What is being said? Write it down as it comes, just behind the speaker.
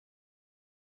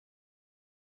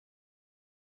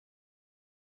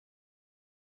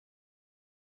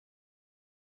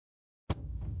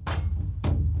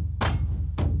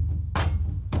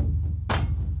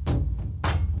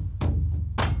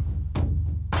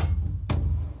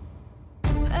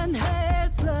Heaven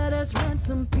has blood has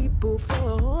ransomed people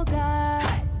for God.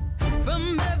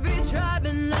 From every tribe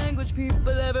and language, people,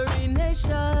 every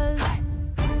nation.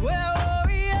 Where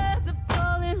warriors have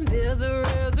fallen, there's a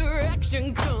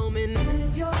resurrection coming.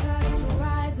 It's your time to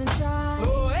rise and shine.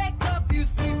 Wake up, you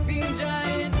sleeping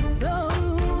giant. The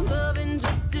wounds of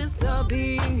injustice are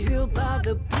being healed by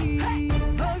the peace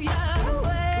of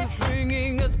Yahweh, who's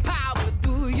bringing us power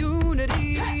through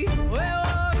unity. Where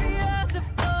warriors have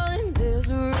fallen, there's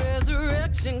a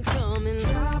resurrection coming.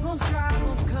 Dry bones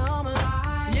come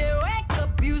alive. Yeah, wake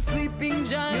up, you sleeping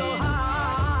giant. Your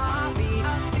heartbeat, I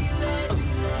feel it.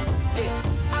 Yeah,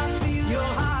 I feel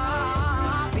your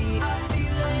heartbeat. I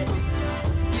feel it.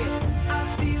 Yeah, I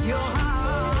feel your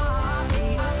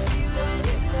heartbeat. I feel it.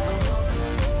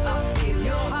 Yeah, I feel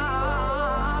your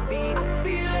heartbeat. I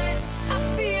feel it. I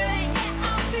feel it. Yeah, I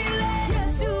feel it.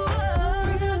 Yeshua,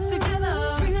 bring us together.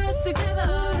 Bring us together.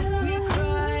 We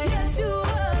cry.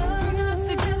 Yeshua, bring us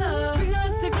together. Bring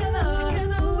us together.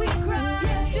 Together we cry.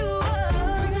 Yeshua,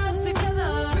 bring us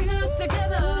together. Bring us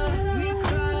together. We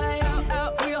cry out,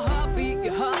 out for your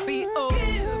heartbeat, oh.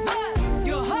 Give us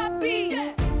your heartbeat.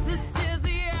 This is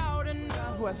the hour and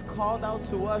God who has called out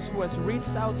to us, who has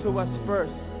reached out to us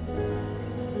first.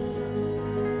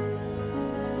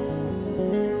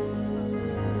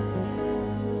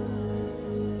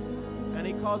 And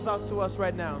he calls out to us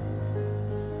right now.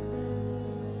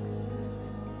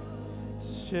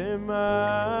 Shema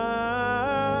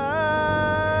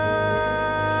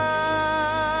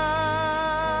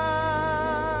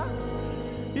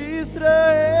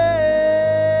Israel,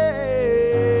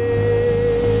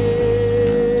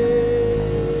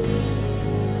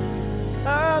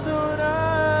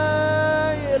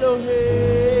 Adonai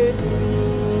Eloheinu,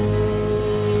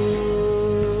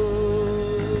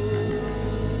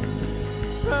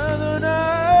 Adonai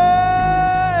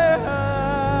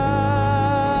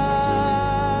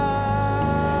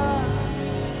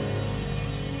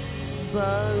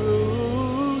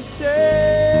Baruch Shem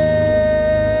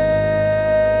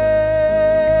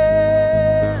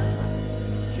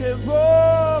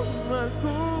Kevod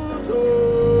Malkuto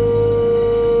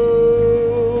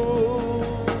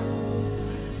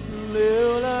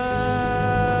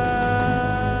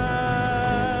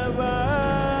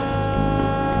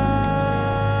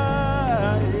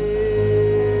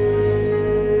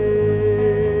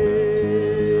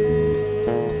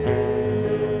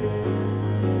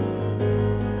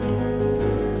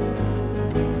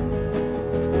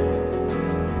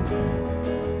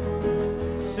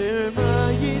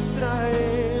Shema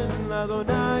Yisrael,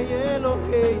 Adonai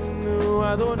Eloheinu,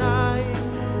 Adonai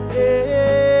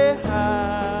Echad,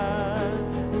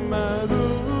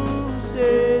 Baruch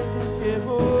Shem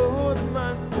Kevod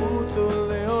Malkuto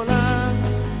Leolam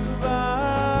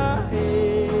Vaed.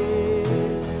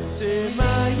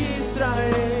 Shema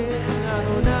Yisrael,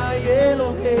 Adonai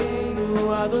Eloheinu,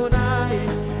 Adonai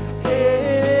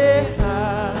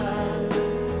Echad,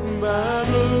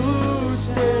 Baruch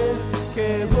Shem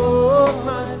Kevod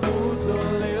Malkuto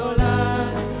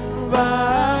Leolam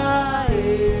Vaed.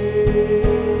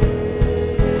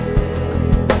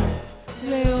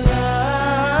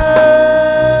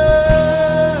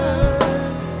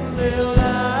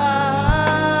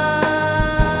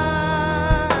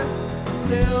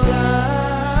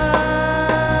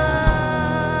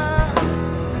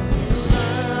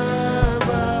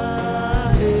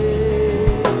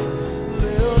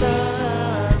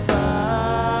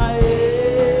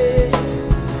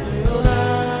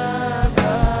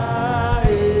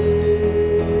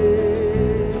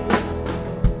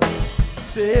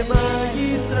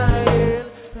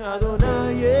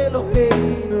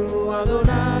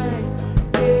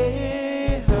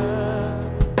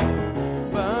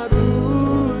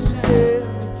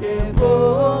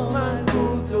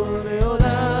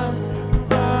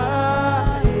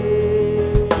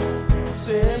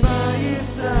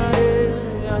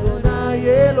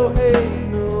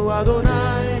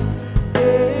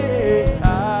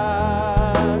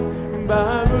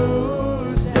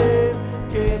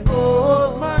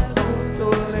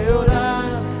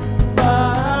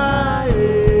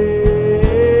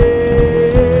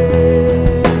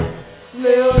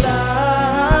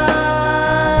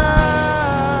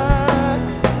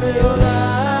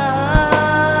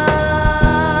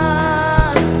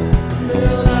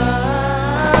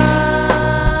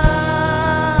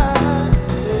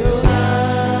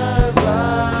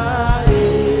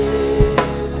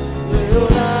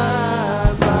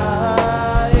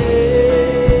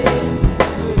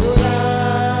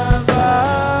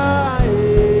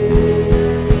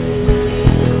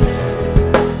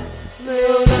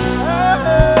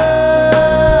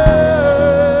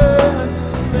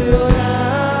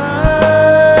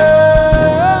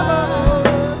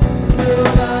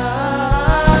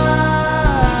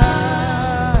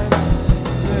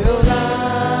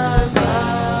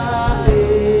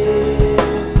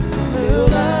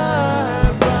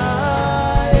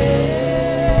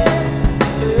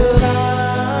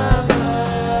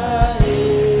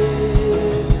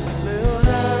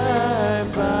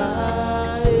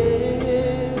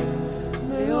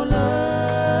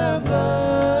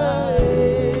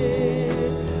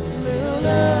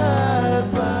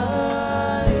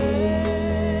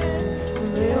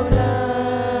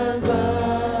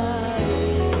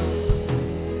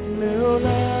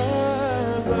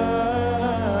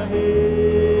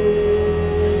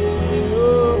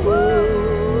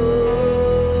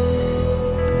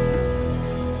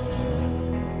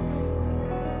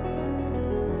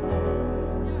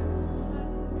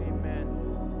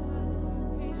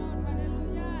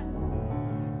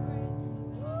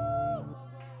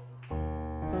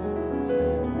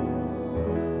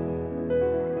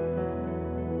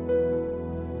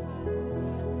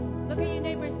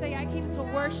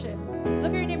 worship. Look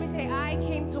at your neighbor and say, I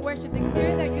came to worship.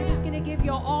 Declare that you're just going to give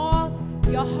your all,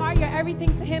 your heart, your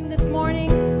everything to him this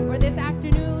morning or this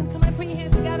afternoon. Come on, put your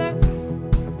hands together.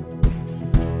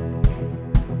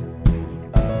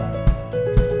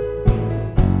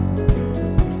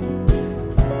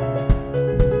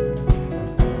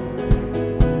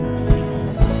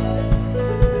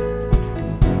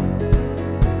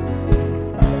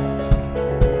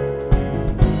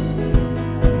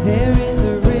 There is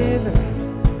a river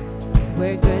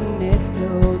where goodness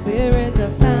flows. There is a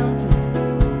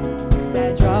fountain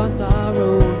that draws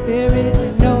sorrows. There is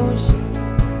an ocean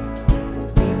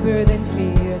deeper than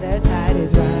fear. The tide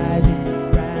is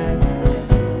rising, rising.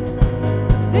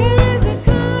 There is a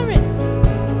current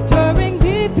stirring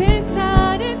deep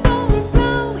inside. It's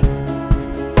overflowing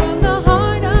from the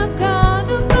heart of God,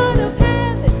 the flood of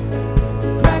heaven,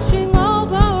 crashing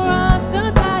over us.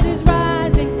 The tide is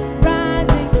rising,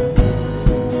 rising.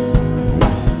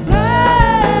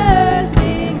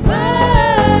 Bursting,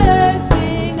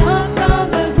 bursting up from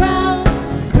the ground.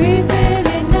 We feel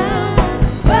it now.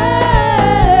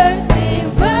 Bursting,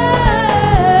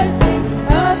 bursting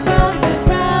up from the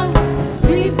ground.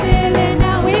 We feel it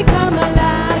now. We come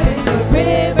alive in the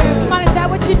river. Come on, is that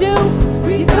what you do?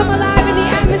 You come alive in the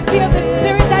atmosphere of the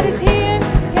Spirit that is here.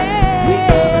 We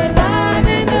come alive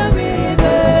in the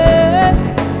river.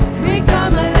 We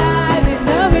come alive in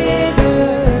the river.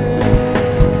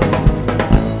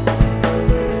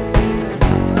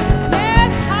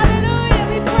 Yes, hallelujah.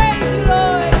 We praise you,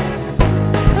 Lord.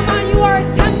 Come on, you are a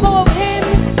temple of him.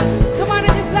 Come on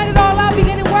and just let it all out.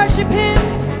 Begin to worship him.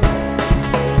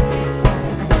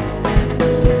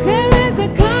 There is a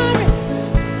current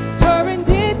stirring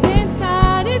deep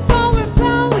inside. It's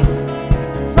overflowing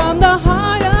from the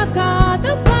heart of God,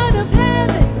 the flood of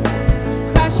heaven,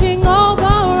 crashing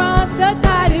over us. The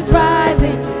tide is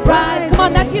rising, rising. Come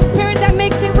on, that's your spirit that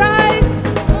makes it rise.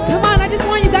 Come on, I just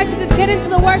want you guys to just get into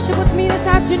the worship with me this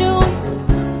afternoon.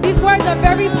 These words are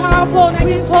very powerful, and I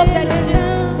just hope that it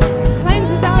just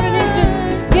cleanses out and it just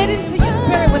get into your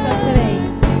spirit with us today.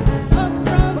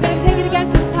 We're going to take it again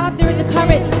from the top. There is a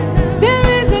current. There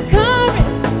is a current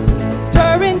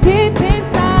stirring deep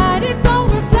inside. It's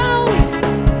overflowing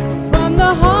from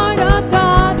the heart of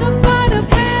God, the flood of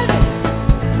heaven,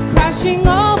 crashing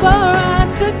over us.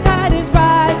 The tide is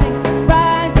rising,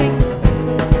 rising.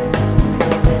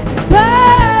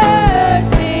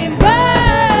 Bursting,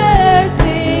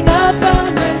 bursting up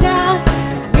from the ground.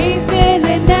 We feel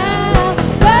it now.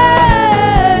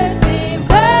 Bursting,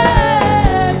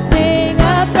 bursting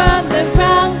up from the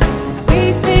ground.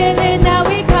 We feel it now.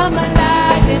 We come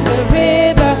alive in the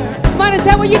river. Come on, is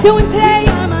that what you're doing today?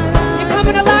 Come alive. You're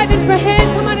coming alive in for him.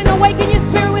 Come on and awaken your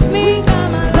spirit with me.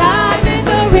 Come alive in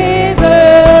the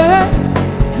river.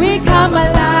 We come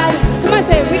alive. Come on,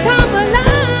 say it. We come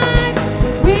alive.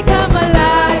 We come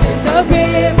alive in the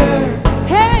river.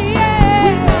 Hey, yeah.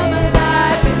 We come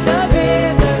alive in the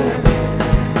river.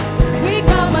 We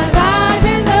come alive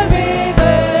in the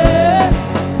river.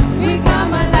 We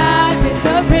come alive in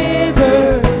the river.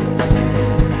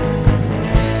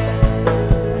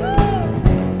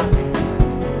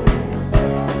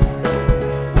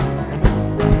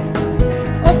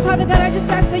 Oh, Father God, I just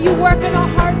ask that you work in our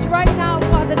hearts right now,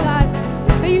 Father God.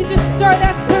 That you just stir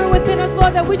that spirit within us,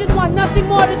 Lord, that we just want nothing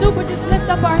more to do but just lift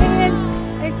up our hands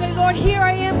and say, Lord, here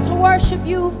I am to worship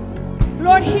you.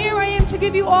 Lord, here I am to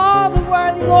give you all the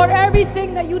worthy, Lord,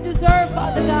 everything that you deserve,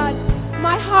 Father God.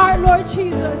 My heart, Lord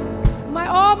Jesus,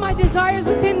 all my desires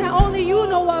within that only you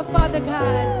know of, Father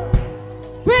God.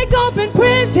 Break open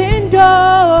prison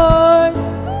doors.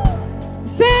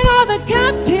 Set all the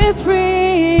captives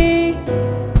free.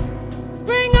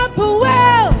 Spring up a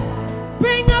well.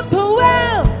 Spring up a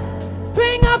well.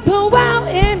 Spring up a well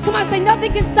in. Come on, say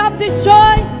nothing can stop this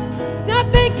joy.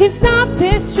 Nothing can stop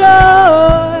this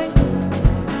joy.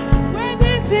 We're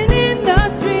dancing in the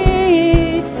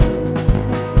streets.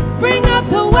 Spring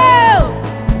up a well.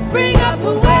 Spring up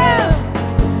a well.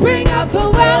 Spring up a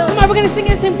well. Come on, we're gonna sing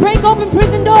this and break open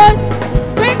prison doors.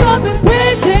 Break open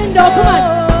prison doors. Come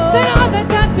on. Set all the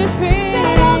captives free.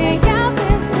 Set all the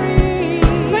captives free.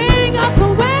 Spring up a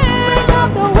well. Spring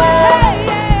up the well.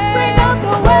 Spring up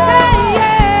the well.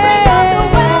 Spring up the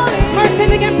well. First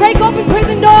time again, break open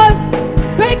prison doors.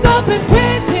 Break open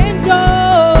prison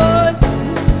doors.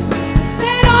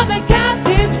 Set all the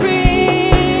captives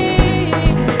free.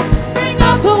 Spring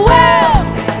up a well.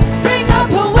 Spring up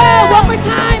a well. One more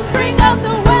time. Spring up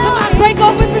the well. Come on, break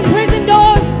open prison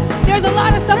doors. There's a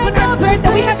lot of stuff in our spirit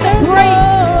that we have to break.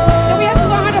 That we have to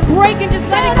learn how to break and just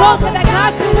let it go so that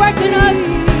God can work in us.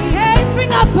 Hey,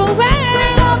 spring up a well.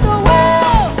 Spring up the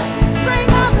well. Spring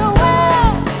up the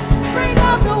well. Spring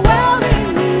up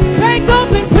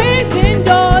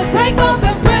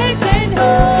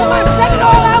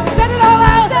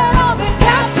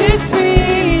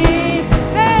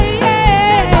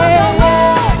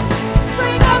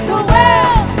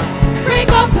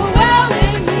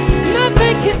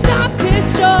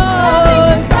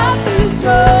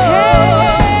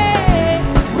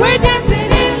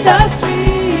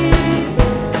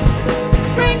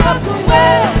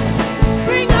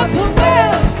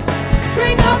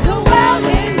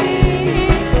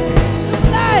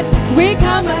We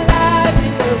come alive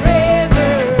in the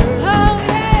river. Oh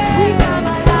yeah. We come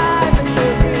alive in the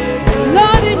river.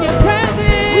 Lord, in your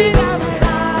presence. We come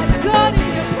alive. Lord, in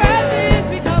your presence,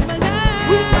 we come alive.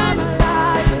 We come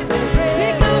alive in the river. We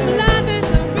come alive in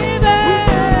the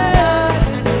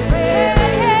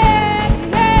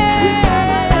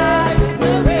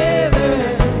river.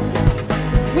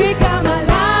 We come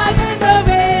alive in the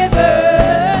river.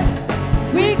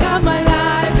 We come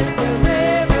alive in the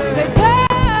river. Say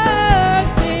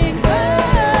bursting,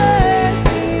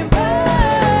 bursting,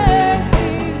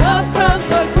 bursting up from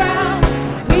the ground.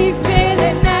 We feel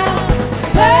it now.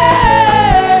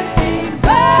 Bursting,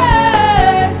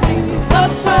 bursting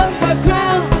up from the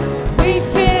ground. We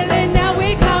feel it now. We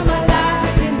come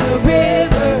alive in the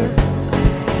river.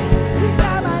 We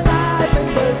come alive in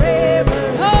the river.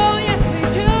 Oh yes we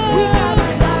do. We come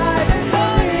alive in the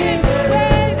river.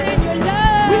 Praise in your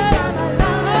love. We come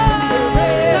alive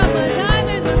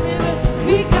in the river.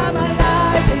 We come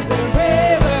alive in the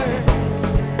river.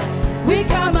 We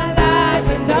come alive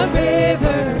in the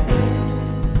river.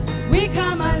 We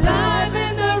come alive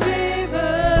in the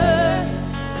river.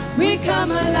 We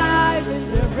come alive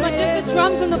in the river. But just the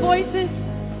drums and the voices.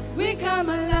 We come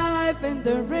alive in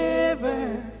the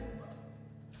river.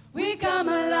 We come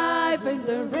alive in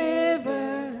the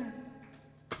river.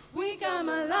 We come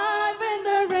alive in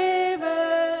the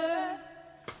river.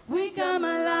 We come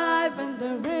alive in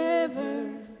the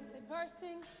river. Say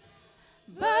bursting.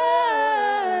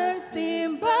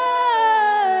 Bursting,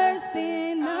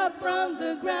 bursting up from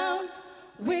the ground.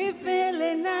 We feel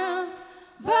it now.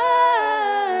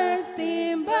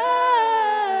 Bursting,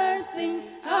 bursting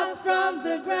up from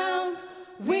the ground.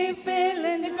 We feel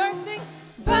it. Say bursting.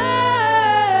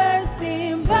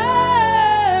 Bursting,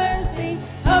 bursting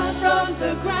up from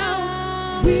the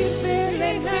ground. We feel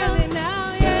it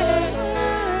now. Yes.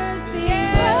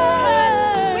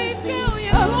 Yes. We feel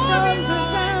your glory,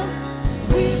 Lord.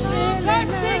 We feel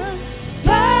bursting,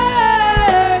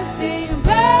 bursting,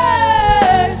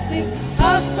 bursting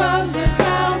up from the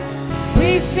ground. We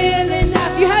feel it now.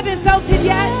 If you haven't felt it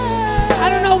yet, I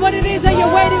don't know what it is that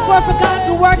you're waiting for God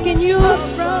to work in you.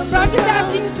 But I'm just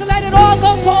asking you to let it all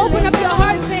go, to open up your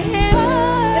heart to Him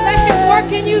and let Him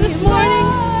work in you this morning.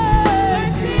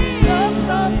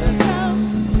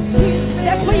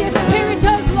 That's what your Spirit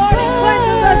does, Lord. It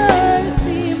cleanses us.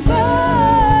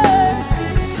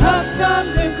 Up from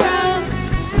the ground,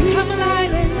 we come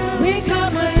alive. We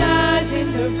come alive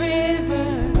in the river.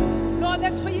 Lord,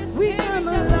 that's what your Spirit does. We come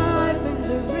alive in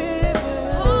the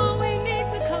river. Oh, we need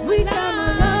to come alive. We come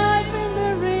alive in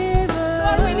the river.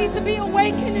 Lord, we need to be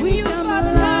awakened in you,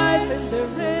 Father God. In the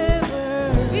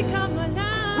river. We come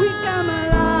alive. We come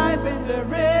alive in the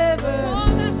river.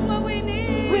 Oh, that's what we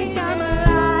need. We come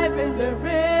alive in the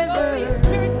river. Lord, for your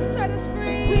Spirit to set us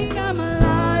free. We come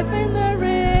alive in the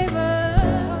river.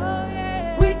 Oh,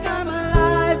 yeah. We come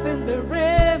alive in the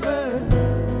river.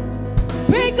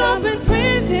 Break open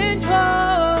prison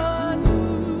doors.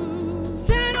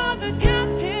 Set all the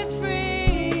captives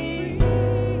free.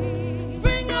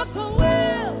 Spring up a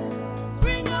well.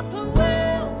 Spring up a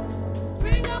well.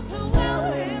 Spring up a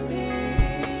well in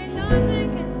me. Nothing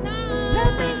can stop.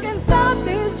 Nothing can stop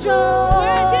this joy.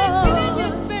 We're dancing in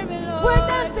your spirit, Lord. We're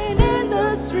dancing in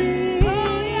the streets.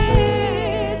 Oh,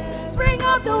 yes. Spring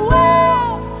up the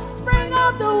well. Spring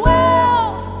up the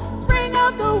well. Spring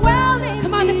up the well in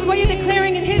Come on, this is what you're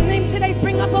declaring in His name today.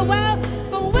 Spring up a well.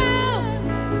 A well.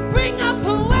 Spring up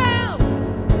a well.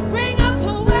 Spring up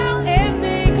a well in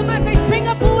me. Come on, say spring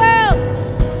up a well.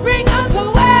 Spring up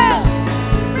a well.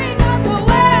 Spring up a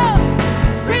well.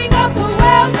 Spring up a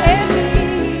well in me.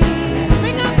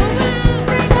 Spring up a well.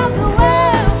 Spring up a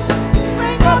well.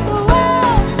 Spring up a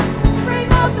well. Spring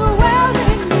up the well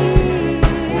in me.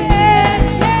 Yeah,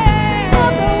 yeah.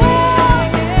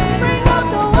 Spring up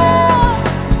the well.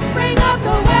 Spring up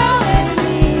the well in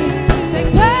me. Say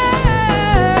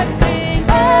bursting,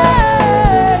 bursting.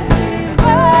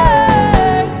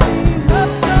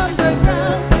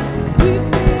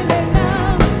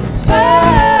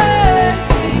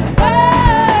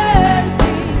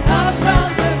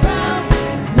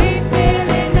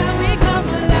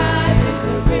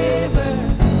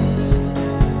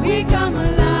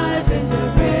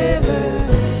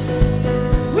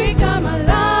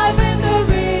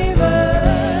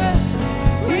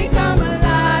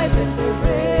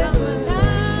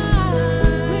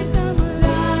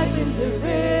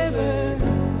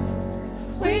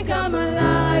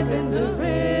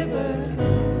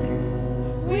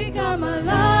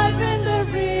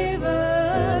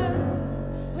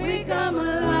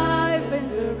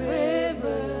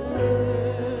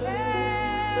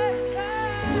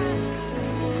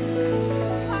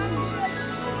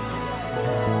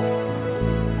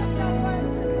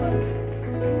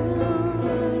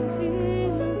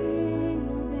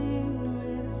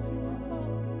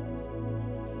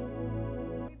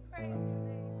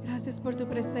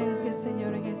 Gracias,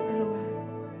 Señor, en este lugar.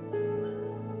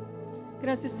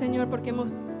 Gracias, Señor, porque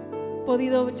hemos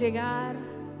podido llegar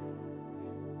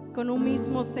con un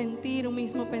mismo sentir, un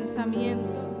mismo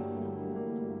pensamiento,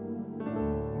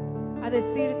 a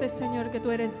decirte, Señor, que tú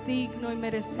eres digno y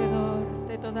merecedor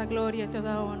de toda gloria y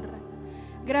toda honra.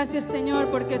 Gracias,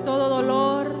 Señor, porque todo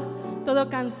dolor, todo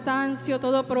cansancio,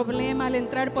 todo problema, al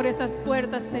entrar por esas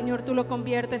puertas, Señor, tú lo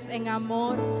conviertes en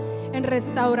amor, en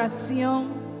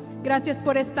restauración. Gracias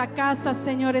por esta casa,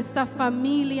 Señor, esta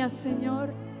familia,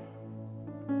 Señor.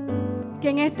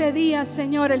 Que en este día,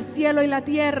 Señor, el cielo y la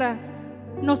tierra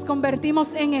nos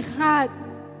convertimos en Ejad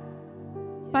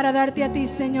para darte a ti,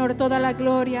 Señor, toda la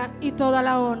gloria y toda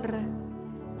la honra.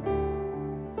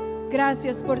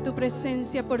 Gracias por tu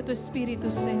presencia, por tu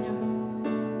Espíritu, Señor.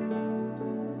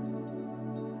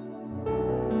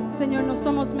 Señor, no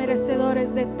somos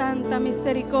merecedores de tanta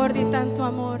misericordia y tanto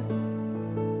amor,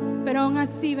 pero aún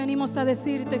así venimos a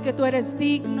decirte que tú eres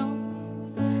digno,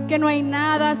 que no hay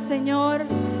nada, Señor,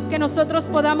 que nosotros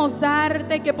podamos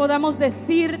darte, que podamos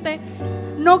decirte.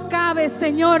 No cabe,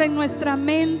 Señor, en nuestra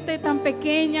mente tan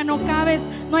pequeña, no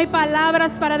hay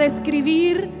palabras para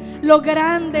describir lo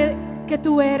grande que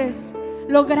tú eres,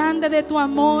 lo grande de tu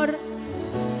amor.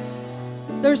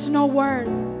 There's no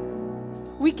words.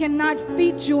 We cannot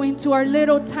fit you into our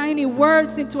little tiny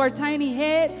words, into our tiny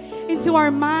head, into our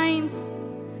minds.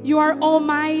 You are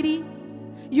almighty.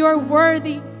 You are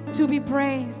worthy to be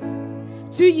praised.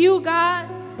 To you, God,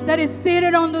 that is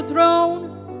seated on the throne,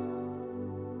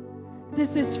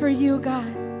 this is for you,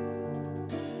 God.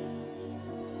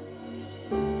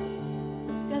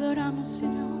 Te adoramos,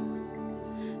 Señor.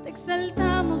 Te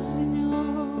exaltamos,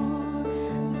 Señor.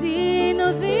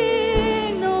 Digno,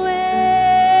 digno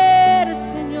eres,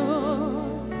 Señor.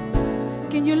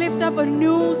 Can you lift up a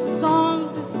new song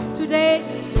today?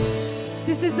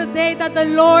 This is the day that the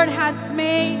Lord has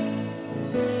made.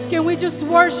 Can we just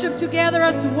worship together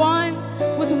as one,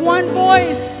 with one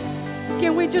voice?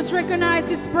 Can we just recognize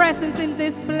His presence in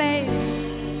this place?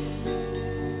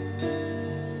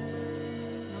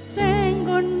 No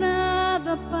tengo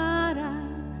nada para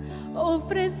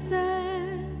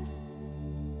ofrecer,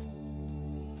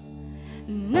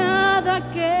 nada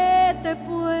que te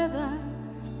pueda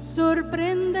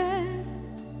sorprender,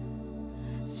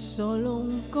 solo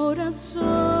un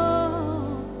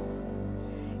corazón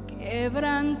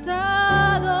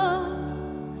quebrantado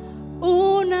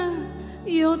una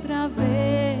y otra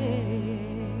vez.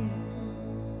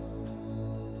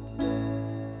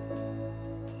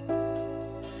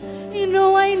 Y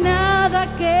no hay nada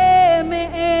que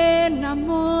me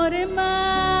enamore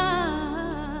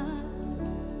más,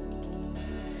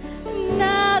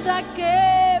 nada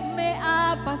que me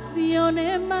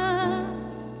apasione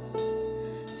más,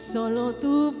 solo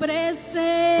tu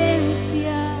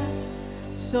presencia,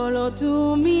 solo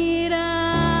tu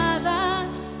mirada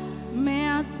me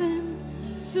hacen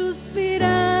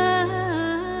suspirar.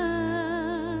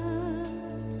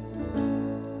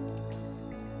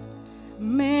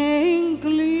 Me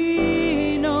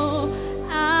inclino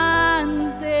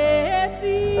ante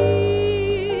ti,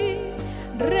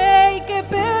 Rey que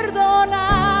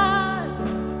perdonas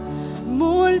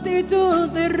multitud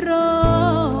de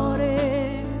errores.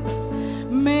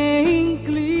 Me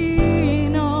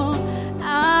inclino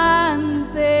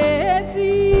ante ti.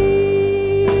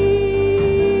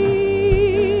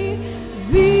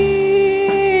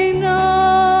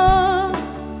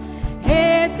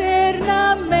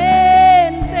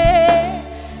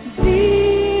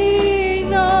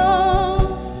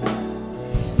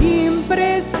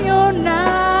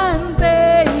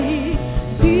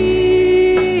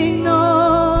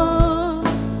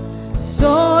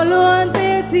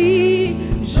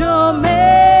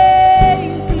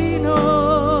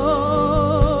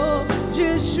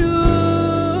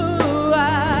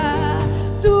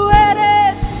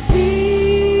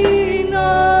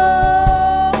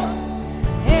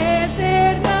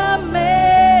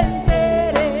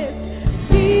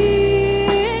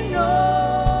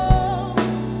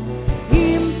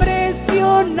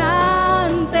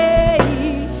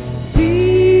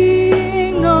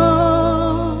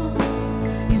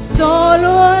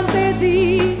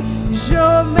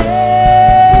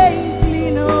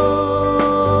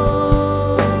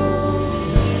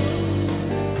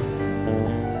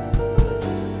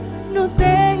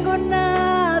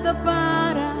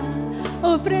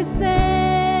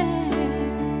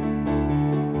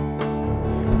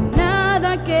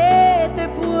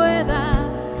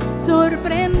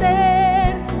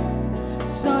 Sorprender,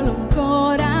 solo un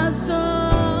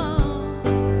corazón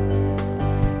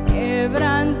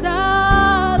quebrantado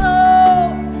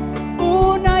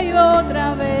una y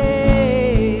otra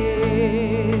vez.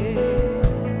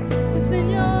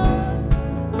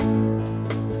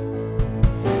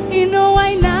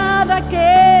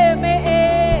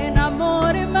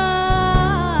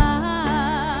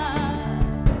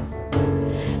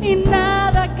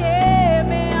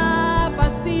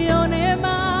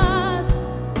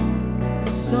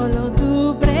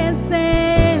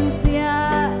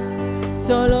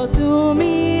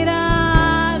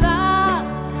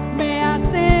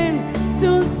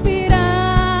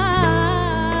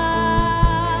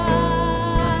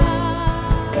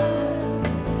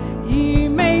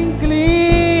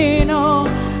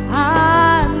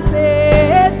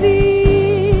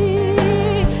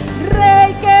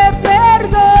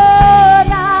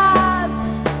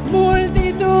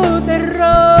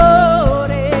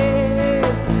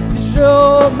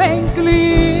 me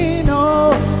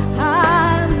inclino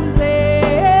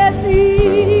ante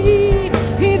ti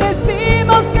y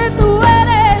decimos que tú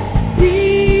eres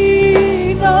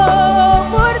digno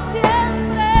por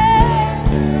siempre,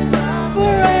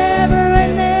 forever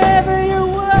and ever you're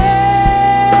worthy.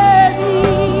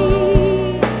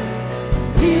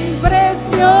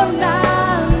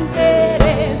 Impresionante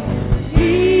eres,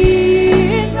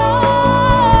 digno,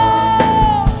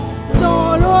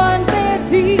 solo ante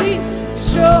ti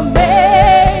yo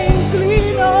me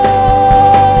inclino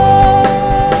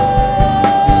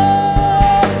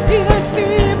y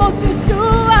decimos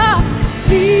Yeshua,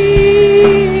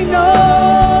 digno,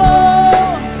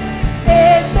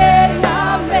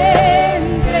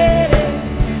 eternamente eres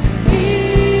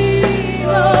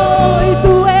digno y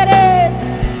tú eres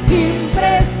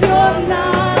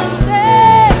impresionante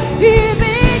y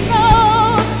digno,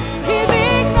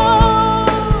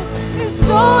 y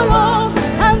solo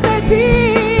ante ti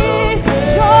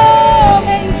yo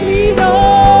me inclino.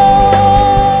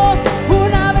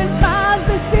 Una vez más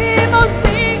decimos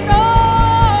digno,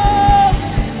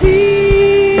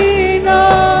 digno,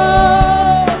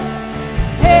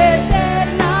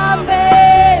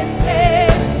 eternamente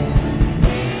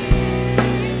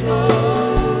digno,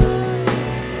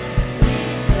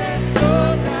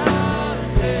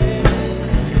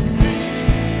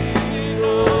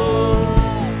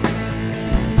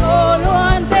 solo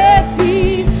ante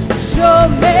ti yo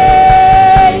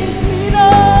me inclino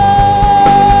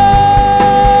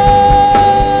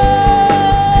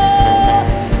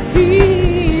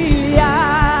y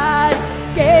al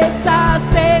que está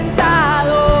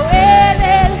sentado en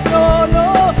el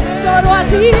trono, solo a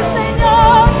ti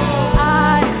Señor,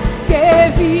 al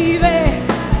que vive.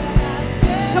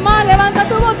 Come on, levanta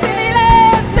tu voz y dile,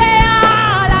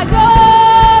 sea la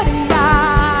gloria,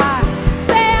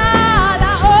 sea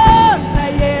la honra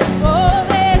y el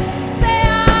poder,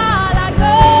 sea la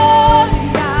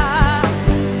gloria,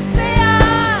 sea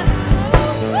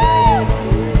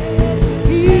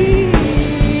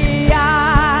y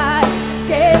al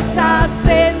que está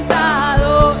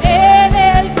sentado en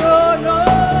el trono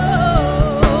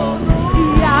y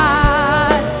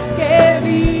al que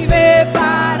vive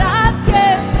para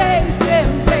siempre y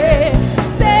siempre,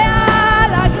 sea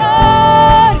la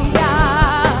gloria,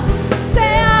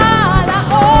 sea la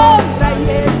honra y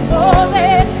el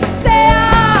poder,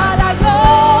 sea la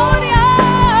gloria,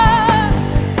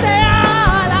 sea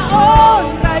la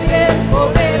honra y el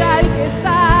poder al que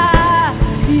está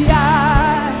y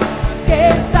al que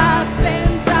está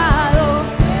sentado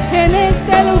en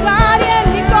este lugar y en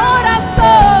mi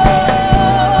corazón,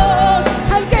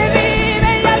 al que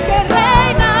vive y al que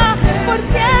reina por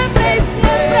siempre y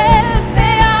siempre,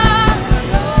 sea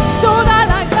toda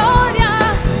la gloria,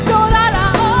 toda la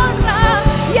honra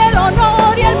y el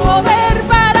honor y el poder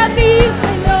para ti,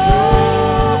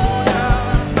 Señor.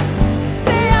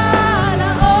 Sea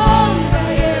la honra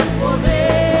y el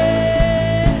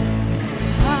poder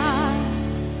al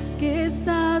que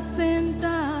está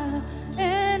sentado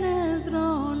en el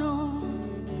trono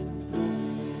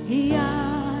y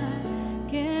al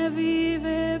que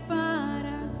vive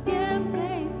para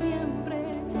siempre y siempre,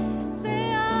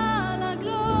 sea la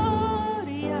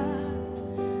gloria,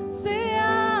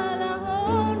 sea la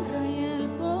honra y el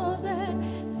poder,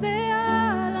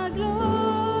 sea la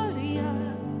gloria,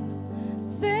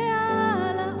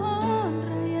 sea la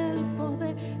honra y el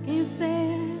poder, que yo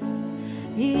sé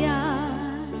y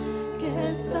al que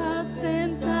está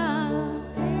sentado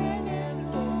en el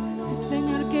trono. Sí,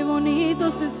 Señor, qué bonito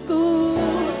se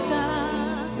escucha.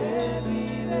 Que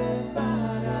vive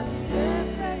para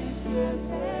siempre y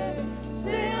siempre,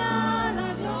 sea la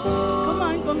gloria. Come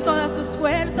on, con todas tus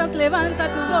fuerzas, levanta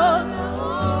tu voz.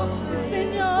 Sí,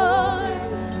 Señor,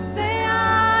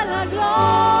 sea la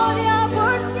gloria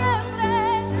por siempre.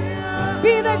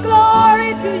 Be the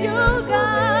glory to you,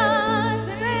 God.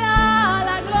 Sea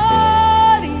la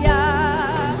gloria,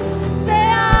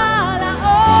 sea la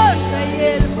honra y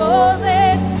el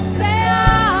poder, sea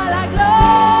la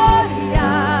gloria,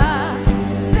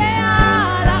 sea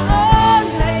la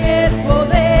honra y el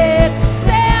poder,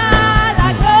 sea la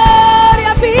gloria.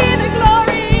 Be the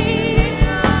glory,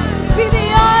 be the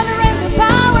honor and the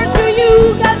power to you,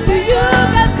 God, to you,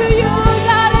 God, to you,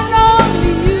 God, and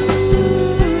only you.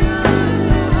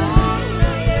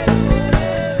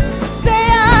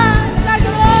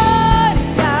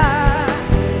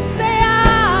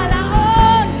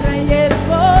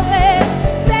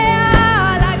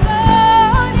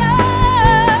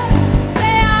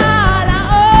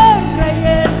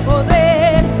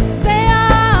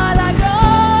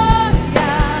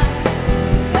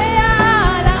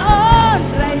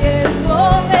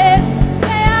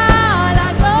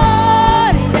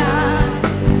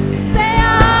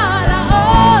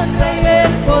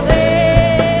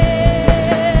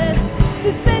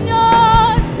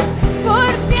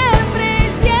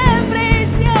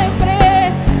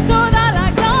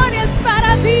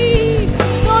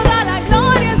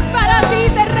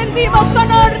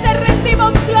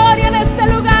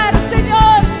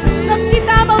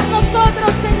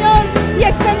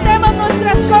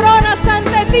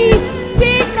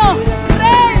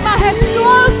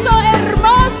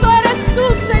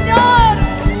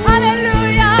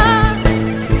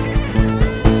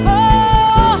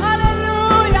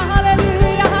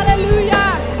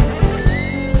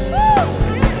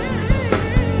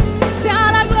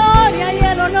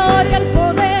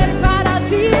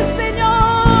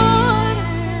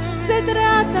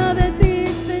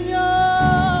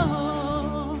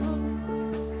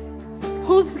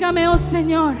 Júzgame, oh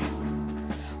Señor,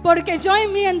 porque yo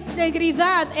en mi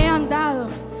integridad he andado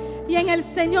y en el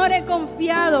Señor he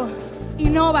confiado y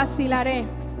no vacilaré.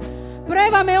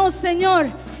 Pruébame, oh Señor,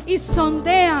 y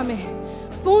sondéame,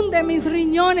 funde mis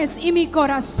riñones y mi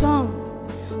corazón,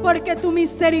 porque tu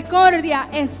misericordia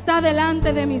está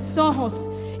delante de mis ojos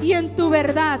y en tu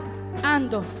verdad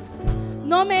ando.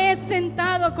 No me he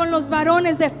sentado con los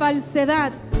varones de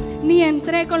falsedad, ni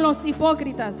entré con los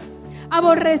hipócritas.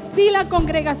 Aborrecí la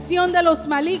congregación de los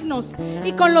malignos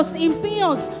y con los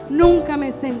impíos nunca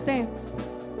me senté.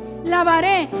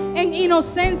 Lavaré en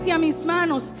inocencia mis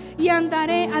manos y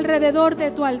andaré alrededor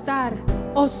de tu altar,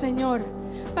 oh Señor,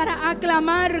 para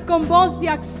aclamar con voz de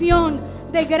acción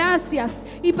de gracias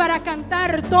y para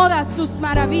cantar todas tus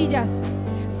maravillas.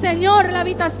 Señor, la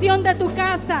habitación de tu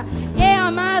casa he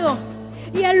amado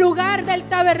y el lugar del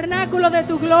tabernáculo de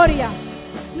tu gloria.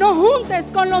 No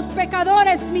juntes con los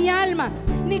pecadores mi alma,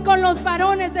 ni con los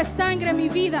varones de sangre mi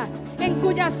vida, en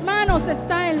cuyas manos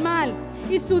está el mal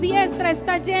y su diestra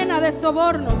está llena de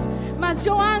sobornos. Mas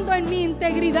yo ando en mi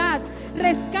integridad.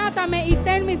 Rescátame y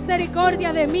ten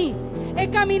misericordia de mí. He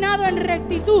caminado en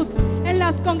rectitud en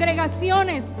las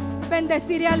congregaciones.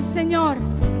 Bendeciré al Señor.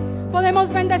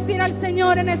 ¿Podemos bendecir al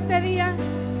Señor en este día?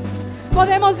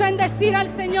 ¿Podemos bendecir al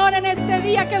Señor en este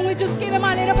día? Can we just give him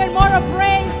a little bit more of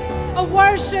praise, of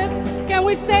worship? Can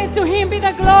we say to him, be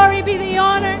the glory, be the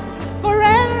honor, forever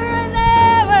and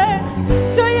ever?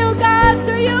 To you, God,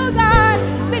 to you, God.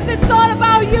 This is all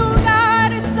about you,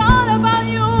 God. It's all about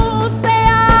you.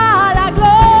 Sea la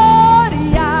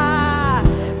gloria,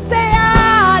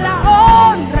 sea la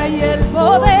honra y el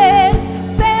poder.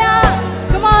 Sea,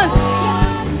 come on.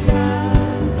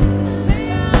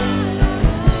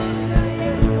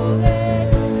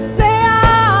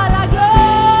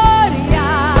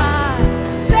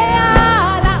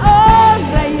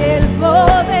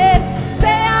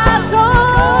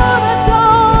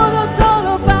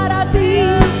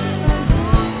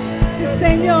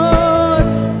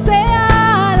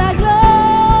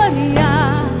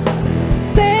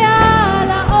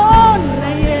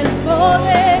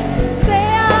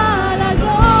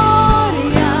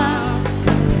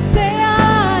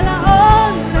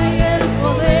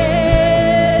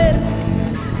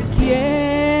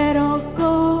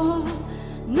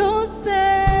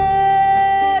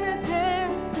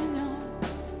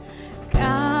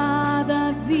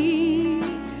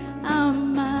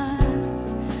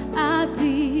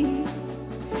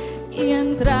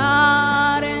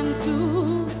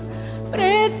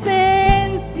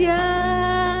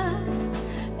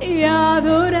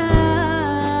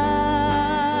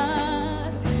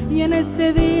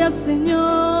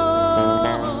 Señor,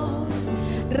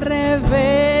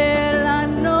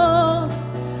 revélanos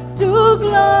tu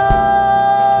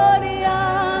gloria.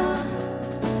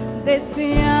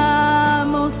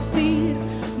 Deseamos ir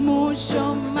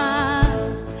mucho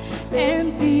más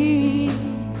en ti.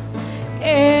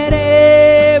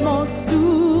 Queremos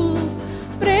tu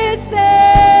presencia.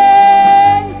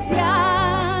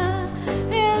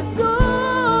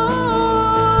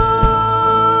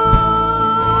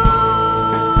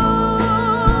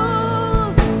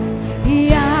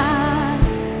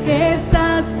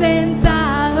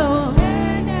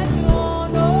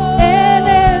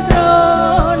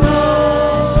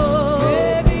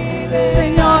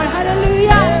 Señor,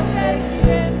 aleluya.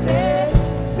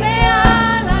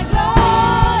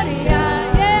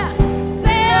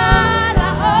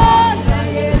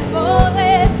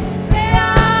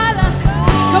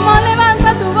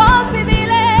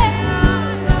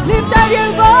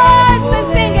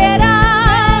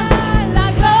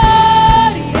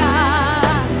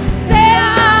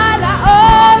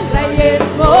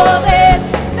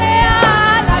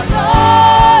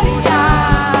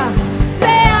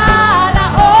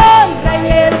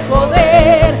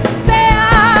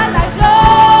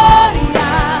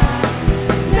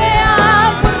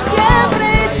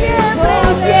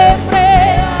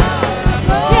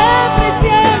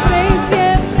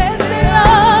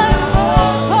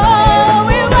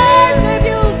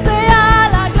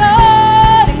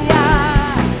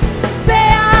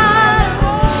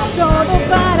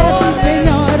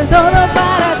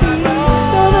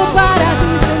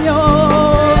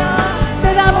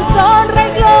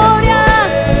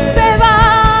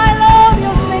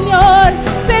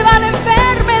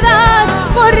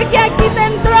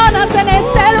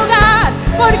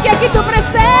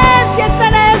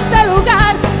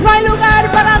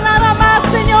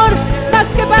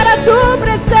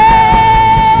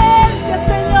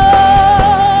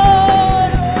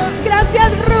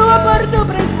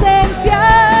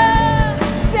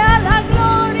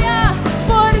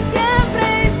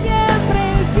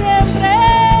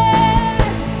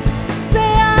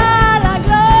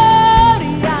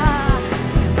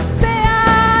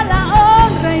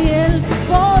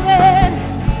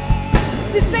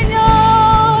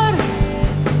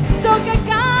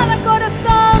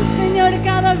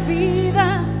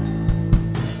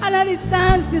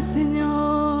 Gracias,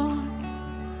 Señor.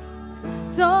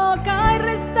 Toca y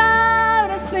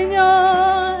restaura,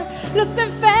 Señor. Los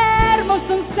enfermos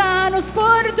son sanos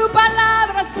por tu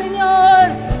palabra, Señor.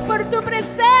 Por tu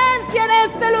presencia en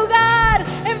este lugar.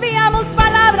 Enviamos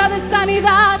palabra de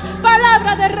sanidad,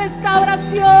 palabra de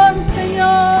restauración, Señor.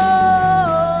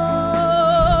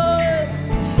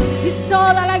 Y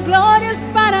toda la gloria es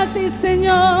para ti,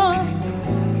 Señor.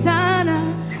 Sana,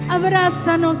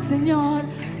 abrázanos, Señor.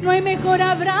 No hay mejor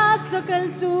abrazo que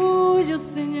el tuyo,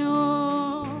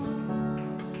 Señor.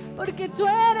 Porque tú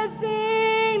eres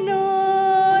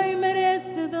digno y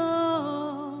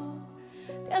merecedor.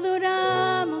 Te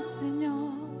adoramos,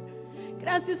 Señor.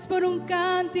 Gracias por un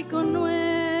cántico nuevo.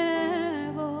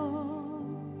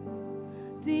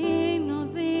 Digno,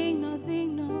 digno,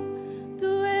 digno.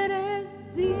 Tú eres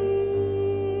digno.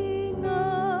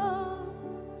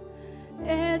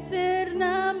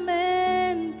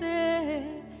 Eternamente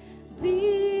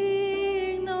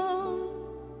digno.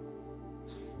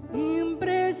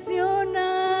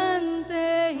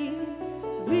 Impresionante y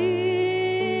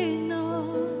digno.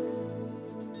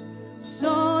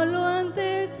 Solo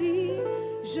ante ti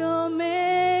yo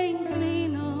me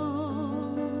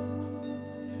inclino.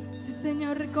 Sí,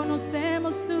 Señor,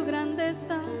 reconocemos tu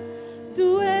grandeza.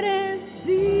 Tú eres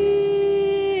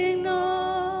digno,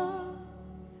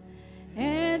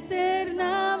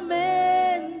 eternamente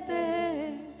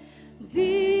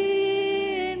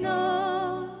digno,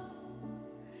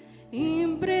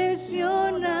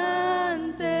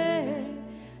 impresionante,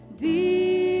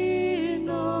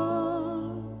 digno.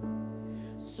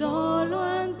 Solo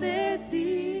ante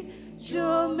ti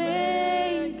yo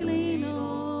me inclino,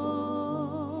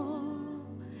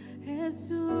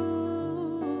 Jesús.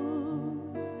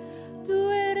 Tú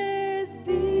eres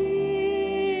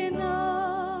digno,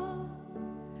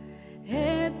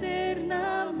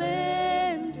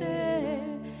 eternamente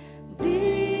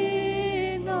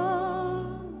digno,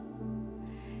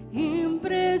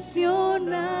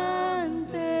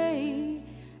 impresionante y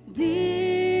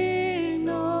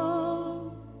digno.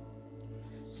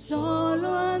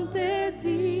 Solo ante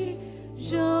ti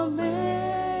yo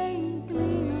me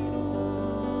inclino.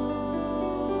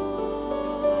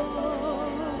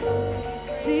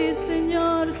 Sí,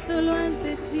 Señor, solo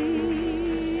ante ti.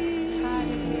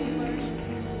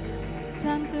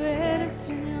 Santo eres,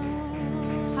 Señor.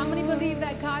 How many believe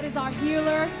that God is our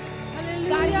healer?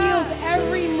 God heals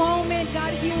every moment.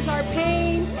 God heals our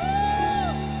pain.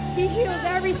 He heals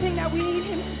everything that we need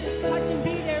Him to just touch and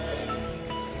be there.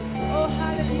 Oh,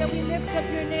 hallelujah. We lift up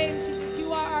your name, Jesus.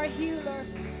 You are our healer.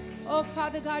 Oh,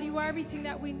 Father God, you are everything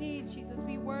that we need, Jesus.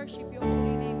 We worship your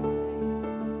holy name today.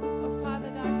 Oh,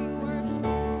 Father God, we worship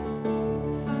you,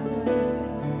 Jesus.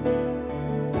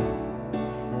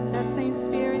 That same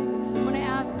spirit, I'm going to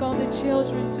ask all the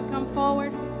children to come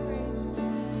forward.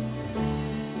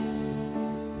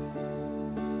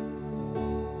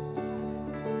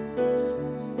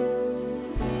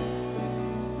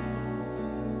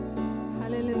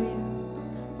 Hallelujah.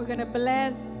 We're going to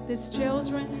bless these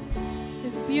children,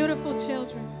 these beautiful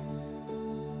children.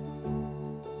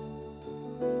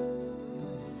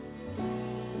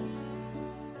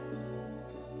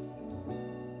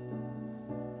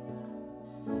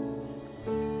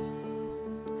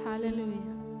 Hallelujah.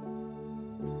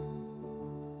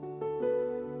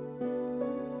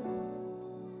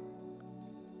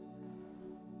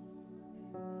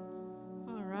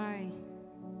 All right.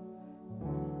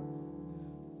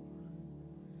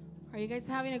 Are you guys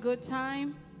having a good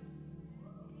time?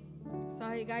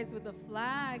 Saw you guys with the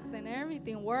flags and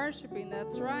everything, worshiping.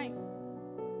 That's right.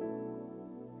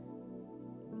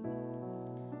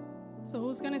 So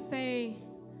who's going to say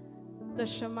the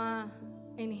Shema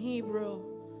in Hebrew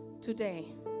today?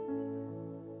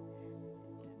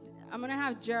 I'm going to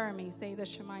have Jeremy say the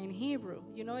Shema in Hebrew.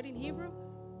 You know it in Hebrew?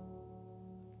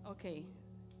 Okay.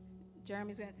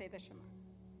 Jeremy's going to say the Shema.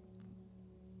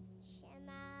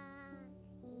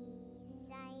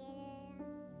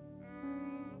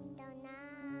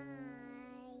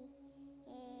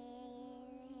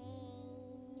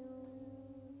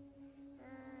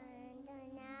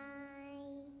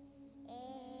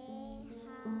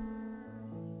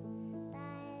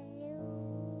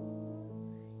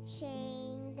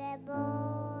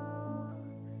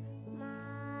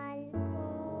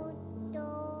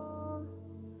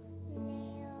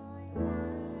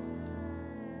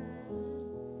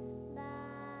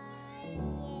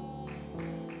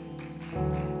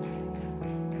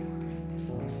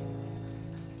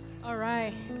 All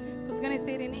right. Who's going to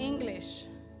say it in English?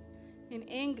 In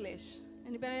English.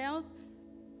 Anybody else?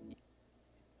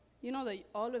 You know that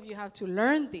all of you have to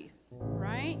learn this,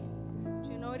 right? Do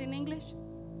you know it in English?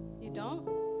 You don't?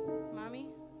 Mommy?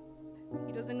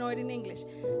 He doesn't know it in English.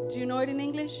 Do you know it in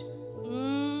English?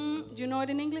 Do you know it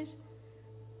in English?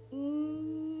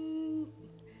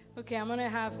 Okay, I'm going to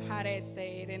have Jared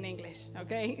say it in English,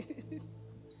 okay?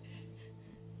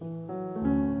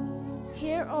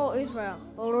 Hear, O Israel,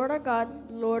 the Lord our God,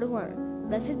 the Lord is one.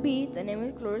 Blessed be the name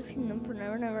of the Lord's kingdom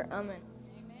forever and ever. Amen.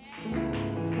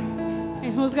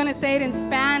 And who's going to say it in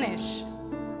Spanish?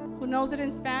 Who knows it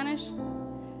in Spanish?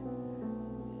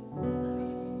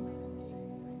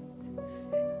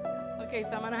 Okay,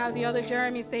 so I'm going to have the other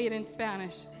Jeremy say it in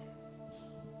Spanish.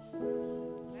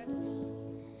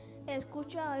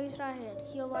 Escucha, Israel,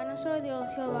 Jehová nuestro Dios,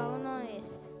 Jehová uno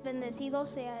es. Bendecido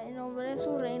sea el nombre de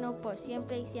su reino por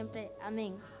siempre y siempre.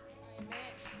 Amén.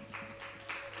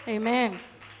 Amen.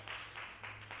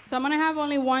 So I'm going to have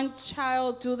only one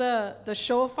child do the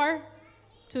shofar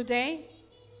today.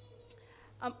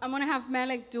 I'm going to have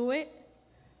Melek do it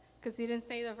because he didn't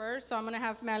say the verse, so I'm going to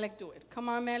have Melek do it. Come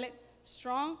on, Melek.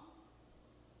 Strong.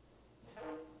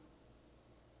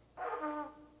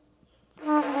 All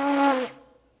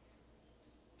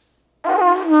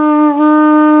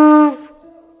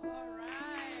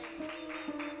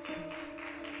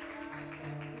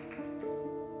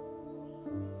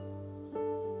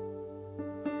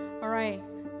right.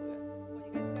 Well,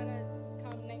 you guys gotta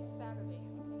come next Saturday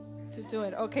to do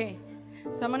it. Okay.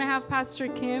 So I'm gonna have Pastor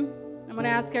Kim. I'm gonna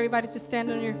ask everybody to stand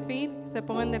on your feet. Se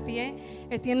pongan de pie.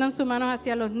 Extiendan sus manos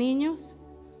hacia los niños.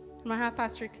 I'm gonna have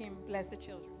Pastor Kim bless the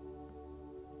children.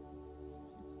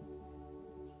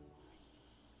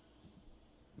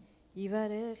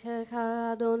 יברכך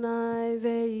אדוני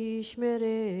וישמרך.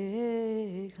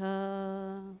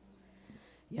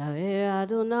 יראה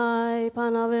אדוני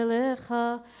פניו אליך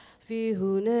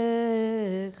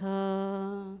ויחונך.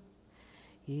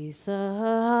 יישא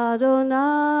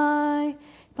אדוני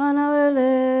פניו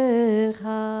אליך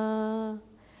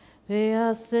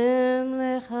וישם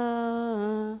לך,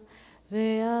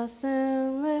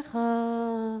 וישם לך,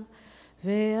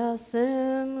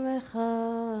 וישם לך.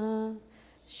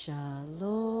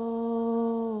 Shalom.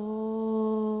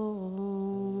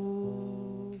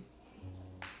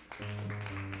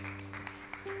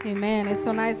 Amen. It's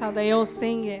so nice how they all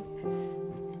sing it.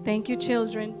 Thank you,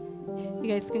 children.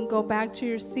 You guys can go back to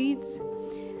your seats.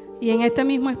 Y en este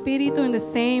mismo espíritu, in the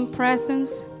same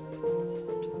presence,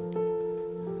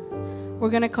 we're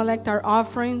going to collect our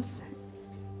offerings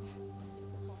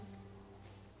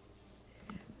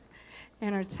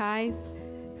and our tithes.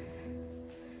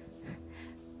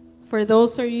 For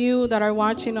those of you that are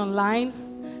watching online,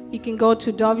 you can go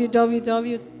to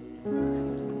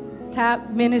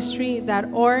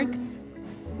www.tapministry.org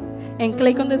and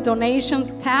click on the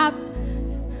donations tab.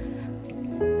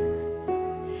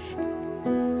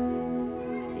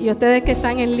 Y ustedes que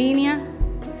están en línea,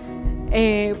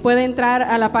 pueden entrar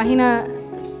a la página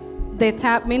de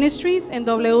Tap Ministries en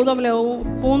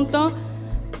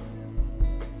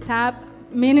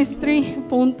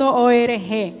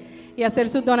www.tapministry.org y hacer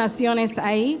sus donaciones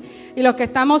ahí. Y los que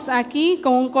estamos aquí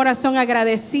con un corazón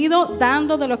agradecido,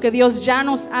 dando de lo que Dios ya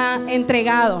nos ha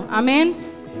entregado. Amén.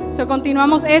 So,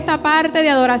 continuamos esta parte de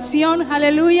adoración.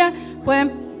 Aleluya.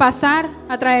 Pueden pasar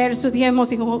a traer sus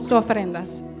diezmos y sus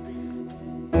ofrendas.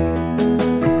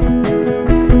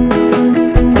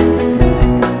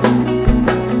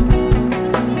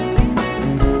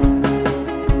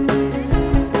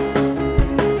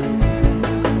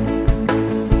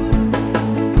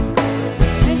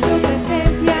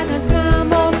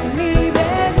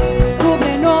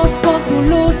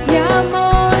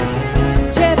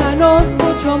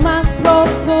 Más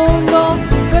profundo,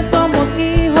 pues somos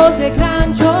hijos de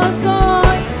gran yo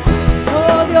soy.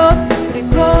 Oh Dios, siempre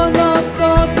con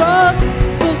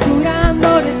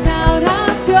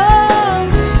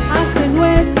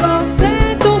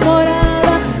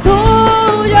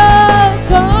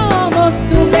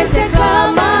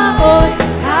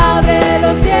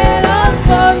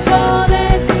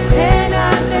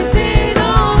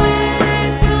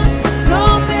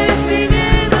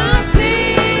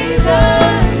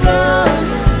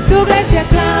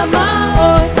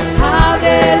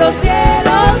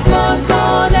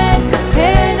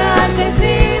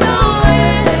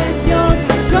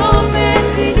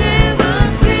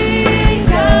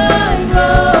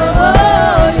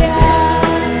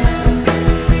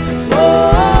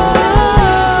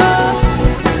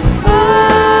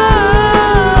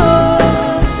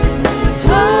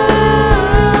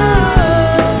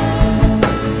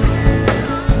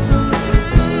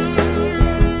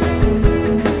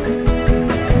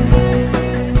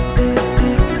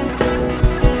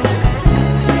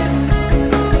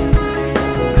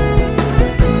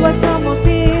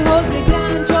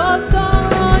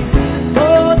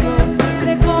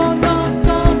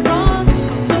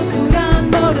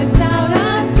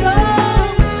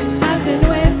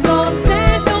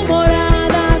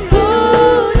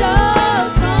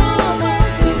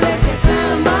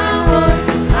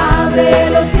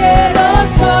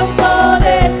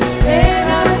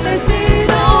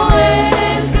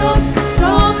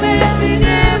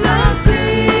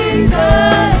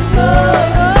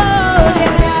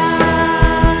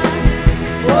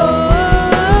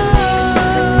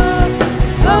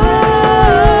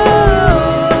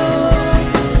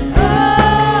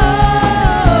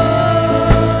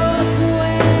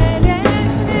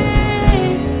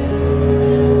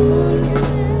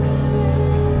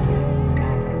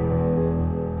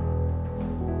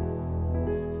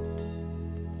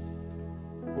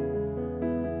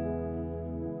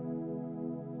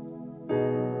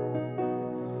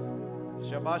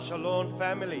Shabbat Shalom,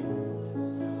 family.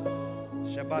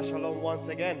 Shabbat Shalom once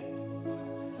again.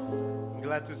 I'm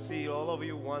glad to see all of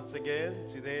you once again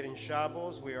today in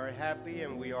Shabbos. We are happy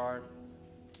and we are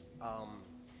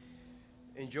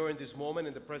enjoying this moment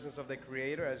in the presence of the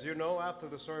Creator. As you know, after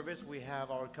the service, we have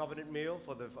our covenant meal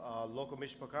for the local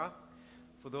mishpachah.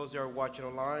 For those that are watching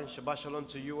online, Shabbat Shalom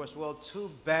to you as well. Too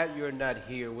bad you're not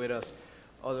here with us.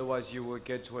 Otherwise, you will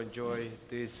get to enjoy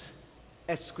this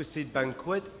exquisite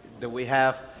banquet that we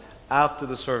have after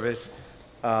the service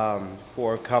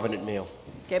for covenant meal.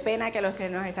 Qué pena que los que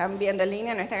nos están viendo en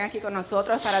línea no están aquí con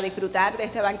nosotros para disfrutar de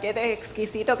este banquete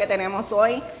exquisito que tenemos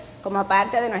hoy como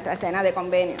parte de nuestra cena de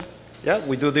convenio. Yeah,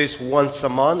 we do this once a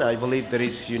month. I believe that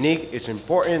it's unique, it's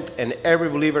important, and every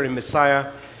believer in Messiah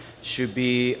should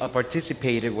be a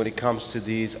participator when it comes to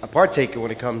these, a partaker when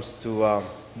it comes to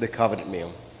the covenant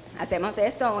meal. Hacemos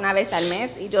esto una vez al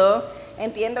mes y yo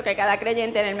entiendo que cada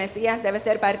creyente en el Mesías debe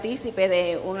ser partícipe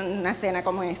de una cena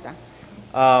como esta.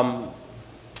 I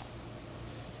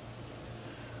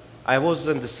was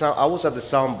at the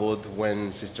sound booth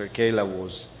when Sister Kayla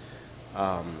was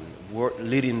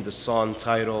leading the song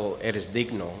titled Eres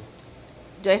Digno.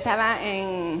 Yo estaba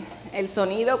en el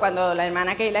sonido cuando la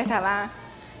hermana Kayla estaba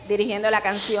dirigiendo la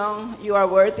canción You Are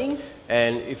Worthy.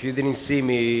 And if you didn't see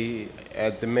me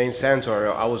at the main sanctuary,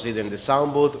 I was either in the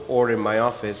sound booth or in my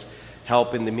office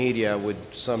helping the media with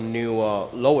some new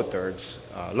lower thirds.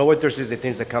 Lower thirds is the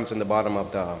things that comes in the bottom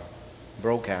of the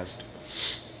broadcast.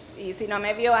 Y si no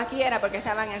me vio aquí era porque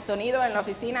estaba en el sonido, en la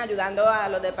oficina, ayudando a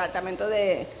los departamentos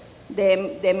de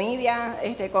media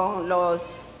con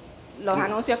los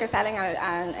anuncios que salen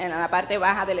en la parte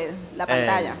baja de la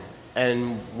pantalla.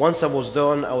 And once I was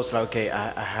done, I was like, okay,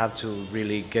 I have to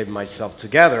really get myself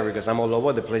together because I'm all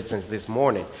over the place since this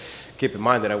morning. Keep in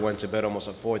mind that I went to bed almost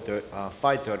at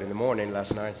 5:30 in the morning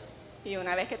last night. Y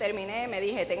una vez que terminé, me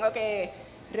dije, tengo que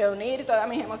reunir todas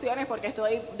mis emociones porque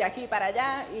estoy de aquí para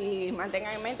allá y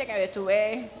mantengan en mente que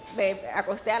me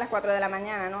acosté a las 4 de la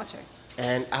mañana anoche.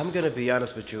 And I'm going to be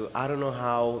honest with you, I don't know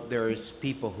how there is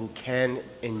people who can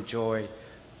enjoy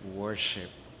worship.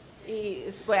 Y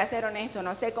voy a ser honesto,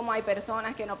 no sé cómo hay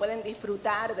personas que no pueden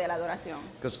disfrutar de la adoración.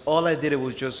 Because all I did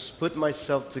was just put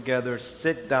myself together,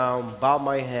 sit down, bow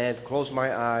my head, close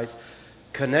my eyes,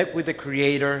 connect with the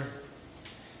Creator.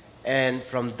 And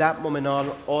from that moment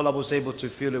on, all I was able to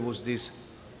feel it was this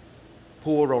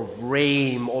pour of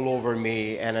rain all over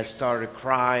me. And I started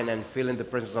crying and feeling the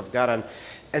presence of God.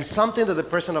 And something that the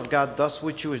presence of God does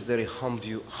with you is that it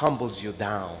humbles you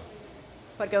down.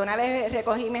 Porque una vez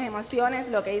recogí mis emociones,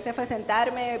 lo que hice fue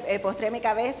sentarme, postré mi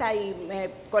cabeza y me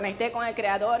conecté con el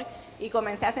Creador y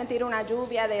comencé a sentir una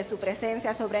lluvia de su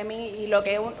presencia sobre mí. Y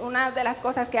una de las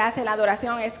cosas que hace la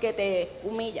adoración es que te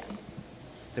humilla.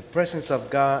 The presence of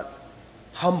God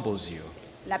humbles you.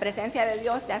 La presencia de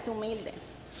Dios te hace humilde.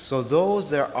 So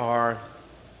those that are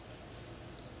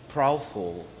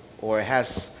proudful or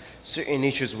has certain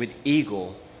issues with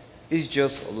ego is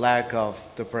just lack of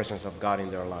the presence of God in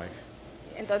their life.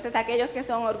 Entonces aquellos que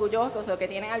son orgullosos o que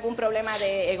tienen algún problema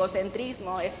de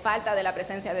egocentrismo es falta de la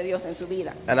presencia de Dios en su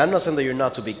vida. And I'm not saying that you're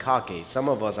not to be cocky. Some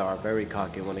of us are very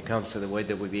cocky when it comes to the way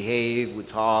that we behave, we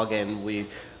talk, and we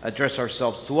address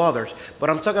ourselves to others.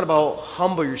 But I'm talking about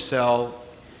humble yourself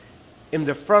in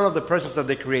the front of the presence of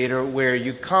the Creator where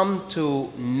you come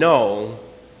to know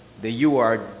that you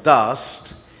are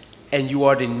dust and you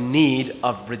are in need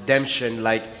of redemption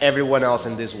like everyone else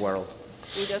in this world.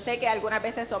 Y yo sé que algunas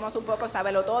veces somos un poco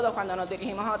sabelotodos cuando nos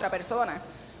dirigimos a otra persona,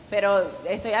 pero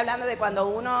estoy hablando de cuando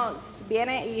uno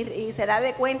viene y se da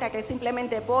de cuenta que es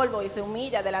simplemente polvo y se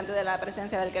humilla delante de la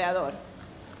presencia del Creador.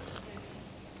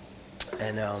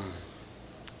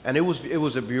 And it was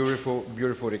a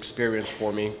beautiful experience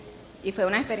for me. Y fue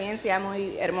una experiencia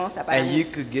muy hermosa para and mí.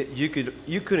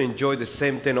 you could enjoy the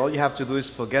same thing. All you have to do is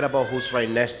forget about who's right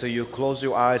next to you, close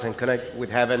your eyes and connect with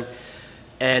heaven,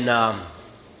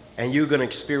 and you're going to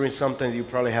experience something you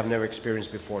probably have never experienced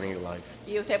before in your life.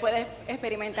 Y usted puede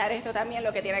experimentar esto también.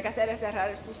 Lo que tiene que hacer es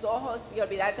cerrar sus ojos y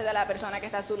olvidarse de la persona que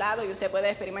está a su lado y usted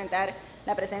puede experimentar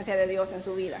la presencia de Dios en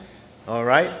su vida. All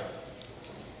right?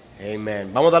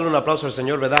 Amen. Vamos a darle un aplauso al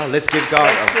Señor, ¿verdad? Let's give God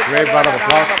a great round of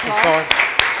applause to start.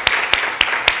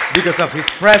 Because of His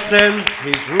presence,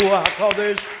 His Ruach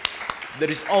HaKodesh, that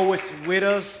is always with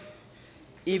us,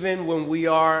 even when we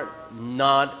are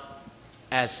not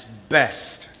as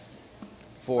best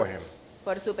for Him.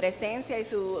 Por su presencia y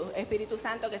su Espíritu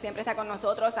Santo que siempre está con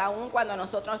nosotros, aun cuando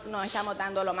nosotros no estamos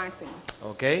dando lo máximo.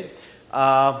 Okay.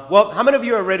 Well, how many of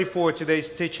you are ready for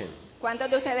today's teaching? ¿Cuántos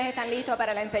de ustedes están listos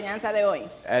para la enseñanza de hoy?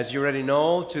 As you already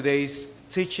know, today's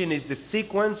teaching is the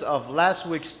sequence of last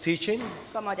week's teaching,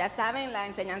 Como ya saben, la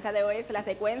enseñanza de hoy es la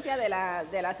secuencia de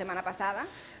la semana pasada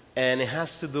and it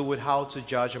has to do with how to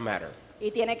judge a matter.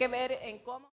 y tiene que ver en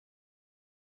cómo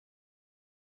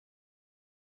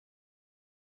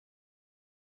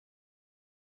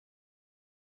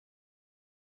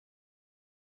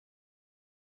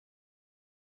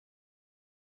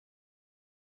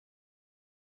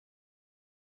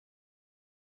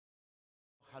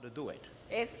How to do it.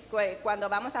 es cuando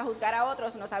vamos a juzgar a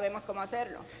otros no sabemos cómo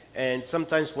hacerlo. And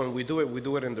sometimes when we do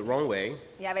it in the wrong way,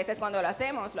 Y a veces cuando lo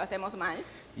hacemos mal,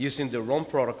 using the wrong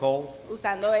protocol,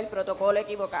 usando el protocolo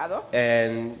equivocado.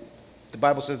 and the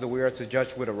Bible says that we are to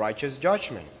judge with a righteous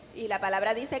judgment. Y la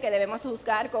palabra dice que debemos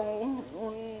juzgar con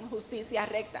un justicia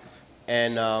recta.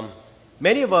 And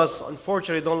many of us,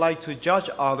 unfortunately, don't like to judge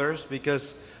others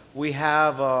because we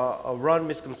have a wrong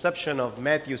misconception of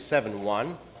Matthew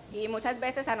 7:1. Y muchas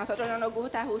veces a nosotros no nos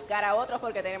gusta juzgar a otros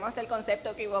porque tenemos el concepto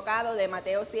equivocado de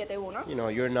Mateo 7:1, You know,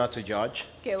 you're not to judge.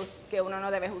 que uno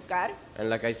no debe juzgar. And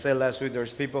like I said last week,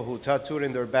 there's people who tattooed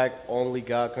in their back, only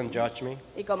God can judge me.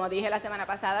 Y como dije la semana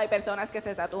pasada, hay personas que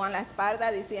se tatúan la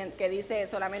espalda que dice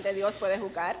solamente Dios puede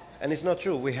juzgar. And it's not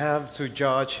true. We have to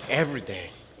judge every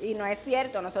day. Y no es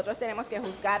cierto, nosotros tenemos que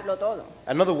juzgarlo todo.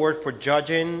 Another word for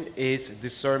judging is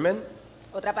discernment.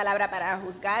 Otra palabra para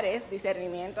juzgar es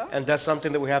discernimiento. And that's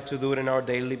something that we have to do it in our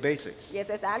daily basics. Y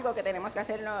eso es algo que tenemos que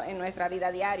hacerlo en nuestra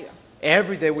vida diaria.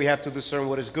 Every day we have to discern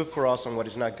what is good for us and what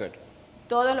is not good.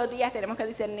 Todos los días tenemos que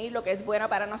discernir lo que es bueno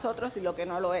para nosotros y lo que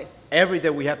no lo es. Every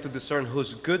day we have to discern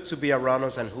who's good to be around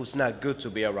us and who's not good to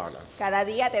be around us. Cada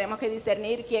día tenemos que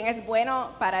discernir quién es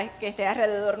bueno para que esté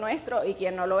alrededor nuestro y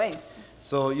quién no lo es.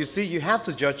 So you see, you have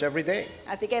to judge every day.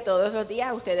 Así que todos los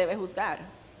días usted debe juzgar.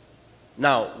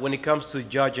 Now, when it comes to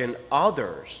judging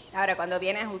others, Ahora, cuando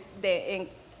viene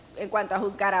en cuanto a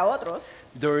juzgar a otros,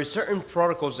 there are certain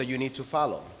protocols that you need to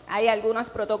follow. hay algunos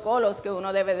protocolos que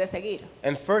uno debe de seguir.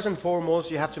 And first and foremost,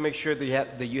 you have to make sure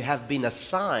that you have been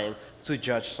assigned to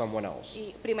judge someone else.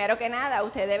 Y primero que nada,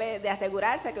 usted debe de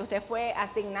asegurarse que usted fue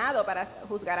asignado para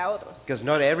juzgar a otros. Because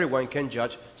not everyone can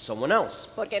judge someone else.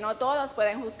 Porque no todos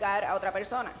pueden juzgar a otra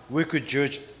persona. We could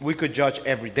judge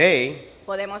every day,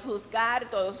 Podemos juzgar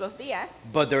todos los días,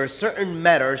 but there are certain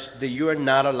matters that you are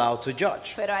not allowed to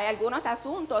judge. pero hay algunos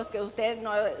asuntos que usted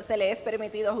no se le es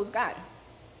permitido juzgar.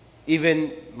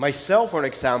 Even myself, for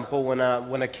example, when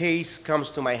a case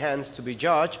comes to my hands to be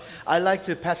judged, I like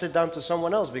to pass it down to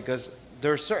someone else because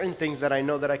there are certain things that I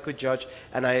know that I could judge,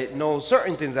 and I know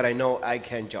certain things that I know I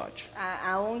can judge.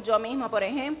 Aún yo mismo, por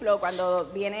ejemplo, cuando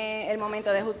viene el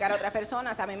momento de juzgar a otras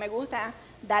personas, a mí me gusta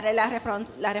darle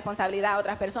la responsabilidad a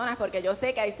otras personas porque yo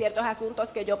sé que hay ciertos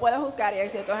asuntos que yo puedo juzgar y hay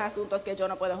ciertos asuntos que yo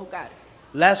no puedo juzgar.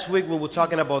 Last week we were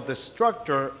talking about the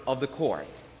structure of the court,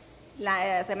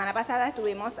 La semana pasada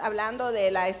estuvimos hablando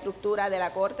de la estructura de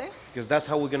la corte, because that's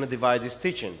how we're going to divide this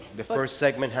teaching. The first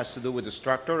segment has to do with the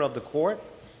structure of the court,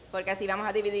 porque así vamos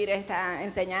a dividir esta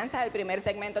enseñanza. El primer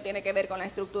segmento tiene que ver con la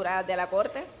estructura de la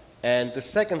corte and the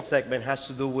second segment has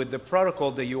to do with the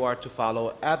protocol that you are to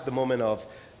follow at the moment of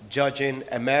judging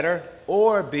a matter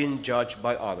or being judged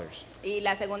by others. y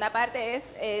la segunda parte es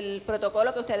el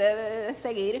protocolo que usted debe de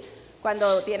seguir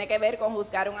cuando tiene que ver con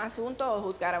juzgar un asunto o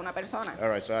juzgar a una persona. All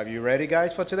right, so are you ready,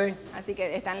 guys, for today? Así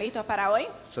que ¿están listos para hoy?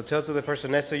 So tell to the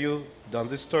person next to you, don't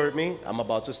disturb me, I'm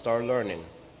about to start learning.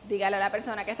 Dígale a la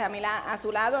persona que está a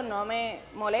su lado, no me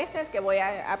molestes que voy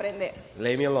a aprender.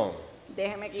 Lay me alone.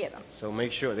 Déjeme quieto. So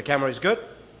make sure the camera is good.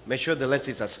 Make sure the lens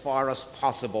is as far as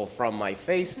possible from my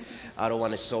face. I don't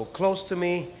want it so close to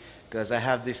me because I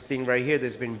have this thing right here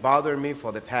that's been bothering me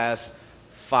for the past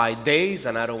 5 days,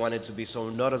 and I don't want it to be so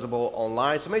noticeable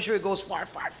online. So make sure it goes far,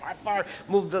 far, far, far.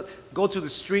 Go to the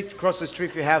street, cross the street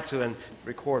if you have to, and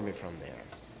record me from there.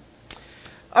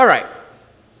 All right.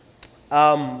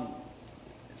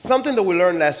 Something that we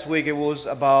learned last week, it was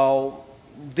about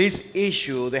this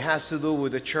issue that has to do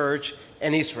with the church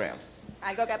and Israel.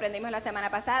 Algo que aprendimos la semana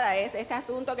pasada es este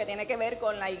asunto que tiene que ver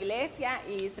con la iglesia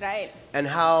y Israel. And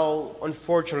how,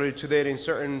 unfortunately, today in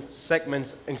certain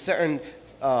segments, in certain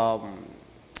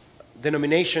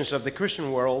denominations of the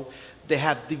Christian world, they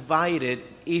have divided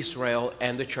Israel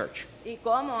and the church. Y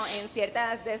cómo en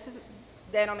ciertas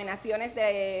denominaciones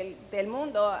del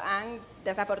mundo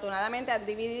desafortunadamente han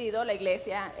dividido la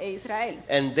iglesia e Israel.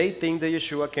 And they think that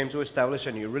Yeshua came to establish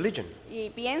a new religion.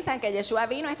 Y piensan que Yeshua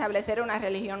vino a establecer una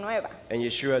religión nueva. And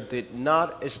Yeshua did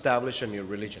not establish a new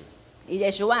religion. Y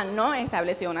Yeshua no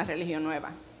estableció una religión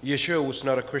nueva. Yeshua was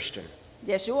not a Christian.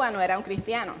 Yeshua no era un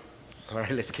cristiano. All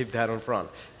right, let's keep that on front.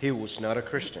 He was not a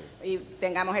Christian. Y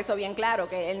tengamos eso bien claro,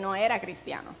 que él no era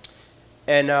cristiano.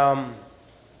 And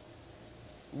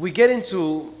we get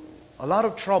into a lot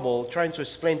of trouble trying to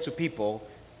explain to people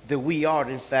that we are,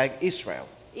 in fact, Israel.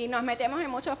 Y nos metemos en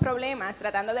muchos problemas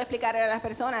tratando de explicarle a las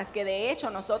personas que de hecho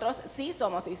nosotros sí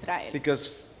somos Israel.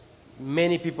 Because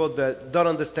many people that don't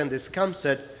understand this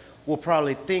concept will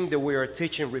probably think that we are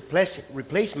teaching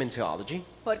replacement theology.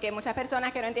 Porque muchas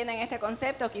personas que no entienden este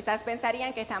concepto quizás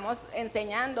pensarían que estamos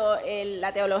enseñando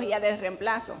la teología del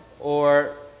reemplazo.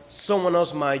 Or someone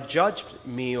else might judge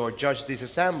me or judge this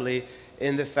assembly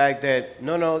in the fact that,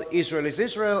 no, Israel is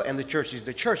Israel and the church is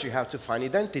the church. You have to find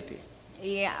identity.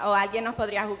 O alguien nos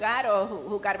podría juzgar o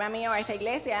juzgarme a mí o a esta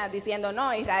iglesia diciendo,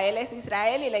 no, Israel es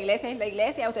Israel y la iglesia es la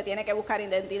iglesia, usted tiene que buscar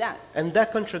identidad. And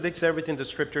that contradicts everything the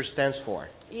scripture stands for.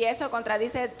 Y eso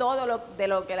contradice todo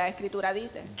lo que la escritura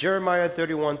dice. Jeremiah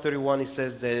 31:31, it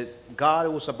says that God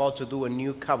was about to do a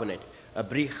new covenant, a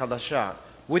brit chadashah,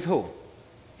 with who?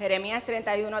 Jeremías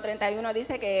 31:31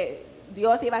 dice que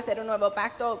Dios iba a hacer un nuevo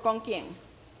pacto ¿con quién?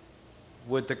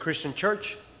 With the Christian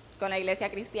church, Con la iglesia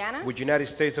cristiana, with United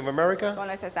States of America, con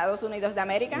los Estados Unidos de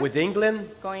América, with England,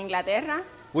 con Inglaterra,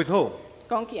 with who?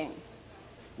 ¿con quién?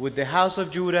 With the house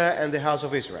of Judah and the house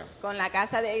of Israel. Con la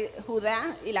casa de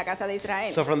Judá y la casa de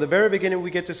Israel. So from the very beginning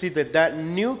we get to see that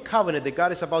new covenant that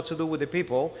God is about to do with the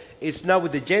people is not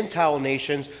with the Gentile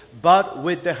nations, but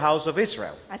with the house of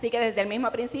Israel. Así que desde el mismo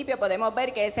principio podemos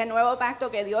ver que ese nuevo pacto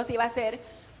que Dios iba a hacer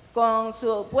con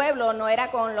su pueblo no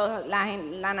era con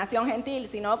la nación gentil,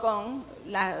 sino con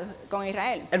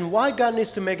Israel. And why God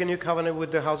needs to make a new covenant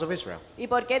with the house of Israel? ¿Y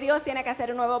por qué Dios tiene que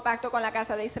hacer un nuevo pacto con la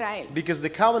casa de Israel? Because the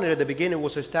covenant at the beginning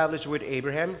was established with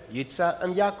Abraham, Yitzhak,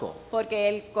 and Jacob. Porque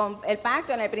el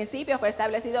pacto en el principio fue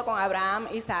establecido con Abraham,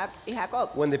 Isaac y Jacob.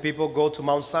 When the people go to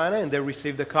Mount Sinai and they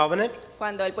receive the covenant,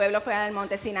 Cuando el pueblo fue al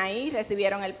monte Sinaí,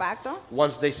 recibieron el pacto.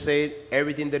 once they say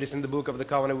everything that is in the book of the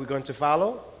covenant we're going to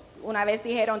follow, Una vez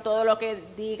dijeron todo lo que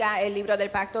diga el libro del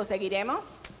pacto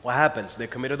seguiremos. what happens? They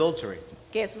commit adultery.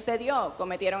 ¿Qué sucedió?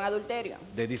 Cometieron adulterio.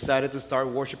 They decided to start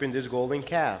worshiping this golden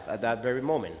calf at that very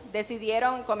moment.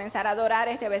 Decidieron comenzar a adorar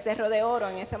este becerro de oro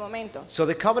en ese momento. So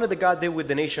the covenant that God did with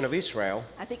the nation of Israel,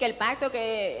 Así que el pacto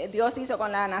que Dios hizo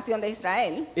con la nación de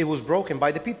Israel it was broken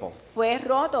by the people. fue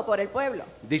roto por el pueblo.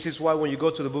 This is why when you go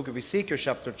to the book of Ezekiel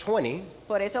chapter 20,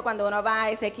 Por eso cuando uno va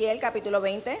a Ezequiel capítulo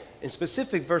 20, in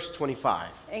specific verse 25,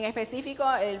 en específico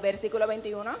el versículo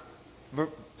 21,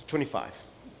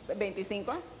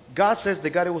 25, God says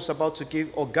that God was about to give,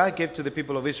 or God gave to the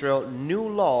people of Israel new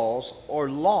laws or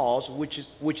laws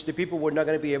which the people were not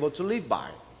going to be able to live by.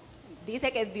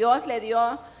 dice que Dios le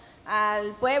dio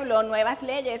al pueblo nuevas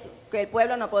leyes que el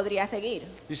pueblo no podría seguir.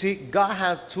 You see, God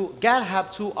had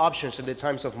two options in the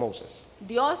times of Moses.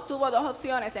 Dios tuvo dos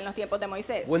opciones en los tiempos de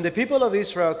Moisés. When the people of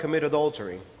Israel committed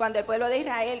adultery, Cuando el pueblo de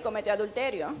Israel cometió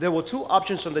adulterio, there were two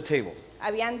options on the table.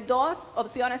 habían dos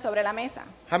opciones sobre la mesa.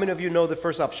 How many of you know the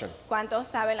first option? ¿Cuántos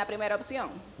saben la primera opción?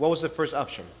 What was the first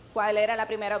option? ¿Cuál era la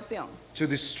primera opción? To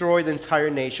destroy the entire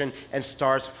nation and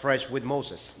start fresh with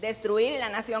Moses. Destruir la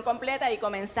nación completa y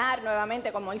comenzar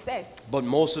nuevamente con Moisés. But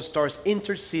Moses starts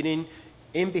interceding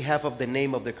in behalf of the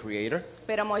name of the Creator.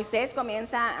 Pero Moisés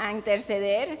comienza a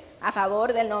interceder a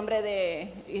favor del nombre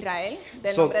de Israel,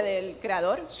 del So- nombre del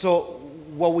Creador. So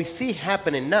what we see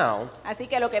happening now Así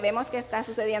que lo que vemos que está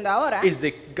sucediendo ahora is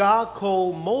that God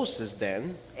called Moses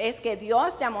then es que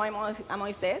Dios llamó a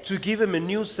Moisés to give him a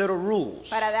new set of rules,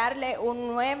 para darle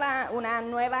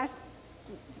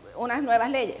unas nuevas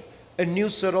leyes, a new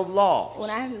set of laws.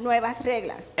 unas nuevas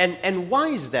reglas. And why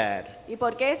is that? ¿Y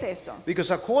por qué es esto?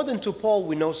 Because according to Paul,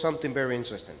 we know something very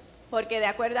interesting. Porque de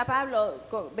acuerdo a Pablo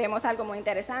vemos algo muy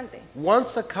interesante.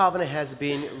 Once a covenant has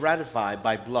been ratified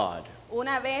by blood,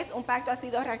 Una vez un pacto ha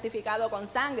sido ratificado con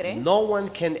sangre, no one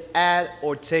can add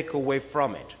or take away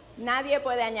from it. nadie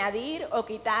puede añadir o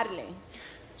quitarle.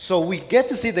 So we get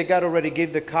to see that God already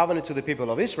gave the covenant to the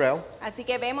people of Israel. Así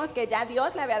que vemos que ya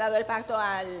Dios le había dado el pacto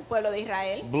al pueblo de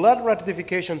Israel. Blood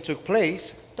ratification took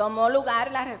place, Tomó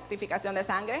lugar la ratificación de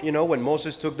sangre you know, when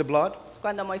Moses took the blood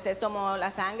cuando Moisés tomó la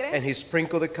sangre and he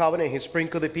sprinkled the covenant, and he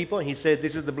sprinkled the people, and he said,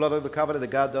 this is the blood of the covenant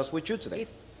that God does with you y today.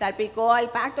 salpicó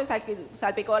al pacto,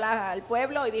 salpicó al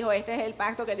pueblo y dijo, este es el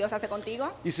pacto que Dios hace contigo.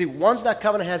 You see, once that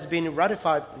covenant has been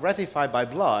ratified by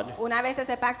blood, Una vez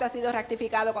ese pacto ha sido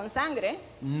ratificado con sangre,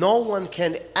 no one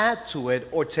can add to it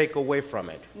or take away from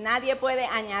it. nadie puede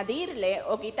añadirle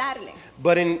o quitarle.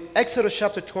 But in Exodus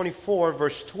chapter 24,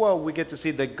 verse 12, we get to see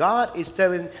that God is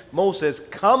telling Moses,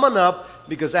 come on up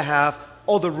because I have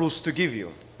other rules to give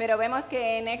you. Pero vemos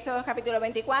que en Éxodo capítulo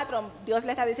 24, Dios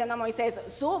le está diciendo a Moisés,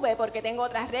 sube porque tengo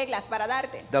otras reglas para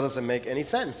darte. That doesn't make any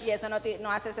sense. Y eso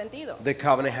no hace sentido. The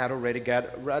covenant had already got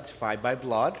ratified by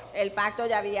blood. El pacto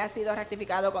ya había sido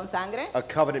ratificado con sangre. A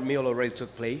covenant meal already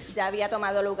took place. Ya había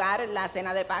tomado lugar la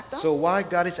cena del pacto. So why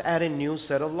God is adding new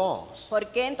set of laws? ¿Por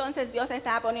qué entonces Dios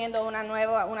está poniendo unas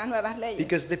nuevas leyes?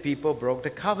 Because the people broke the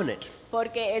covenant.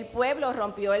 Porque el pueblo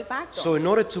rompió el pacto. So in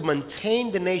order to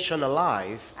maintain the nation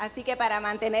alive, Así que para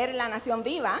mantener la nación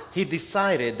viva, he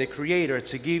decided, the creator,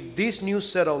 to give this new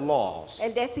set of laws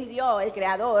él decidió, el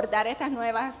creador, dar estas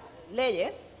nuevas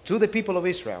leyes to the people of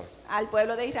Israel al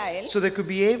pueblo de Israel so they could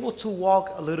be able to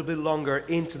walk a little bit longer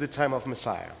into the time of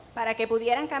Messiah. para que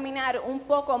pudieran caminar un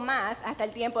poco más hasta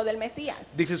el tiempo del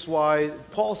Mesías. This is why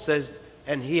Paul says,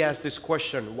 and he asks this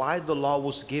question, why the law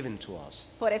was given to us.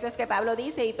 Por eso es que Pablo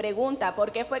dice y pregunta,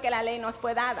 ¿por qué fue que la ley nos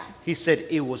fue dada? He said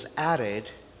it was added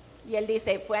Y él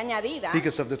dice, fue añadida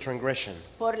because of the transgression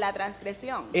por la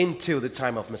transgresión until the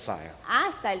time of Messiah.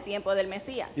 hasta el tiempo del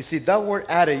Mesías. You see, that word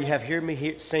added, you have heard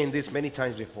me saying this many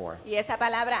times before. Y esa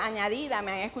palabra añadida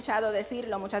me han escuchado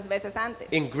decirlo muchas veces antes.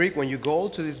 In Greek, when you go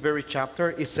to this very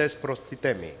chapter, it says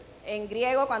prostitemi. En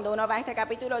griego, cuando uno va a este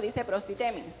capítulo, dice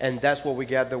prostitemis. And that's where we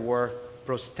get the word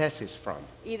prosthesis from.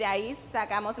 Y de ahí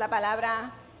sacamos la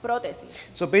palabra prótesis.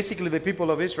 So basically, the people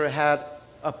of Israel had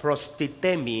a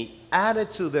prostitemi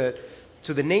added to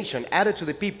the nation, added to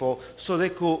the people, so they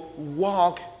could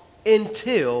walk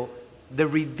until the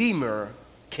Redeemer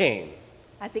came.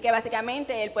 Así que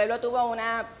básicamente el pueblo tuvo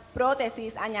una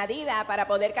prótesis añadida para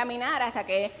poder caminar hasta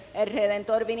que el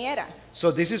Redentor viniera.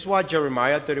 So this is why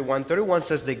Jeremiah 31:31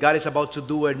 says that God is about to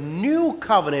do a new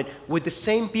covenant with the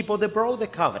same people that broke the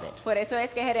covenant. Por eso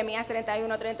es que Jeremías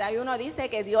 31:31 dice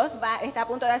que Dios está a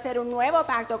punto de hacer un nuevo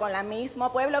pacto con el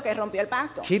mismo pueblo que rompió el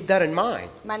pacto. Keep that in mind.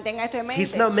 Mantenga esto en mente.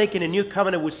 He's not making a new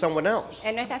covenant with someone else.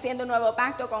 Él no está haciendo un nuevo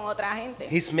pacto con otra gente.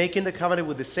 He's making the covenant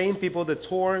with the same people that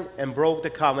tore and broke the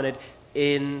covenant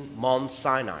in Mount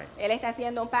Sinai. Él está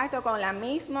haciendo un pacto con el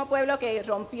mismo pueblo que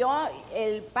rompió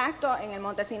el pacto en el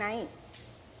monte Sinaí.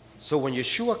 So when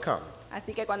Yeshua came,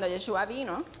 Así que cuando Yeshua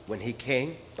vino, when he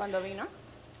came, cuando vino,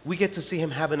 we get to see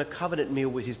him having a covenant meal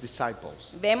with his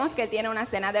disciples. vemos que él tiene una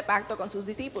cena de pacto con sus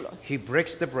discípulos. He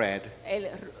breaks the bread, Él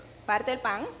parte el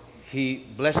pan, he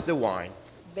blessed the wine,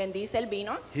 bendice el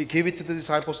vino, he gave it to the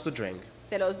disciples to drink,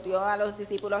 se los dio a los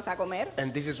discípulos a comer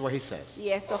and this is what he says. y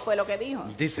esto fue lo que dijo.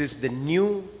 This is the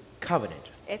new covenant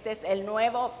Este es el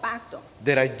nuevo pacto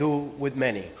that I do with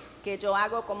many. que yo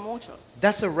hago con muchos.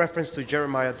 That's a reference to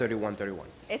Jeremiah 31:31.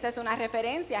 Esa es una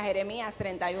referencia a Jeremías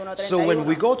 31:31. So when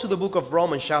we go to the book of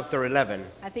Romans chapter 11,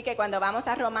 Así que cuando vamos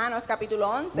a Romanos capítulo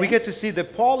 11, we get to see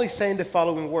that Paul is saying the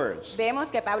following words. vemos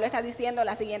que Pablo está diciendo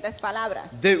las siguientes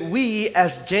palabras. That we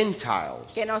as Gentiles,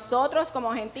 Que nosotros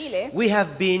como gentiles we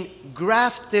have been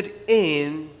grafted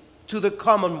in to the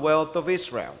commonwealth of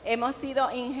Israel. hemos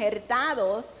sido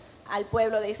injertados al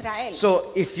pueblo de Israel.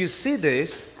 So if you see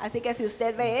this, Así que si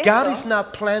usted ve God is esto,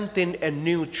 not planting a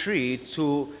new tree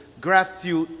to graft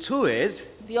you to it.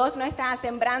 Dios no está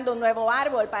sembrando un nuevo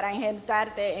árbol para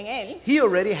injertarte en él. He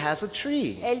already has a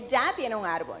tree. Él ya tiene un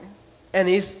árbol And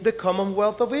it's the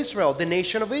commonwealth of Israel, the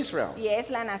nation of Israel, y es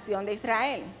la nación de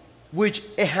Israel, which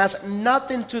it has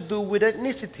nothing to do with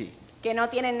ethnicity. que no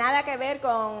tiene nada que ver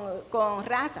con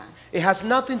raza, It has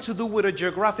nothing to do with a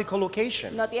geographical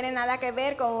location. no tiene nada que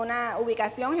ver con una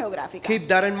ubicación geográfica. Keep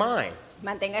that in mind.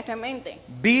 Mantenga esto en mente.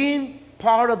 Being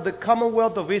part of the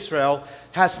commonwealth of Israel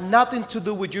has nothing to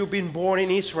do with you being born in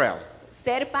Israel.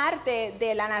 Ser parte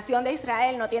de la nación de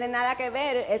Israel no tiene nada que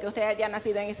ver el que usted haya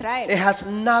nacido en It Israel. has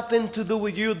nothing to do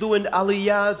with you doing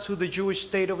aliyah to the Jewish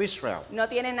state of Israel. No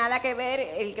tiene nada que ver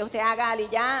el que usted haga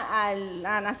aliyah a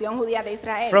la nación judía de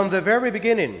Israel. From the very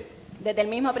beginning, Desde el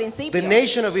mismo principio, the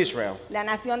nation of Israel la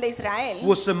nación de Israel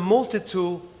was a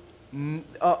multitude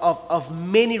of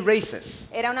many races.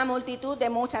 era una multitud de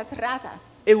muchas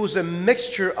razas. It was a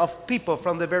mixture of people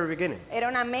from the very beginning. Era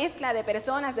una mezcla de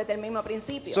personas desde el mismo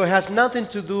principio. So it has nothing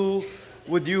to do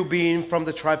with you being from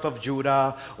the tribe of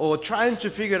Judah or trying to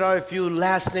figure out if your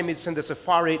last name is in the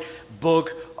Sephardic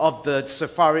book of the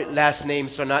Sephardic last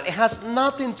names or not. It has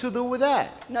nothing to do with that.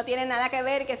 No tiene nada que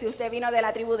ver que si usted vino de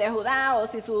la tribu de Judá o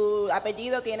si su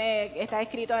apellido está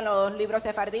escrito en los libros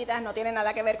sefarditas, no tiene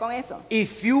nada que ver con eso.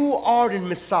 If you are in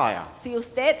Messiah, Si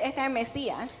usted está en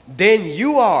Mesías, then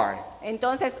you are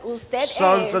entonces usted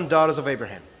sons es and daughters of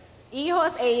Abraham.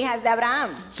 hijos e hijas de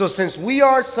Abraham. So since we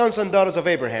are sons and daughters of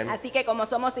Abraham, Así que como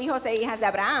somos hijos e hijas de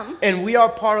Abraham and we are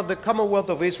part of the Commonwealth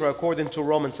of Israel according to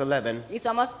Romans 11, y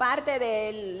somos parte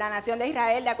de la nación de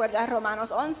Israel de acuerdo a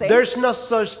Romanos 11, there's no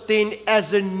such thing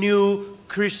as a new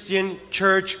Christian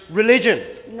church religion.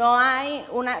 no hay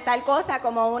una tal cosa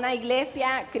como una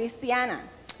iglesia cristiana.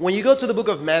 When you go to the book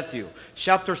of Matthew,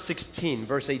 chapter 16,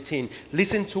 verse 18,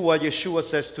 listen to what Yeshua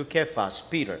says to Cephas,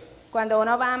 Peter. Cuando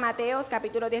uno va a Mateos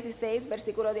capítulo 16,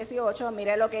 versículo 18,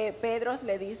 mire lo que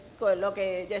lo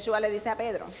que Yeshua le dice a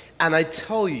Pedro. And I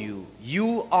tell you,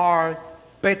 you are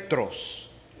Petros.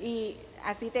 Y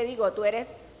así te digo, tú eres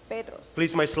Petros.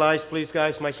 Please, my slides, please,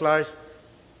 guys, my slides.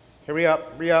 Hurry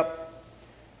up, hurry up.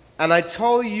 And I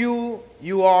tell you,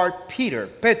 you are Peter,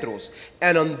 Petros,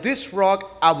 and on this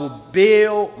rock I will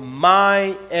build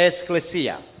my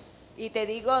ecclesia. Y te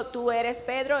digo, tú eres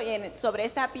Pedro, y sobre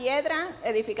esta piedra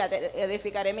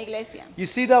edificaré mi iglesia. You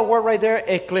see that word right there,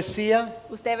 ecclesia?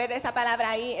 Usted ve esa palabra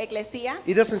ahí, eclesia,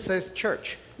 It doesn't say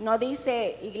church. no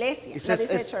dice iglesia, It no says,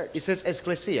 dice church, it says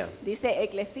ecclesia. dice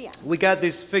eclesia. We got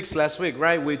this fixed last week,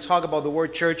 right? We talked about the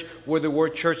word church, where the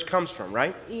word church comes from,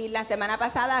 right? Y la semana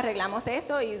pasada arreglamos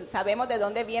esto y sabemos de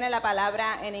dónde viene la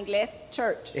palabra en inglés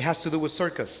church. It has to do with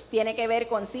circus. Tiene que ver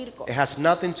con circo, It has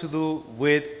nothing to do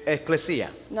with ecclesia.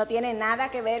 no tiene nada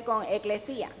que ver con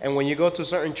eclesia. And when you go to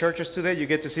certain churches today, you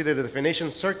get to see that the definition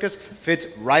circus fits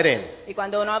right in. Y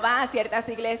cuando uno va a ciertas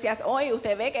iglesias hoy,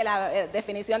 usted ve que la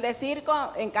definición de circo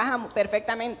encaja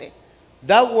perfectamente.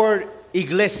 That word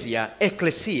iglesia,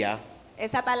 ecclesia,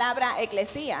 Esa palabra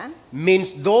eclesia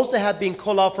means those that have been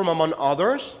called out from among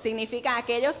others, significa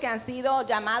aquellos que han sido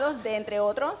llamados de entre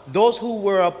otros, those who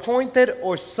were appointed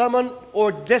or summoned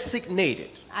or designated.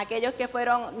 aquellos que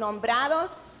fueron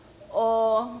nombrados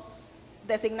o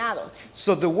designados.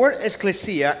 So the word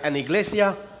ecclesia and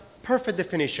iglesia, perfect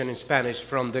definition in Spanish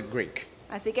from the Greek.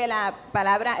 Así que la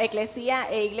palabra eclesia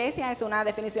e iglesia es una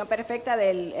definición perfecta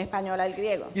del español al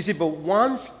griego. You see, but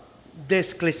once the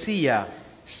ecclesia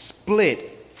split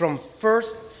from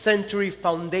first century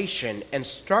foundation and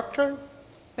structure,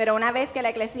 Pero una vez que la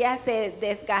eclesia se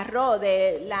desgarró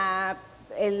de la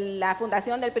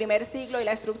fundación del primer siglo y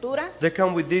la estructura, they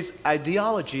come with this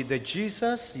ideology that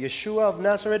Jesus, Yeshua of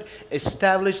Nazareth,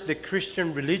 established the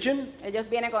Christian religion. ellos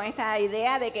vienen con esta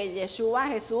idea de que Yeshua,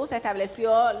 Jesús,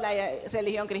 estableció la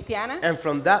religión cristiana. And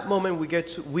from that moment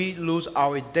we lose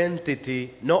our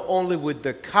identity not only with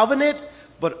the covenant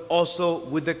but also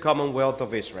with the Commonwealth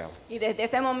of Israel. Y desde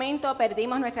ese momento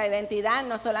perdimos nuestra identidad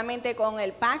no solamente con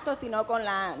el pacto, sino con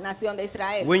la nación de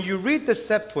Israel. When you read the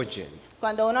Septuagint,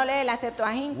 Cuando uno lee la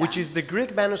Septuaginta, which is the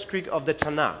Greek manuscript of the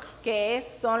Tanakh,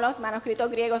 son los manuscritos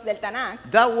griegos del Tanakh,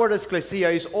 that word ecclesia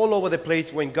is all over the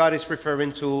place when God is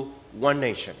referring to one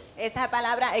nation. esa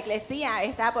palabra eclesia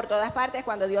está por todas partes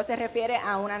cuando Dios se refiere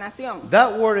a una nación.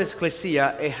 That word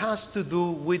ecclesia, it has to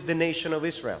do with the nation of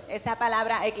Israel. Esa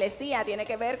palabra eclesia tiene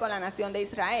que ver con la nación de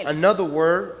Israel. Another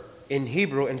word in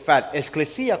Hebrew, in fact,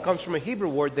 ecclesia comes from a Hebrew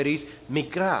word that is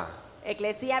mikra.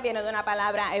 Eclesia viene de una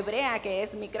palabra hebrea que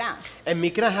es mikra. And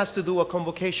mikra has to do with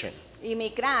convocation. Y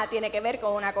mikra tiene que ver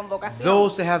con una convocación.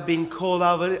 Those that have been called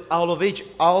out of Egypt.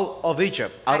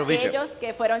 Aquellos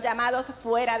que fueron llamados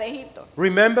fuera de Egipto.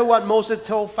 Remember what Moses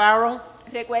told Pharaoh?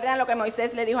 ¿Recuerdan lo que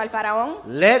Moisés le dijo al faraón?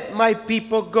 Let my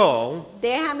people go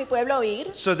Deja a mi pueblo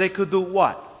ir so they could do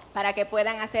what? para que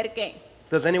puedan hacer qué.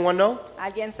 Does anyone know?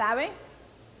 ¿Alguien sabe?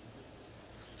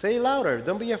 Say it louder.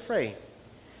 Don't be afraid.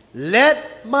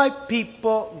 Let my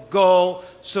people go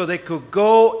so they could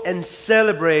go and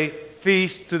celebrate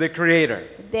feast to the Creator.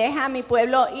 Deja a mi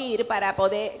pueblo ir para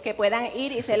que puedan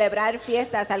ir y celebrar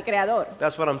fiestas al Creador.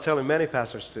 That's what I'm telling many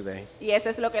pastors today. Y eso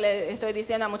es lo que le estoy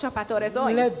diciendo a muchos pastores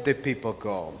hoy. Let the people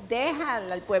go. Deja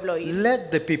al pueblo ir. Let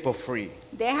the people free.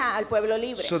 Deja al pueblo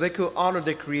libre. So they could honor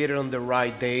the Creator on the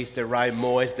right days, the right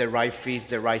moments, the right feasts,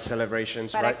 the right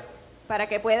celebrations, right? Para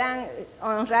que puedan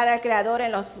honrar al Creador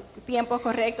en los tiempos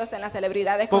correctos, en las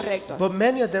celebridades correctas. But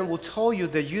many of them will tell you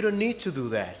that you don't need to do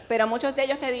that. Pero muchos de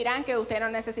ellos te dirán que usted no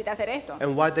necesita hacer esto.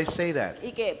 And why they say that?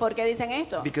 ¿Y por qué dicen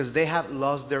esto? Because they have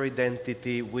lost their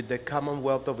identity with the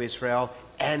Commonwealth of Israel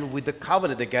and with the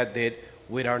covenant that God did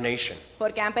with our nation.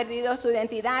 Porque han perdido su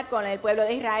identidad con el pueblo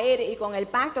de Israel y con el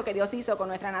pacto que Dios hizo con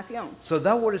nuestra nación. So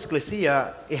that word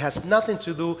ecclesia, it has nothing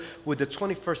to do with the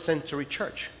 21st century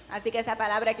church. Así que esa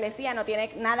palabra eclesia no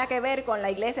tiene nada que ver con la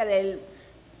iglesia del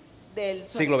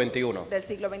siglo XXI. Del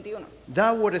siglo XXI.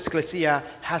 That word ecclesia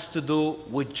has to do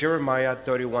with Jeremiah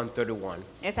 31:31.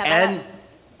 Esa And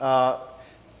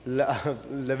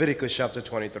Leviticus chapter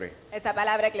 23. Esa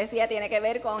palabra eclesía tiene que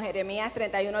ver con Jeremías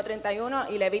 31:31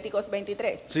 y Levíticos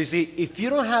 23. So you see, if you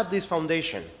don't have this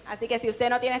foundation, Así que si usted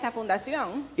no tiene esta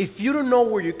fundación, if you don't know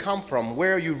where you come from,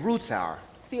 where your roots are,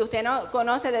 si usted no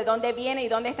conoce de dónde viene y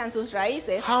dónde están sus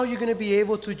raíces, how are you going to be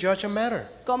able to judge a matter?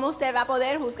 ¿cómo usted va a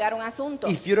poder juzgar un asunto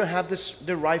If you don't have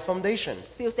the right foundation.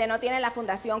 si usted no tiene la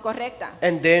fundación correcta?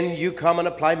 And then you come and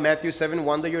apply Matthew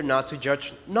 7:1 that you're not to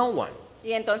judge no one.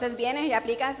 Y entonces vienes y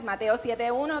aplicas Mateo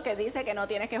 7:1 que dice que no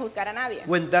tienes que juzgar a nadie.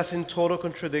 When that's in total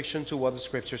contradiction to what the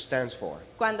scripture stands for.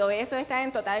 Cuando eso está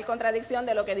en total contradicción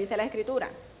de lo que dice la Escritura.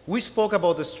 We spoke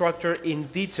about the structure in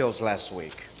details last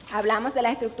week. Hablamos de la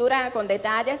estructura con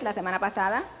detalles la semana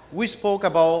pasada. We spoke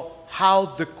about how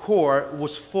the core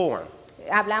was formed.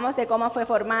 Hablamos de cómo fue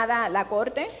formada la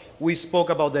corte. We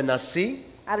spoke about the Nazi,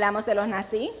 Hablamos de los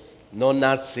nazis, no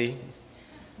Nazi.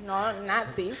 no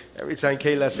nazis. Every time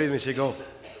Kayla sees me, she go,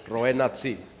 Roe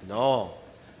Nazi. No.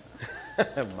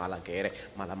 Mala que eres.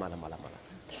 Mala.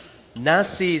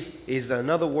 Nazis is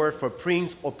another word for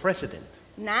prince or president.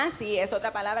 Nazi es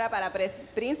otra palabra para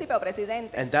príncipe o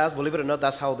presidente. And that's, believe it or not,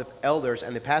 that's how the elders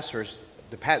and the pastors,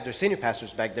 the senior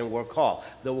pastors back then were called.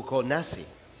 They were called Nazi.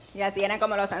 Y así eran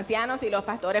como los ancianos y los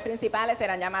pastores principales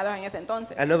eran llamados en ese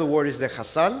entonces. Another word is the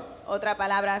Hassan, Otra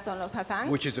palabra son los Hasán,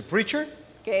 which is a preacher,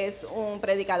 que es un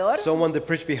predicador, someone that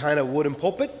preached behind a wooden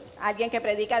pulpit. alguien que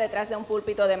predica detrás de un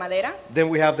púlpito de madera. Then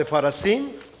we have the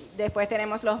parasim, Después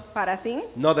tenemos los parasín,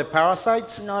 not the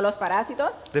parasites, no los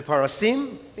parásitos, the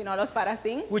parasim, sino los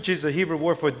parasín, which is the Hebrew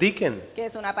word for deacon. que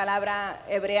es una palabra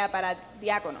hebrea para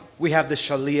diácono. We have the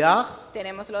shaliach,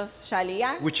 Tenemos los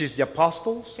shaliach, which is the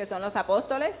apostles, que son los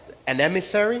apóstoles, an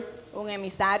emissary. un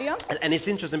emisario. And it's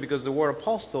interesting because the word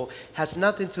apostle has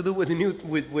nothing to do with the new,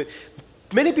 with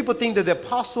many people think that the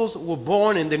apostles were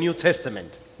born in the New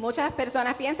Testament. Muchas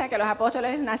personas piensan que los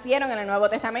apóstoles nacieron en el Nuevo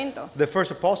Testamento. The first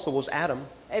apostle was Adam,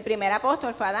 El primer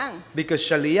apóstol fue Adán, because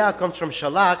shaliach comes from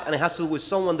shalak and it has to do with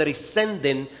someone that is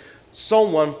sending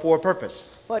someone for a purpose.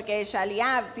 porque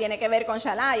shaliach tiene que ver con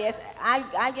shalá y es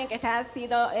alguien que está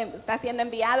siendo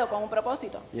enviado con un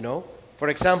propósito. You know? For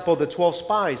example, the 12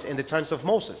 spies in the times of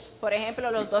Moses. Por ejemplo,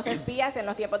 los 12 espías en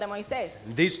los tiempos de Moisés.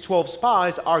 These 12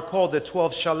 spies are called the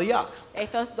 12 shaliachs,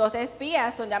 Estos 12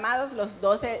 espías son llamados los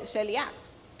 12 shaliach,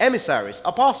 emissaries,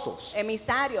 apostles.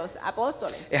 emisarios,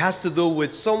 apóstoles. It has to do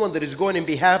with someone that is going in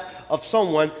behalf of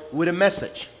someone with a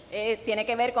message. Tiene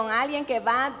que ver con alguien que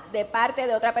va de parte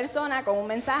de otra persona con un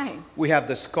mensaje. We have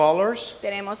the scholars.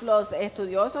 Tenemos los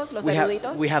estudiosos, los We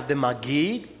eruditos. have the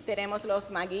Magid, Tenemos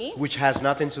los magí, which has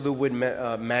nothing to do with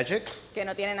magic. que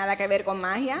no tienen nada que ver con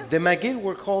magia. The Magid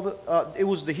were called, it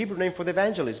was the Hebrew name for the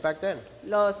evangelists back then.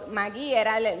 Los magí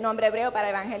era el nombre hebreo para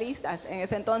evangelistas en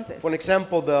ese entonces. For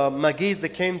example, the Magids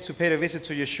that came to pay a visit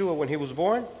to Yeshua when he was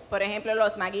born, Por ejemplo,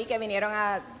 los magí que vinieron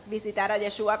a visitar a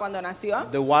Yeshua cuando nació,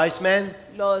 the wise men,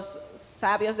 los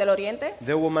sabios del oriente,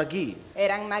 they were Magid.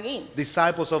 eran magí,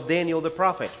 Disciples of Daniel the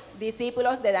prophet.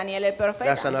 discípulos de Daniel el That's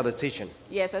profeta. another teaching.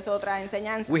 Y eso es otra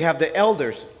enseñanza. We have the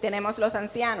elders. Tenemos los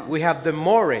ancianos, We have the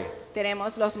More.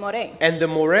 tenemos los moré. And the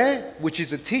More, which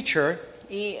is a teacher,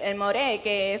 Y el moré,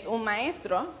 que es un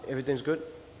maestro, everything's good?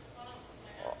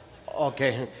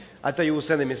 Okay. I thought you were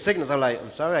sending me signals. I'm like,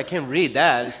 I'm sorry, I can't read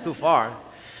that. It's too far.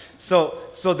 So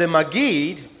the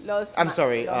Magid, los, I'm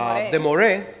sorry, los moré, the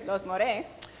More, los moré,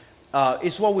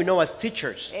 is what we know as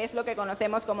teachers. es lo que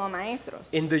conocemos como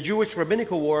maestros. In the Jewish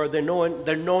rabbinical world, they're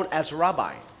known as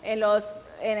rabbi.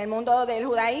 En el mundo del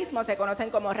judaísmo se conocen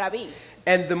como rabí.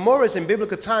 And the Mores in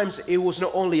biblical times, it was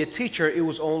not only a teacher, it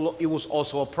was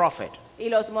also a prophet. Y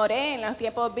los moré en los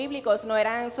tiempos bíblicos no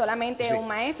eran solamente Sí. un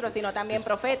maestro, sino también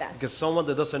profetas. Because someone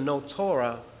that doesn't know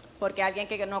Torah, Porque alguien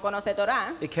que no conoce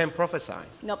Torah it can't prophesy.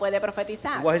 no puede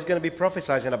profetizar. What he's going to be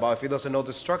prophesying about if he doesn't know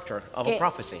the structure of a ¿Qué-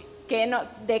 prophecy?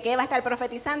 ¿De qué va a estar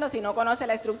profetizando si no conoce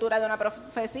la estructura de una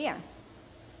profecía?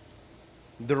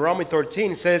 Deuteronomy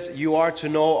 13 says you are to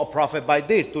know a prophet by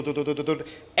this.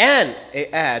 And it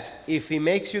adds, if he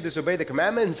makes you disobey the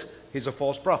commandments, he's a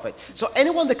false prophet. So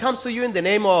anyone that comes to you in the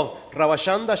name of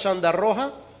Ravashanda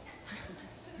Shandaroha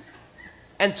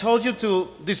and tells you to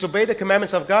disobey the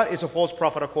commandments of God is a false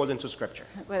prophet according to Scripture.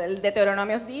 Pues el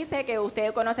Deuteronomio dice que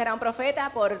usted conocerá a un profeta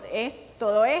por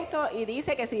todo esto y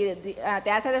dice que si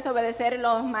te hace desobedecer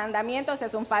los mandamientos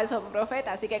es un falso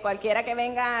profeta. Así que cualquiera que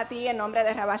venga a ti en nombre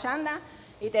de Rabashanda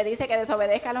y te dice que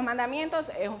desobedezca los mandamientos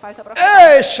es un falso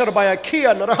profeta. Eh,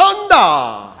 Sharbayakia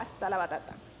Narahanda! Pasa la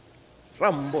batata.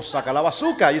 Rambo saca la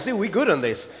bazooka. You see, we're good on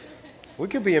this. We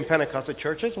could be in Pentecostal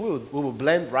churches. We will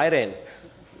blend right in.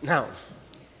 Now,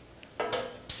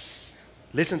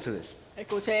 listen to this.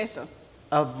 Escuche esto.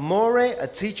 A more, a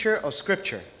teacher of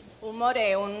Scripture. Un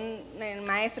more, el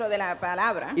maestro de la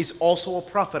palabra, is also a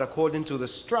prophet according to the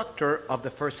structure of the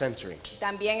first century.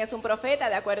 también es un profeta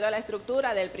de acuerdo a la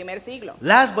estructura del primer siglo.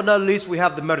 Last but not least, we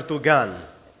have the Mertugan.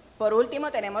 Por último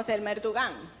tenemos el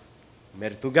Mertugán.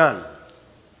 Mertugan.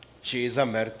 She is a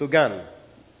Mertugan.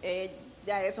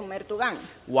 Ya es un Mertugán.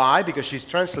 Why? Because she's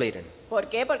translating. ¿Por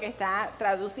qué? Porque está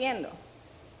traduciendo.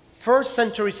 First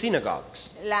century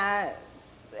synagogues. La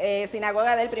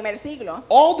sinagoga del primer siglo,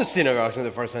 All the synagogues in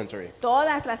the first century.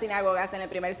 todas las sinagogas en el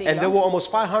primer And there siglo, were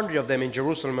almost 500 of them in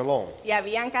Jerusalem alone. y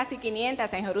habían casi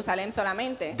 500 en Jerusalén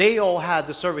solamente, They all had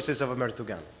the services of a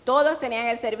Mertugan, todos tenían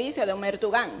el servicio de un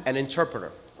Mertugán, an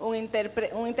interpreter. un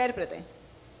intérprete.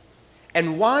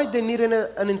 And why they needed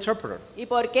an interpreter? ¿Y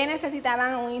por qué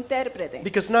necesitaban un intérprete?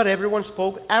 Because not everyone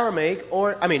spoke Aramaic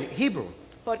Hebrew.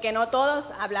 Porque no todos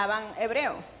hablaban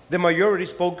hebreo, The majority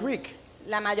spoke Greek.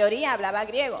 la mayoría hablaba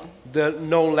griego. The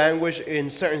known language in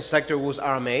certain sector was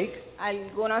Aramaic,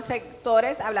 Algunos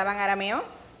sectores hablaban arameo,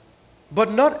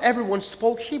 but not everyone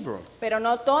spoke Hebrew. pero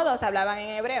no todos hablaban en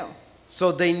hebreo.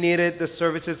 So they needed the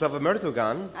services of a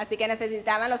Mertugan Así que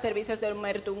necesitaban los servicios de un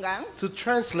Mertugán to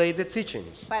translate the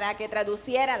teachings. para que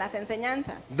traduciera las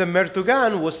enseñanzas. The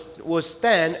Mertugan was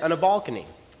stand on a balcony,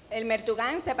 El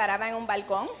Mertugán se paraba en un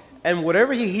balcón and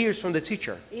whatever he hears from the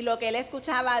teacher, y lo que él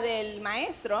escuchaba del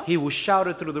maestro, he would shout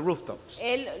it through the rooftops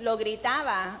él lo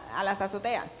gritaba a las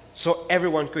azoteas so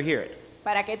everyone could hear it.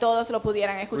 para que todos lo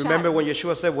pudieran escuchar. Remember when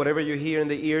Yeshua said, whatever you hear in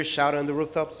the ears, shout it on the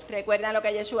rooftops? ¿Recuerdan lo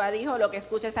que Yeshua dijo? Lo que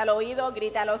escuches al oído,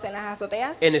 grítalos en las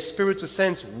azoteas. In a spiritual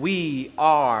sense, we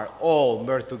are all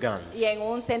Mertugans. Y en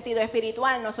un sentido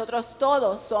espiritual, nosotros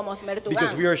todos somos Because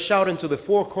Mertugán. we are shouting to the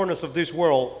four corners of this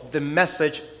world the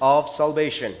message of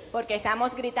salvation. Porque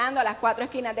estamos gritando a las cuatro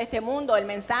esquinas de este mundo el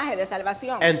mensaje de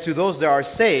salvación. And to those that are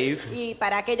saved, Y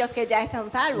para aquellos que ya están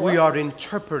salvos, we are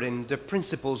interpreting the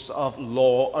principles of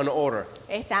law and order.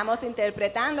 estamos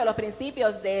interpretando los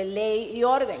principios de ley y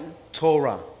orden,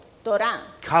 Torah, Torah,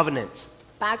 covenant.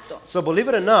 pacto. So believe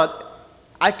it or not,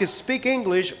 I could speak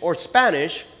English or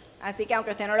Spanish Así que aunque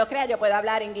usted no lo crea, yo puedo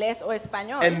hablar inglés o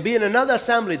español and be in another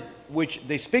assembly which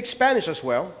they speak Spanish as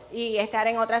well, y estar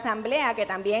en otra asamblea que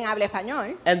también hable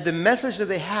español, and the message that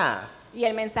they have y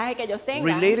el mensaje que ellos tengan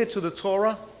related to the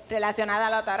Torah relacionado a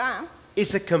la Torah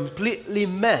is a completely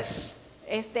mess.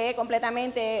 esté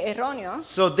completamente erróneo.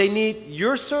 So they need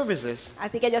your services.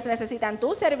 Así que ellos necesitan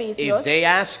tus If servicios. they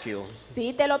ask you,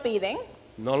 Si te lo piden,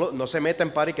 no se meta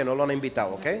en party que no lo han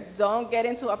invitado, okay? don't get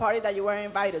into a party that you weren't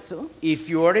invited to. If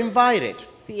you are invited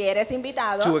Si eres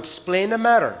invitado to explain a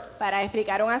matter, para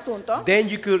explicar un asunto, then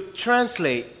you could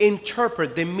translate,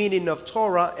 interpret the meaning of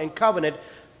Torah and covenant.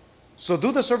 So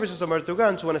do the services of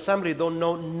Mertugan to an assembly don't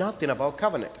know nothing about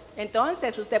covenant.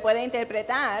 entonces usted puede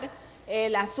interpretar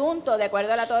el asunto de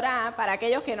acuerdo a la Torah para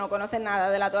aquellos que no conocen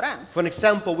nada de la Torah. For an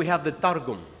example, we have the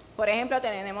Targum, Por ejemplo,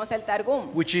 tenemos el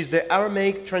Targum, which is the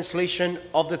Aramaic translation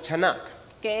of the Tanakh,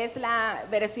 que es la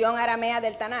versión aramea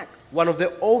del Tanakh, one of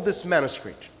the oldest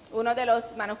manuscripts. uno de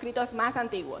los manuscritos más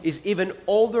antiguos. Is even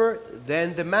older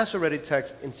than the Masoretic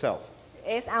text itself.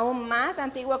 Es aún más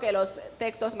antiguo que los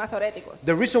textos masoréticos.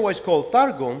 The reason why it's called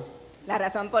Targum La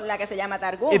razón por la que se llama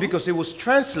Targum is because it was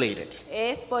translated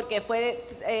es porque fue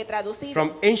traducido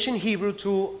from ancient Hebrew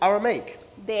to Aramaic.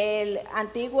 del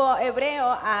antiguo hebreo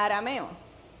a arameo.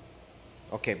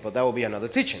 Okay, but that will be another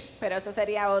teaching. Pero eso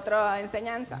sería otra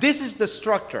enseñanza. This is the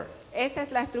structure Esta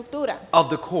es la estructura of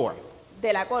the core.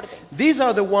 de la corte. These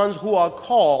are the ones who are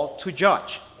called to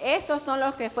judge. Estos son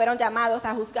los que fueron llamados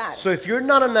a juzgar. So if you're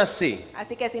not a Nasi,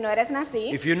 Así que si no eres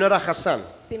Nasi, if you're not a Hassan,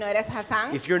 si no eres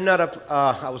Hassan, if you're not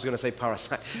a, I was going to say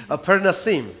parasite, a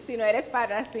Pernasim, si no eres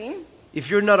Parasim, if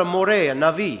you're not a More, a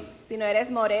Navi, si no eres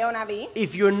Moreo Naví,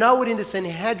 if you're not within the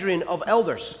Sanhedrin of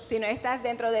elders, si no estás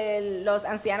dentro de los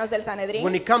ancianos del when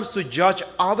Sanedrín, it comes to judge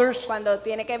others, cuando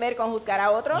tiene que ver con juzgar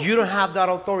a otros, you don't have that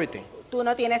authority. tú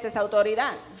no tienes esa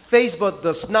autoridad. Facebook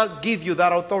does not give you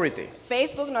that authority.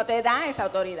 Facebook no te da esa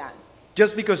autoridad.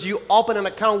 Just because you open an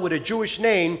account with a Jewish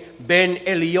name, Ben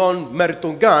Elion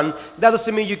Mertungan, that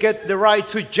doesn't mean you get the right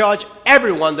to judge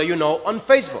everyone that you know on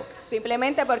Facebook.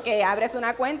 Simplemente porque abres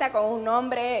una cuenta con un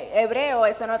nombre hebreo,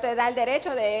 eso no te da el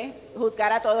derecho de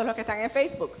juzgar a todos los que están en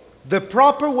Facebook. The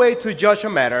proper way to judge a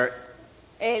matter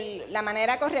La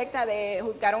manera correcta de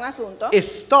juzgar un asunto it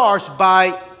starts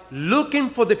by looking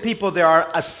for the people that are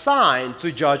assigned to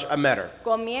judge a matter.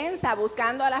 comienza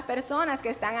buscando a las personas que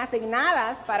están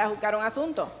asignadas para juzgar un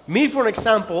asunto. Me, for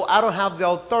example, I don't have the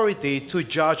authority to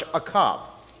judge a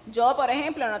cop. Yo, por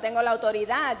ejemplo, no tengo la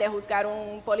autoridad de juzgar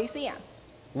un policía.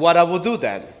 What I would do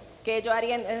then? ¿Qué yo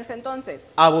haría en ese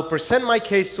entonces? I will present my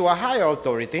case to a higher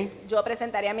authority, Yo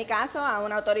presentaría mi caso a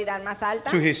una autoridad más alta,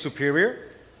 to his superior,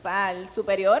 al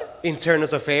superior, internal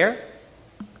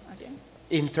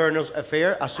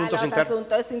affair, a asuntos los internos.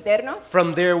 asuntos internos,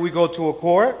 From there we go to a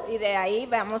court, y de ahí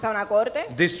vamos a una corte,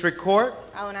 district court,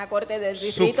 a una corte del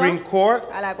distrito, Supreme Court.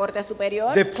 a la corte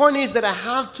superior. The point is that I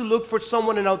have to look for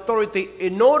someone in authority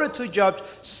in order to judge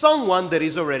someone that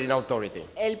is already in authority.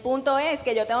 El punto es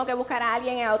que yo tengo que buscar a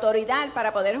alguien en autoridad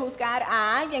para poder juzgar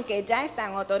a alguien que ya está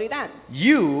en autoridad.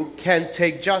 You can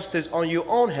take justice on your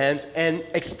own hands and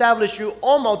establish your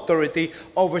own authority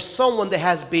over someone that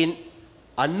has been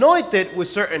anointed with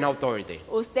certain authority.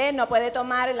 Usted no puede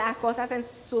tomar las cosas en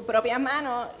sus propias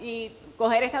manos y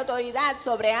coger esta autoridad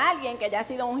sobre alguien que ya ha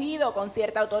sido ungido con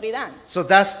cierta autoridad. So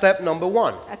that's step number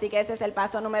 1. Así que ese es el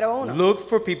paso número 1. Look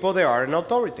for people that are in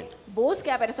authority.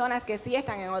 Busque a personas que sí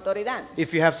están en autoridad.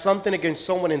 If you have something against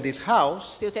someone in this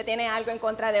house, Si usted tiene algo en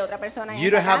contra de otra persona en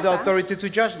you don't esta have the casa, authority to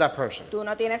judge that person. tú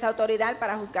no tienes autoridad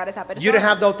para juzgar a esa You don't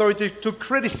have persona. the authority to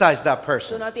criticize that Tú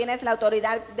person. no tienes la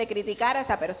autoridad de criticar a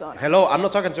esa persona. Hello, I'm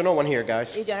not talking to no one here,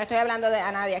 guys. Y yo no estoy hablando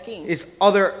a nadie aquí. It's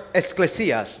other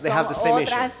ecclesias that have the Son same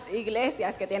issue. otras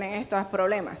iglesias que tienen estos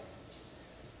problemas.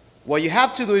 What you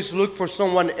have to do is look for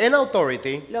someone in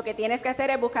authority, Lo que tienes que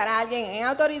hacer es buscar a alguien en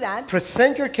autoridad,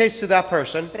 present your case to that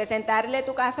person, presentarle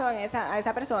tu caso a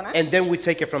esa persona, and then we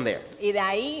take it from there. y de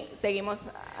ahí seguimos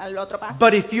al otro paso.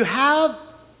 But if you have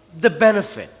the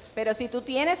benefit Pero si tú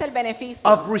tienes el beneficio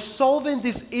of resolving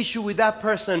this issue with that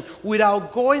person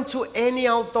without going to any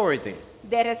authority,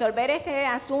 de resolver este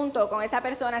asunto con esa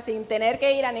persona sin tener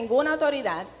que ir a ninguna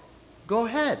autoridad, go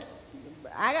ahead.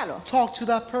 hágalo. Talk to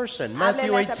that person.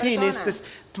 Háblele a esa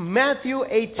Matthew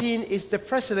 18 is the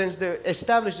precedence that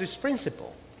established this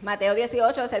principle. Mateo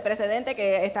 18 es el precedente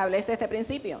que establece este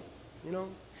principio. You know,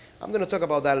 I'm going to talk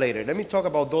about that later. Let me talk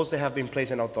about those that have been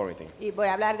placed in authority. Y voy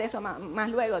a hablar de eso más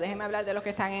luego. Déjeme hablar de los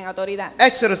que están en autoridad.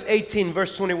 Exodus 18,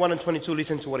 verse 21 and 22,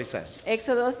 listen to what it says.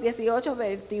 Éxodos 18,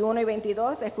 21 y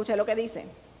 22, escuche lo que dice.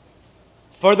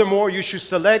 Furthermore, you should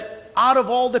select out of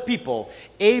all the people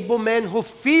able men who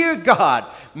fear God,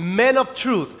 men of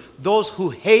truth, those who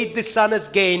hate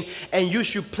dishonest gain, and you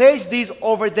should place these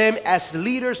over them as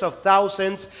leaders of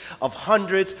thousands, of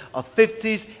hundreds, of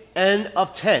fifties, and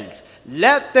of tens.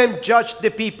 Let them judge the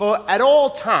people at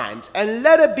all times, and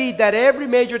let it be that every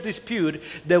major dispute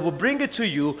they will bring it to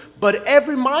you, but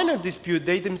every minor dispute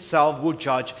they themselves will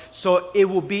judge. So it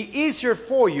will be easier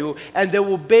for you, and they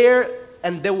will bear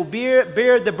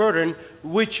the burden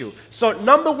with you. So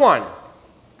number 1,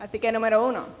 Así que número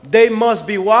 1, they must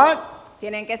be what?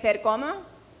 tienen que ser como,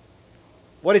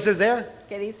 What it says there?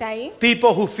 ¿qué dice ahí?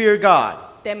 People who fear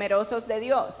God. Temerosos de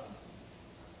Dios.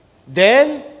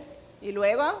 Then Y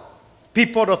luego,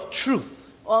 people of truth.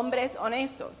 hombres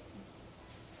honestos,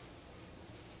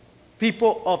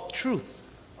 People of truth.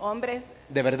 hombres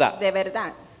De verdad. de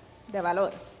verdad, de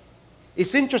valor.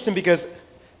 It's interesting because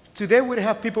today we don't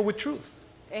have people with truth.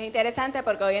 Es interesante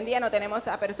porque hoy en día no tenemos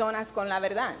a personas con la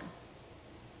verdad.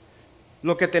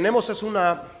 Lo que tenemos es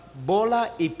una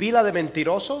bola y pila de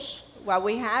mentirosos. What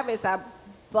we have is a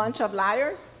bunch of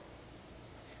liars.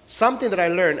 Something that I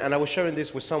learned, and I was sharing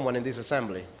this with someone in this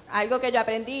assembly. Algo que yo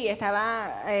aprendí y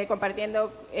estaba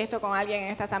compartiendo esto con alguien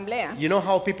en esta asamblea. You know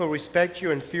how people respect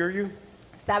you and fear you?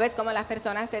 ¿Sabes cómo las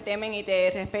personas te temen y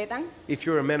te respetan? If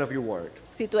you're a man of your word.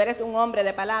 Si tú eres un hombre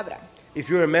de palabra. If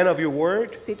you're a man of your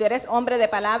word, Si tú eres hombre de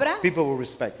palabra, people will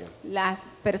respect you. las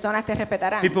personas te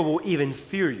respetarán. People will even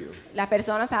fear you Las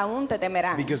personas aún te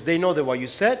temerán. because they know that what you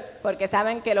said, Porque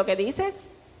saben que lo que dices,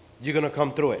 you're going to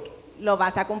come through it. lo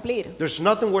vas a cumplir. There's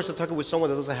nothing worse than talking with someone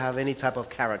that doesn't have any type of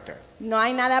character. No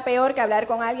hay nada peor que hablar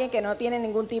con alguien que no tiene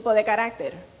ningún tipo de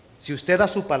carácter. Si usted da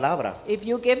su palabra, If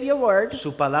you give your word,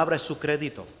 su palabra es su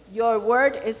crédito. your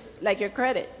word is like your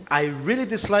credit. I really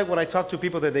dislike when I talk to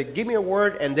people that they give me a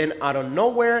word and then out of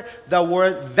nowhere that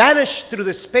word vanished through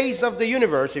the space of the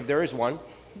universe, if there is one.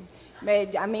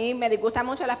 A mí me disgusta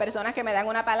mucho las personas que me dan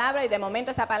una palabra y de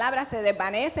momento esa palabra se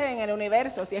desvanece en el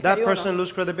universo. Si es que That hay uno. person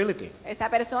loses credibility. Esa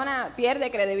persona pierde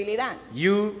credibilidad.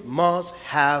 You must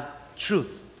have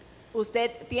truth.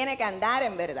 Usted tiene que andar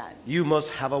en verdad. You must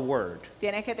have a word.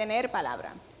 Tienes que tener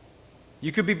palabra.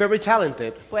 You could be very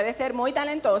talented, Puedes ser muy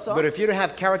talentoso, but if you don't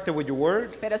have character with your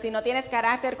word, pero si no tienes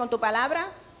carácter con tu palabra,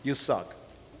 you suck.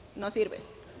 no sirves.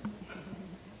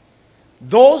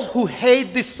 Those who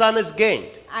hate dishonest gain.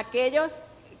 Aquellos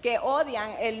que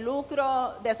odian el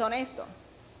lucro deshonesto.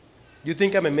 You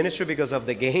think I'm in ministry because of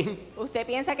the gain? ¿Usted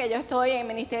piensa que yo estoy en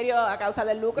ministerio a causa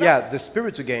del lucro? Yeah, the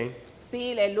spiritual gain.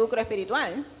 Sí, el lucro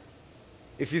espiritual.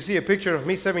 If you see a picture of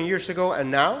me 7 years ago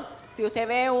and now, Si usted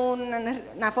ve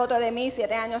una foto de mí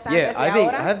 7 años Yeah, antes y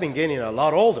ahora, I've been getting a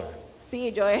lot older.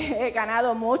 sí, yo he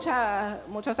ganado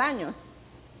muchos años.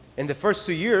 In the first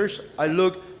 2 years, I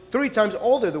looked 3 times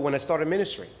older than when I started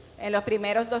ministry. En los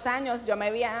primeros 2 años yo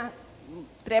me veía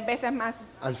 3 veces más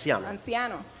Anciano.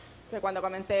 anciano que cuando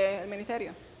comencé el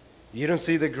ministerio. You don't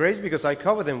see the grace because I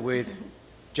cover them with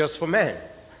just for men.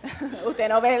 Usted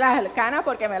no ve las canas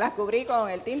porque me las cubrí con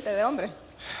el tinte de hombre.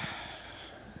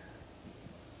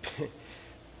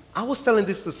 I was telling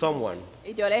this to someone.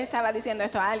 Y yo le estaba diciendo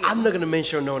esto a alguien. I'm not going to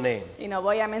mention no name. Y no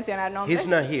voy a mencionar nombres. He's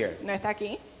not here. No está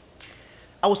aquí.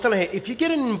 I was telling him, if you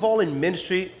get involved in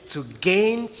ministry to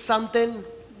gain something,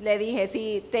 Le dije,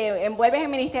 si te envuelves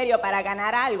en ministerio para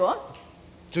ganar algo,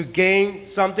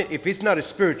 if it's not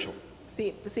spiritual,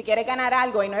 si quieres ganar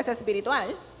algo y no es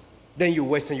espiritual, then you're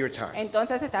wasting your time.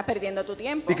 entonces estás perdiendo tu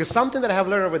tiempo. Because something that I have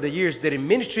learned over the years that in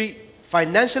ministry,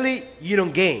 financially, you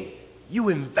don't gain, you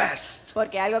invest.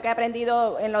 Porque algo que he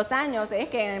aprendido en los años es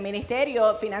que en el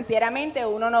ministerio financieramente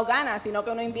uno no gana, sino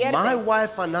que uno invierte. My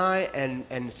wife and I,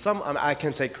 and some, I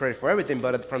can't take credit for everything,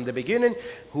 but from the beginning,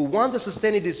 who wanted to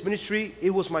sustain this ministry,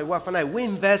 it was my wife and I. We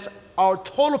invest our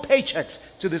total paychecks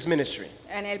to this ministry.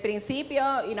 En el principio,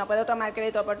 y no puedo tomar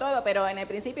crédito por todo, pero en el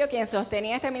principio quien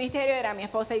sostenía este ministerio era mi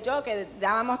esposa y yo, que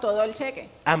dábamos todo el cheque.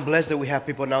 I'm blessed that we have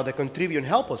people now that contribute and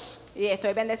help us, Y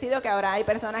estoy bendecido que ahora hay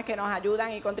personas que nos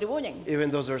ayudan y contribuyen. even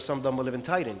though there are some don't believe in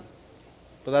tithing.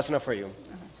 But that's not for you.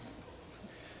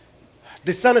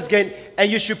 The son is getting,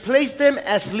 and you should place them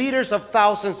as leaders of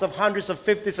thousands, of hundreds, of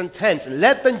fifties, and tens.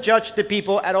 Let them judge the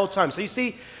people at all times. So you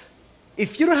see,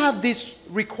 if you don't have these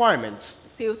requirements,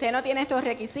 Si usted no tiene estos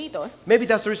requisitos, maybe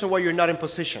that's the reason why you're not in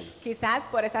position. quizás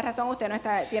por esa razón usted no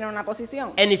tiene una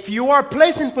posición. And if you are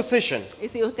placed in position Y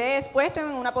si usted es puesto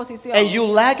en una posición and you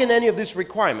lack in any of these y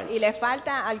requirements, le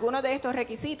falta alguno de estos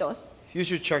requisitos, you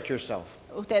should check yourself.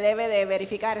 usted debe de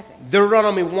verificarse.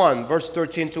 Deuteronomy 1, verse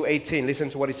 13 to 18. Listen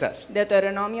to what it says.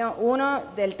 Deuteronomio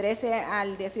 1 del 13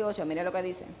 al 18, mire lo que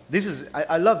dice.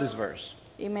 I love this verse.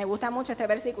 Y me gusta mucho este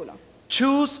versículo.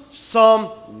 Choose some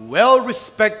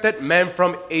well-respected men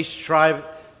from each tribe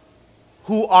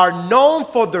who are known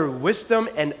for their wisdom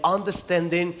and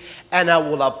understanding, and I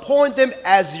will appoint them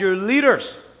as your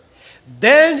leaders.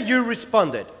 Then you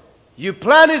responded, your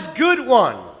plan is a good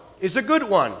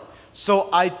one. So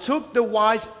I took the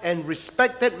wise and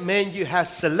respected men you have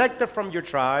selected from your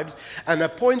tribes and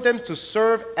appoint them to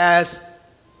serve as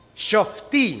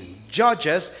shoftim,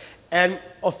 judges and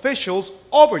officials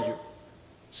over you.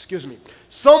 Excuse me.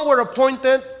 Some were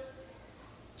appointed,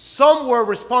 some were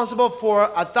responsible for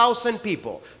 1,000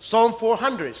 people, some for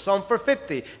 100, some for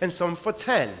 50, and some for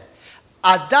 10.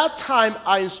 At that time,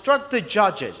 I instructed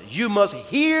judges, you must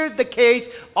hear the case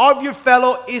of your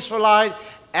fellow Israelite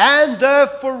and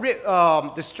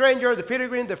the stranger, the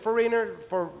pilgrim, the foreigner,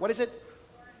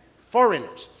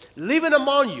 foreigners, living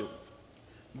among you.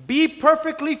 Be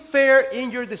perfectly fair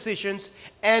in your decisions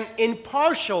and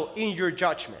impartial in your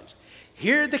judgments.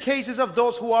 Hear the cases of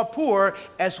those who are poor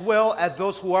as well as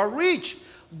those who are rich.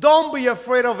 Don't be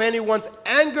afraid of anyone's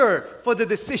anger, for the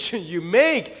decision you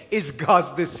make is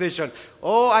God's decision.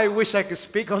 Oh, I wish I could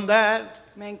speak on that.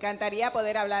 Me encantaría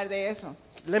poder hablar de eso.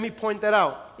 Let me point that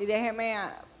out. Y déjeme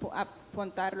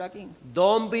apuntarlo aquí.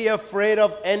 Don't be afraid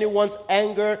of anyone's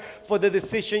anger, for the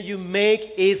decision you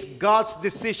make is God's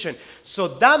decision. So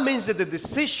that means that the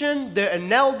decision that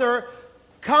an elder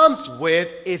comes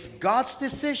with is God's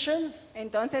decision.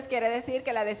 Entonces quiere decir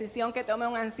que la decisión que tome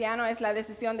un anciano es la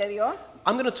decisión de Dios.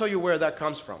 I'm going to tell you where that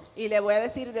comes from. Y le voy a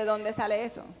decir de dónde sale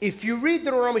eso. If you read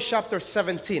Deuteronomy chapter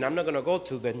 17, I'm not going to go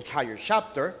to the entire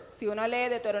chapter. Si uno lee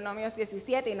Deuteronomios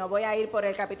 17, y no voy a ir por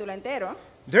el capítulo entero,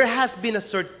 There has been a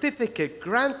certificate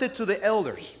granted to the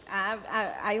elders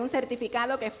hay un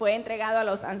certificado que fue entregado a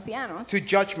los ancianos to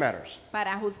judge matters,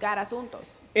 para juzgar asuntos.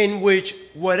 in which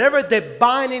whatever they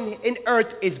bind in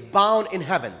earth is bound in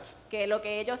heaven. Que lo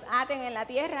que ellos aten en la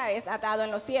tierra es atado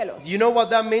en los cielos. You know what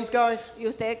that means, guys? ¿Y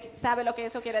usted sabe lo que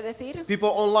eso quiere decir? People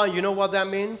online, you know what that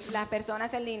means? Las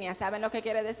personas en línea saben lo que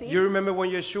quiere decir. You remember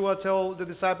when Yeshua told the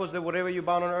disciples that whatever you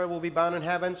bound on earth will be bound in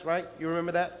heavens, right? You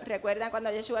remember that? ¿Recuerdan cuando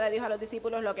Yeshua le dijo a los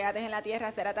discípulos lo que ates en la tierra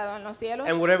será atado en los cielos?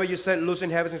 And whatever you set loose in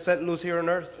heavens is set loose here on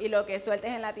earth. Y lo que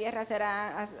sueltes en la tierra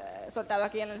será soltado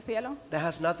aquí en el cielo. That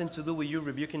has nothing to do with you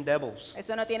rebuking devils.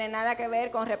 Eso no tiene nada que ver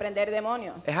con reprender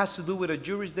demonios. It has to do with a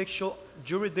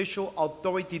jurisdictional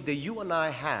authority that you and I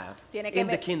have Tiene que in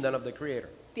the ver- kingdom of the Creator.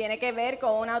 Tiene que ver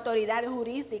con una autoridad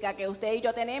jurídica que usted y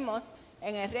yo tenemos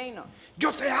en el reino.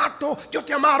 Yo te ato, yo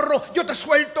te amarro, yo te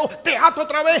suelto, te ato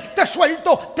otra vez, te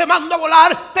suelto, te mando a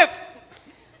volar, te...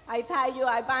 I tie you,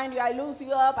 I bind you, I loose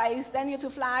you up, I send you to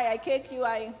fly, I kick you,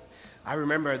 I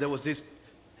remember there was this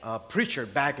preacher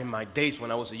back in my days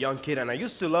when I was a young kid, and I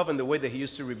used to love him the way that he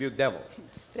used to rebuke devil.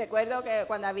 Recuerdo que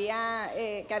cuando había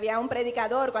un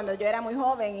predicador cuando yo era muy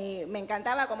joven y me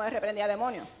encantaba cómo él reprendía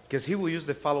demonios. Because he would use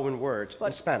the following words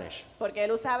in Spanish. Porque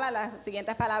él usaba las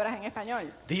siguientes palabras en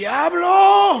español.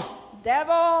 Diablo,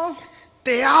 Devil,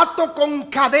 te ato con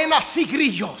cadenas y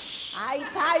grillos. I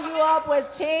tie you up with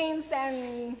chains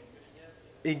and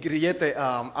Y grillete,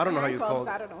 I don't know how you call handcuffs,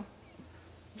 I it. don't know.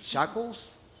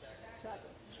 Shackles?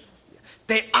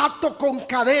 Te ato con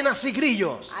cadenas y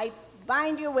grillos. I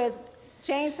bind you with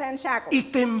chains and shackles.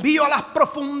 Y te envío a las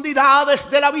profundidades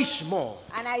del abismo.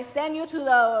 And I send you to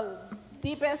the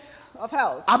deepest of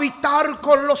hells. Habitar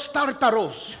con los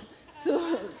tártaros.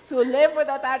 To live with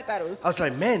the Tartarus. I was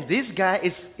like, man, this guy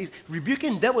is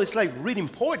rebuking devil. It's like reading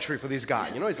poetry for this guy.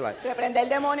 You know, it's like. Reprender el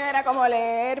demonio era como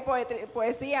leer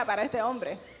poesía para este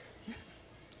hombre.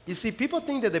 You see, people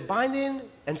think that the binding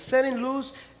and setting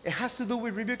loose, it has to do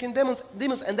with rebuking demons,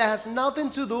 and that has nothing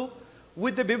to do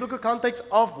with the biblical context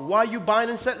of why you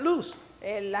bind and set loose.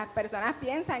 Las personas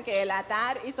piensan que el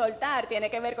atar y soltar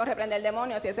tiene que ver con reprender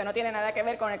demonios y eso no tiene nada que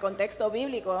ver con el contexto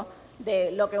bíblico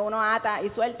de lo que uno ata y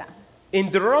suelta. In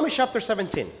Deuteronomy chapter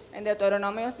 17, En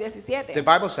Deuteronomios 17, the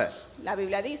Bible says, la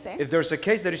Biblia dice if there's a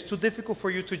case that is too difficult for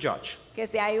you to judge, que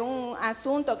si hay un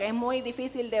asunto que es muy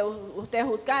difícil de usted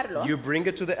juzgarlo, you bring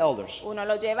it to the elders, uno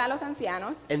lo lleva a los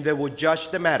ancianos and they will judge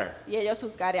the matter. y ellos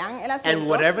juzgarán el And asunto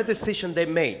whatever decision they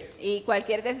made, y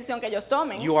cualquier decisión que ellos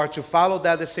tomen, you are to follow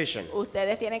that decision.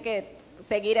 ustedes tienen que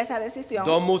seguir esa decisión.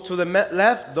 Don't move to the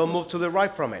left, don't move to the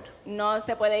right from it. No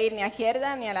se puede ir ni a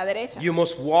izquierda ni a la derecha. You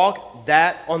must walk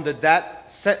that under that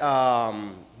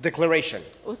declaration.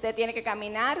 Usted tiene que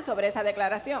caminar sobre esa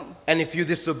declaración. And if you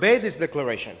disobey this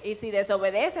declaration, Y si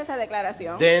desobedece esa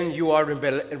declaración, then you are in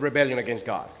rebellion against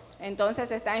God.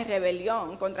 entonces está en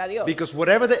rebelión contra Dios. Because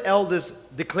whatever the elders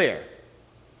declare,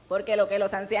 Porque lo que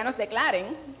los ancianos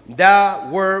declaren, that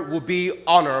word will be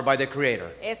honored by the Creator.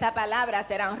 esa palabra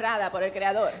será honrada por el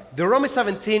Creador. Deuteronomy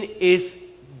 17 is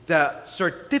the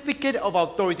certificate of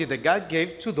authority that God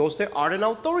gave to those that are in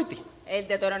authority. El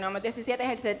Deuteronomio 17 es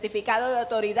el certificado de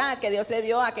autoridad que Dios le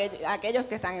dio a aquellos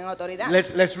que están en autoridad.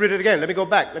 Let's read it again. Let me go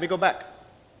back.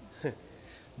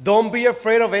 Don't be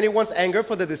afraid of anyone's anger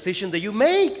for the decision that you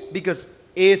make, because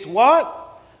it's what?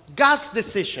 God's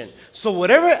decision. So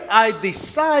whatever I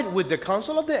decide with the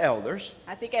council of the elders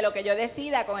Así que lo que yo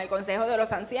decida con el consejo de los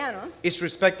ancianos is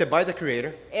respected by the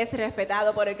Creator, es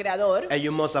respetado por el Creador and you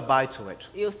must abide to it.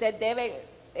 y usted debe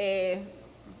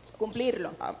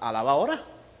cumplirlo. Alaba ahora.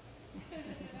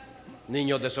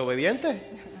 Niños desobedientes.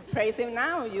 Praise him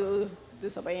now, you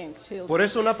disobeying children. Por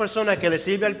eso una persona que le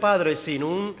sirve al Padre sin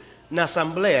una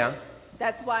asamblea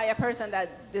That's why a person that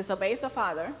disobeys the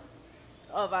father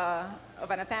of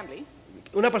an assembly,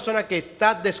 una persona que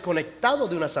está desconectado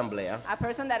de una asamblea, a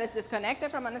person that is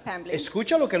disconnected from an assembly,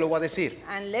 escucha lo que le voy a decir.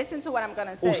 and listen to what I'm going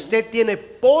to say. Usted tiene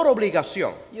por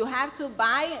obligación You have to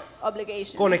by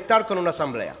obligation conectar con una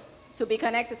asamblea. to be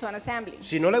connected to an assembly.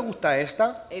 Si no le gusta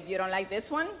esta, If you don't like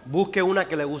this one, busque una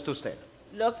que le guste a usted.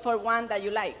 look for one that you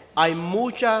like. Hay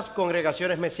muchas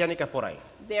congregaciones mesiánicas por ahí,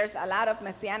 There's a lot of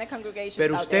messianic congregations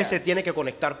pero out usted there, se tiene que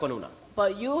conectar con una.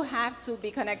 but you have to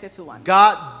be connected to one.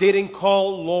 God didn't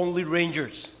call lonely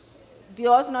rangers.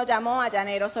 Dios no llamó a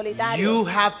llaneros You solitarios.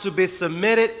 have to be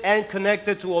submitted and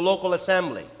connected to a local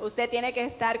assembly. Usted tiene que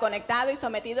estar conectado y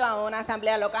sometido a una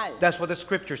asamblea local. That's what the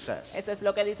scripture says. Eso es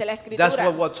lo que dice la That's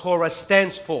escritura. what Torah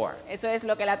stands for. Eso es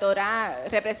lo que la Torah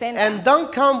representa. And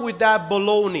don't come with that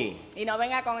baloney. Y no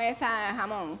venga con esa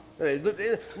jamón.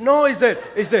 No, is that?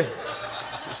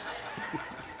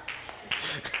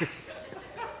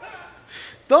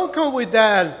 Don't come with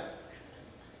that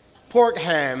pork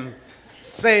ham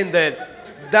saying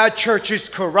that church is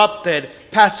corrupted.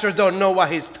 Pastor don't know what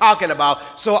he's talking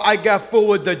about. So I got full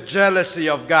with the jealousy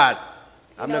of God.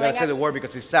 I'm not going to say the word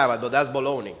because it's Sabbath, but that's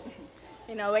baloney.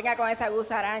 Y no venga con esa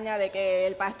gusaraña de que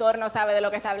el pastor no sabe de lo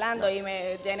que está hablando y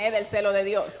me llené del celo de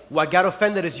Dios. What got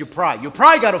offended is your pride. Your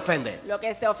pride got offended. Lo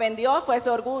que se ofendió fue su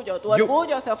orgullo. Tu You-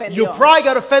 orgullo se ofendió. Your pride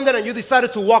got offended and you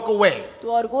decided to walk away Tu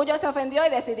orgullo se ofendió y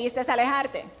decidiste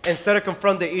alejarte. instead of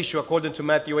confront the issue according to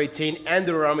Matthew 18 and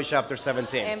Deuteronomy chapter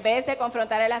 17. En vez de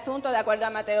confrontar el asunto de acuerdo a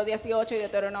Mateo 18 y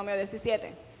Deuteronomio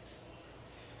 17.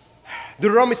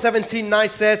 Deuteronomy 17:9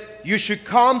 says, you should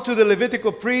come to the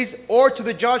Levitical priest or to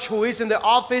the judge who is in the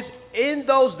office in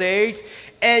those days,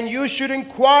 and you should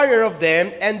inquire of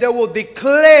them, and they will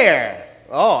declare.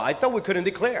 Oh, I thought we couldn't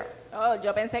declare. Oh,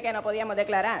 yo pensé que no podíamos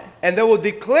declarar. And they will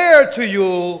declare to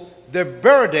you the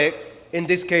verdict in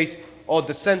this case, or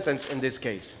the sentence in this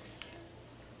case.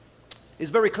 It's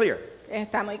very clear.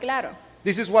 Está muy claro.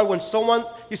 This is why when someone,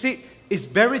 you see, it's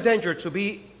very dangerous to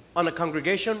be on a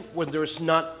congregation when there is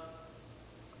not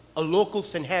a local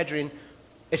Sanhedrin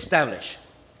established.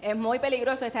 Es muy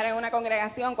peligroso estar en una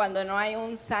congregación cuando no hay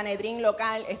un Sanedrín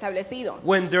local establecido.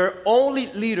 When their only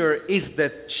leader is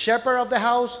the shepherd of the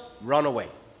house, run away.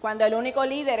 Cuando el único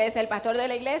líder es el pastor de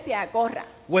la iglesia, corra.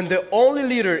 When the only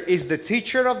leader is the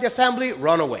teacher of the assembly,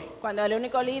 run away. Cuando el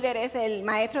único líder es el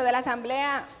maestro de la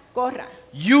asamblea, corra.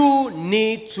 You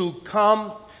need to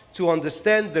come to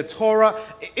understand the Torah.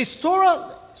 Is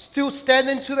Torah still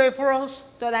standing today for us?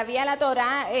 Todavía la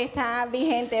Torá está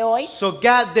vigente hoy. So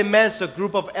God demands a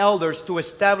group of elders to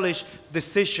establish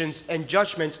decisions and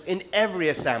judgments in every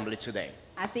assembly today.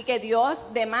 Así que Dios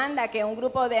demanda que un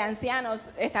grupo de ancianos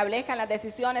establezcan las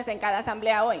decisiones en cada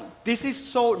asamblea hoy. This is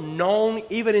so known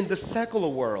even in the secular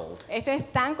world. Esto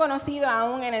es tan conocido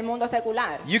aún en el mundo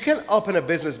secular. You can open a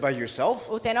business by yourself.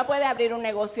 Usted no puede abrir un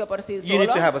negocio por sí You need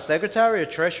to solo. have a secretary, a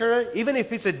treasurer, even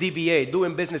if it's a DBA,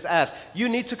 doing business as. You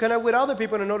need to connect with other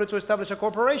people in order to establish a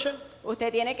corporation.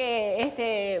 Usted tiene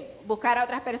que buscar a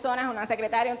otras personas, una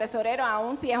secretaria, un tesorero,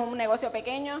 aún si es un negocio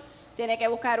pequeño, tiene que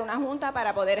buscar una junta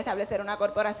para poder establecer una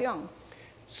corporación.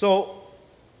 So,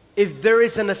 if there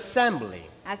is an assembly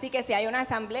Así que si hay una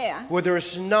asamblea where there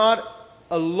is not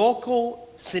a local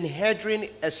Sanhedrin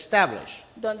established,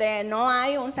 donde no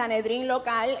hay un Sanedrín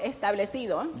local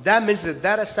establecido, that means that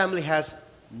that assembly has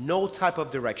no type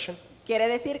of direction. quiere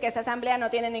decir que esa asamblea no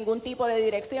tiene ningún tipo de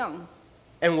dirección.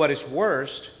 And what is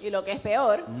worst, Y lo que es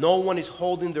peor, no one is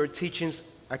holding their teachings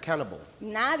accountable.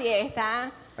 nadie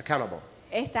está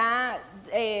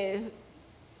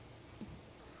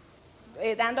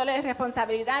dándole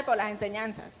responsabilidad por las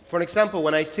enseñanzas. For example,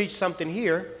 when I teach something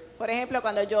here, Por ejemplo,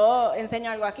 cuando yo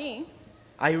enseño algo aquí,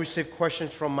 I receive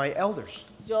questions from my elders.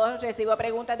 yo recibo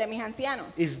preguntas de mis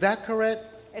ancianos. Is that correct?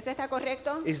 ¿Eso está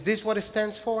correcto? Is this what it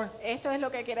stands for? ¿Esto es lo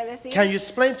que quiere decir? Can you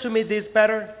explain to me this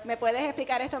better? ¿Me puedes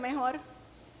explicar esto mejor?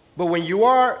 But when you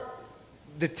are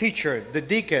the teacher, the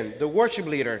deacon, the worship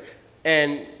leader,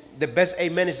 and the best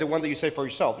amen is the one that you say for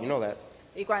yourself, you know that.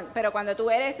 Pero cuando tú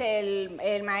eres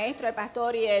el maestro, el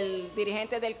pastor y el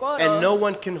dirigente del coro, And no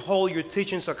one can hold your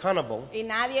teachings accountable. y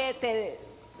nadie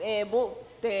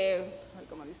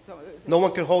No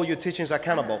one can hold your teachings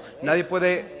accountable. Nadie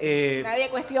puede. nadie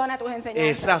cuestiona tus enseñanzas.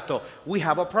 Exacto. We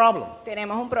have a problem.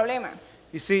 Tenemos un problema.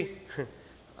 You see,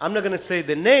 I'm not going to say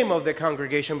the name of the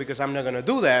congregation because I'm not going to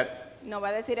do that. No va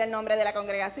a decir el nombre de la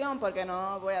congregación porque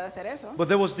no voy a hacer eso. But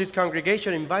there was this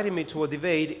congregation inviting me to a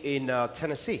debate in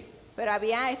Tennessee. Pero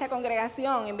había esta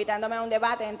congregación invitándome a un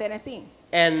debate en Tennessee.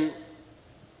 And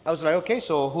I was like, okay,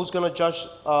 so who's going to judge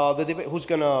the debate? Who's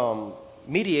going to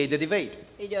mediate the debate?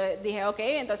 Y yo dije, ok,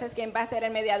 entonces ¿quién va a ser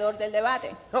el mediador del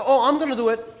debate? Oh, I'm going to do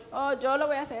it. Oh, yo lo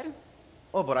voy a hacer.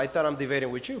 Oh, but I thought I'm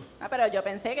debating with you. Ah, pero yo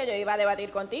pensé que yo iba a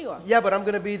debatir contigo. Yeah, but I'm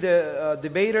going to be the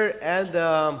debater and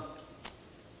the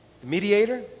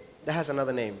mediator. That has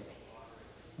another name.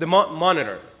 The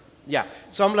monitor. Yeah.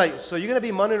 So I'm like, so you're going to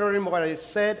be monitoring what I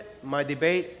said, my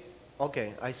debate?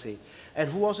 Okay, I see.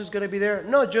 And who else is going to be there?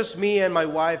 No, just me and my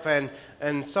wife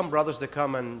and some brothers that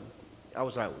come. And I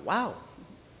was like, wow.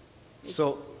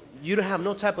 So you don't have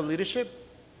no type of leadership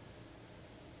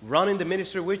running the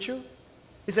ministry with you?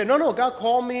 He said, no, God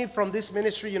called me from this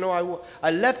ministry. You know,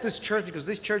 I left this church because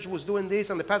this church was doing this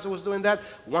and the pastor was doing that.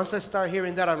 Once I start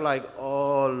hearing that, I'm like,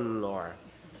 oh, Lord.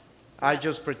 I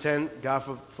just pretend, God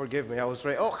forgive me. I was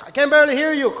like, oh, I can barely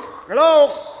hear you.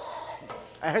 Hello.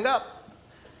 I hang up.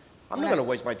 I'm not going to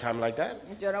waste my time like that.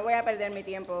 Yo no voy a perder mi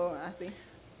tiempo así.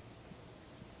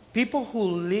 People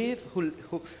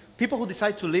who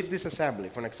decide to leave this assembly,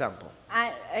 for an example.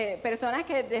 Personas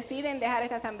que deciden dejar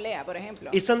esta asamblea, por ejemplo.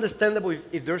 It's understandable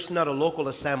if there's not a local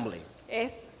assembly.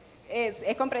 Es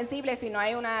comprensible si no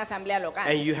hay una asamblea local.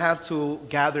 And you have to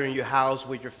gather in your house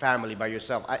with your family by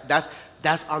yourself.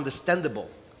 That's understandable.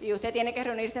 Y usted tiene que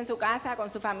reunirse en su casa con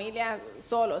su familia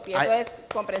solos, y eso es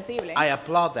comprensible. I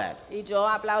applaud that. Y yo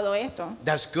aplaudo esto.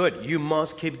 That's good. You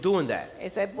must keep doing that.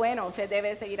 Eso es bueno, usted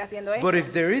debe seguir haciendo esto. But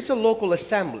if there is a local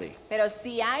assembly, Pero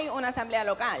si hay una asamblea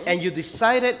local, and you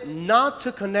decided not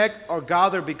to connect or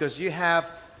gather because you have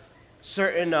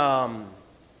certain,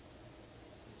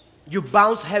 you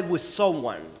bounce head with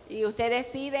someone, y usted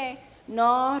decide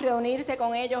no reunirse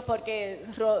con ellos porque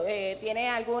tiene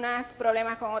algunos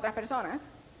problemas con otras personas,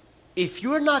 If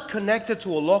you're not connected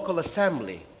to a local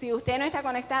assembly, Si usted no está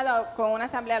conectado con una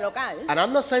asamblea local, and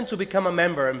I'm not saying to become a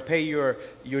member and pay your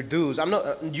dues. I'm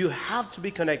not. You have to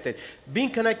be connected. Being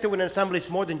connected with an assembly is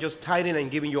more than just tithing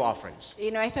and giving you offerings.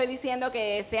 y no estoy diciendo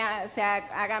que se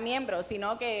haga miembro,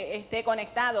 sino que esté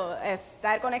conectado.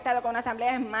 Estar conectado con una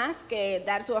asamblea es más que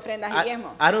dar sus ofrendas y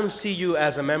diezmos. I don't see you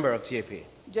as a member of TAP.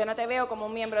 Yo no te veo como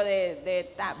un miembro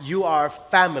de TAP. You are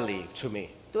family to me.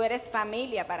 Tú eres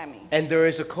familia para mí. And there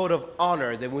is a code of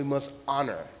honor that we must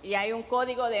honor. Y hay un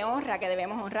código de honra que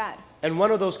debemos honrar. And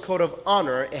one of those code of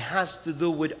honor, it has to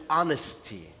do with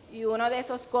honesty. Y uno de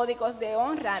esos códigos de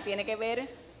honra tiene que ver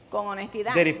con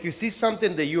honestidad. That if you see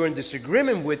something that you're in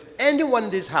disagreement with anyone in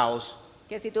this house,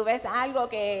 Que si tú ves algo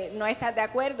que no estás de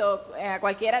acuerdo a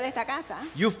cualquiera de esta casa,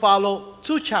 you follow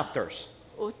 2 chapters.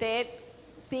 usted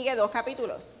sigue 2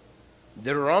 capítulos.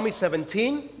 Deuteronomy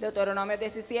 17, Deuteronomio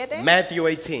 17 Matthew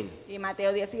 18. y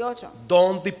Mateo 18.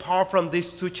 Don't depart from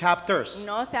these 2 chapters.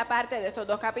 No se aparte de estos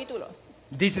 2 capítulos.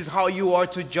 This is how you are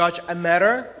to judge a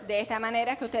matter. De esta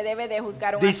manera es que usted debe de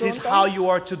juzgar un This is how asunto. you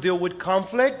are to deal with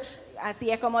conflict. Así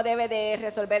es como debe de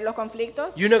resolver los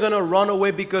conflictos. You're not going to run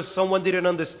away because someone didn't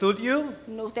understood you.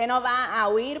 Usted no va a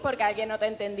huir porque alguien no te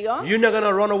entendió. You're not going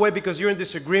to run away because you're in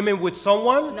disagreement with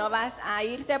someone. No vas a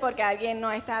irte porque alguien no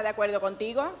está de acuerdo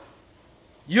contigo.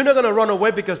 You're not going to run away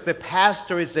because the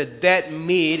pastor is a dead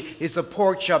meat, is a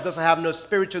pork chop, doesn't have no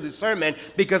spiritual discernment.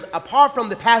 Because apart from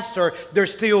the pastor,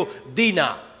 there's still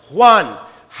Dina, Juan,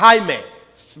 Jaime,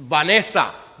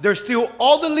 Vanessa. There's still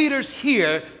all the leaders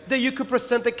here that you could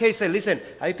present a case and say, listen,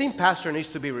 I think pastor needs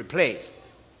to be replaced.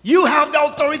 You have the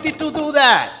authority to do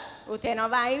that. Usted no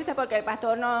va a irse porque el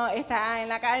pastor no está en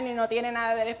la carne y no tiene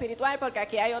nada del espiritual, porque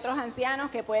aquí hay otros ancianos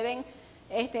que pueden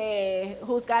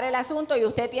juzgar el asunto y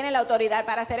usted tiene la autoridad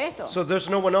para hacer esto. So there's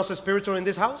no one else spiritual in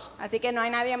this house? Así que no hay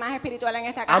nadie más espiritual en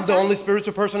esta I'm the casa. only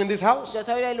spiritual person in this house? Yo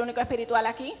soy el único espiritual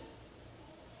aquí.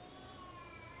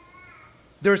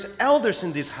 There's elders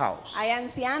in this house. Hay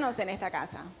ancianos en esta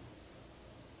casa.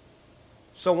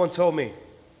 Someone told me,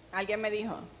 Alguien me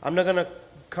dijo, I'm not going to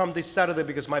come this Saturday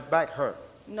because my back hurt.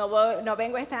 no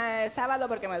vengo este sábado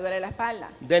porque me duele la espalda.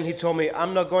 Then he told me,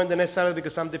 I'm not going the next Saturday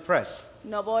because I'm depressed.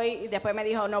 No voy, y después me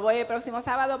dijo, no voy el próximo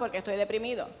sábado porque estoy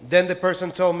deprimido. Then the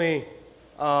person told me,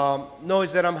 no,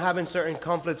 it's that I'm having certain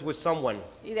conflicts with someone.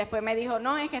 Y después me dijo,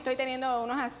 no, es que estoy teniendo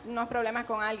unos problemas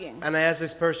con alguien. And I asked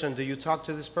this person, do you talk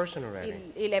to this person already?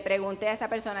 Y le pregunté a esa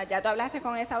persona, ¿ya tú hablaste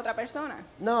con esa otra persona?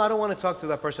 No, I don't want to talk to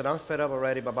that person. I'm fed up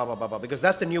already, blah, blah, blah, blah, blah. Because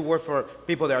that's the new word for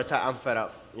people that are tired. I'm fed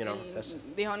up, you know. That's-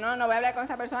 Dijo, no voy a hablar con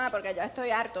esa persona porque ya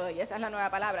estoy harto. Y esa es la nueva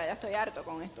palabra, ya estoy harto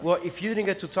con esto. Well, if you didn't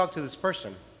get to talk to this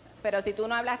person, Pero si tú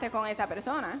no hablaste con esa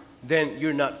persona, then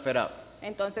you're not fed up.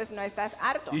 entonces no estás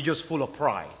harto. You're just full of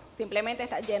pride. Simplemente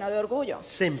estás lleno de orgullo.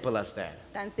 Simple as that.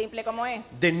 Tan simple como es.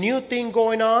 The new thing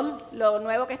going on, Lo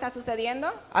nuevo que está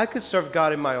sucediendo, I could serve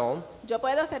God in my own. yo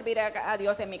puedo servir a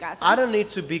Dios en mi casa. I don't need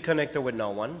to be connected with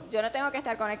no one. Yo no tengo que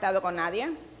estar conectado con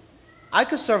nadie. I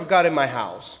could serve God in my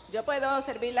house. Yo puedo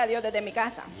servirle a Dios desde mi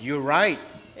casa. You're right.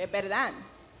 Es verdad.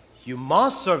 You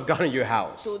must serve God in your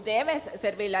house. Tú debes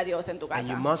servirle a Dios en tu And you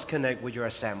casa. must connect with your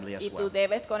assembly as Y tú well.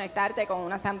 debes conectarte con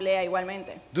una asamblea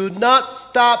igualmente. Do not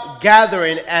stop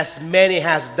gathering as many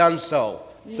has done so,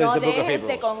 says No the book of dejes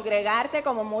de Hebrews. congregarte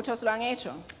como muchos lo han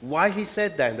hecho. Why he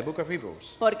said that in the book of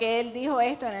Hebrews? Porque él dijo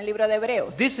esto en el libro de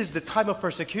Hebreos. This is the time of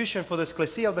persecution for the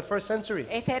ecclesia of the first century.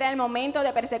 Este era el momento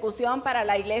de persecución para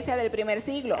la iglesia del primer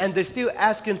siglo. And they're still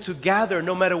asking to gather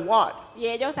no matter what. Y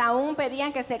ellos aún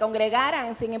pedían que se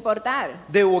congregaran sin importar.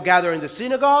 They will gather in the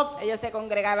synagogue. Ellos se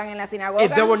congregaban en la sinagoga.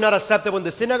 If they were not acceptable in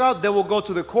the synagogue, they will go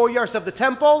to the courtyards of the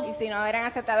temple. Y si no eran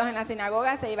aceptados en la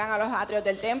sinagoga, se iban a los atrios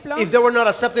del templo. If they were not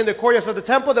accepted in the courtyards of the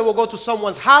temple, they will go to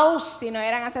someone's house. Si no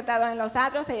eran aceptados en los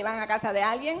atrios, se iban a casa de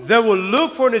alguien. They will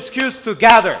look for an excuse to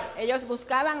gather. Ellos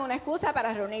buscaban una excusa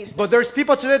para reunirse. But there's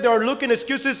people today that are looking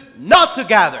excuses not to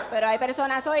gather. Pero hay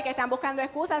personas hoy que están buscando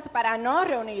excusas para no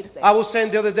reunirse. I was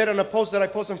saying the other day on a post that I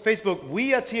posted on Facebook,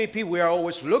 we at TAP, we are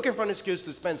always looking for an excuse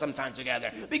to spend some time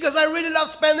together. Because I really love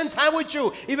spending time with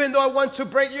you, even though I want to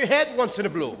break your head once in a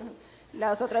blue.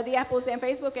 Los otros días puse en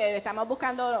Facebook que estamos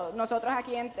buscando nosotros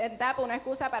aquí en TAP una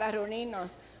excusa para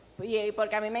reunirnos. Y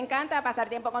porque a mí me encanta pasar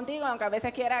tiempo contigo, aunque a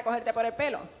veces quiera cogerte por el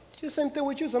pelo. It's the same thing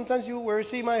with you. Sometimes you where you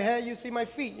see my head, you see my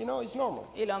feet. You know, it's normal.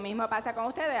 Y lo mismo pasa con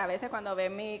ustedes. A veces cuando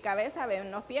ven mi cabeza, ven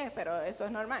los pies, pero eso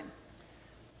es normal.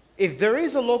 If there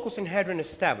is a local Sanhedrin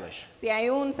established, Si hay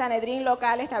un Sanedrín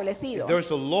local if establecido, there's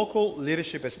a local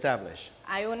leadership established,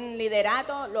 hay un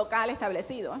liderato local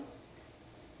establecido,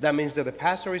 that means that the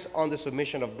pastor is under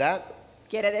submission of that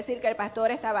Quiere decir que el pastor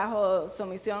está bajo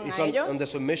sumisión He's a on ellos, the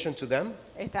submission to them,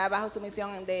 está bajo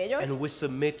sumisión de ellos and we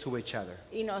submit to each other.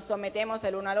 y nos sometemos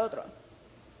el uno al otro.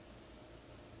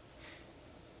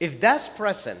 If that's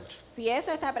present, Si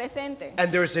eso está presente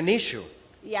and there's an issue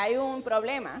y hay un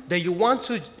problema that you want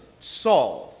to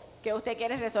solve que usted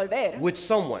quiere resolver with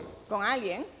someone, con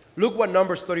alguien, look what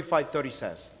Numbers 35:30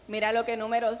 says. mira lo que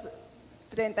Números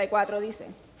 34 dice,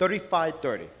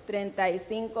 35:30.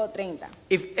 35:30.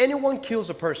 If anyone kills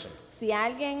a person, Si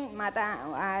alguien mata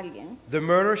a alguien, the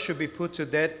murder should be put to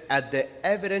death at the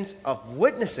evidence of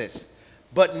witnesses,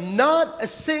 but not a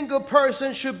single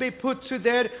person should be put to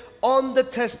death on the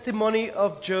testimony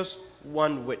of just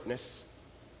one witness.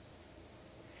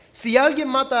 Si alguien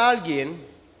mata a alguien,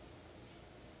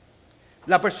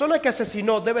 la persona que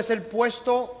asesinó debe ser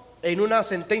puesto en una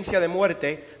sentencia de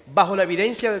muerte bajo la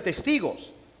evidencia de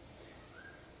testigos.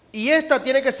 Y esta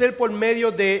tiene que ser por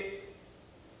medio de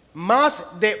más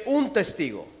de un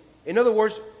testigo. In other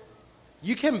words,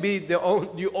 you can be the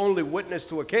only witness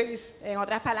to a case. en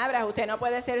otras palabras, usted no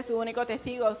puede ser su único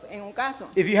testigo en un caso.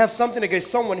 If you have something against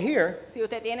someone here, Si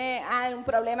usted tiene un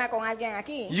problema con alguien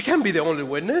aquí, you can't be the only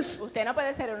witness. usted no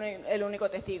puede ser el único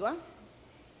testigo.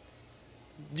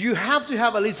 You have to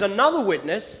have at least another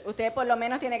witness. Usted por lo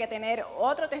menos tiene que tener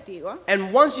otro testigo.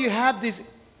 And once you have this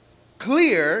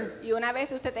clear, Y una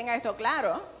vez usted tenga esto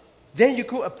claro, then you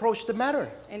could approach the matter.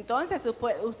 entonces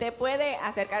usted puede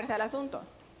acercarse al asunto.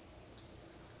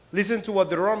 Listen to what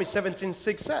Deuteronomy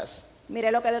 17:6 says. Mire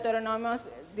lo que Deuteronomio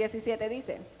 17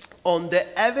 dice. On the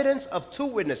evidence of two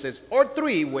witnesses or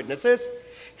three witnesses,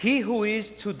 he who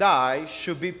is to die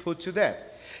should be put to death.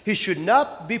 He should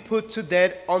not be put to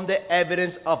death on the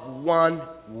evidence of one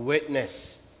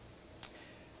witness.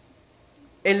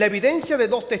 En la evidencia de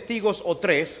dos testigos o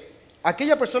tres,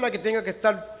 aquella persona que tenga que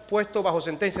estar puesto bajo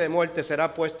sentencia de muerte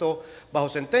será puesto bajo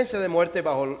sentencia de muerte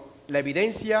bajo la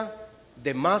evidencia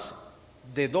de más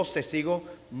de dos testigos.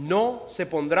 No se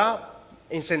pondrá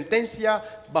en sentencia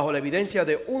bajo la evidencia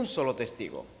de un solo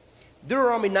testigo.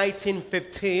 Deuteronomy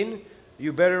 19:15.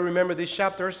 You better remember this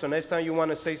chapter, so next time you want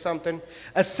to say something.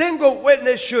 A single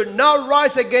witness should not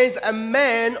rise against a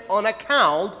man on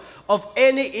account of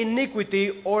any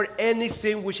iniquity or any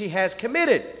sin which he has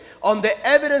committed. On the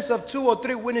evidence of two or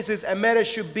three witnesses, a matter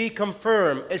should be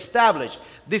confirmed, established.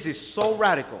 This is so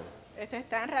radical. Esto es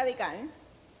tan radical.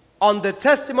 On the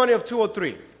testimony of two or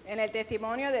three. En el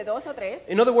testimonio de dos o tres,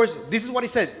 In other words, this is what he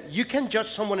says. You can judge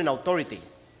someone in authority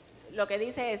lo que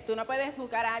dice es, tú no puedes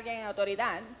juzgar a alguien en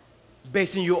autoridad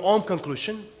based on your own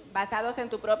conclusion. basados en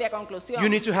tu propia conclusión. You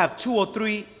need to have two or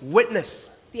three witnesses.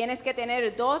 Tienes que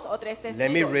tener dos o tres Let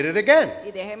me testigos. read it again.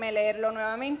 Y déjeme leerlo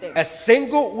nuevamente. A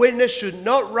single witness should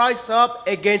not rise up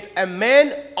against a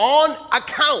man on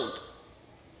account,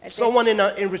 someone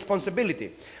in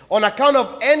responsibility, on account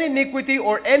of any iniquity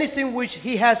or any sin which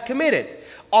he has committed.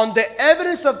 On the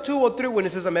evidence of two or three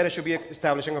witnesses, a matter should be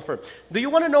established and confirmed. Do you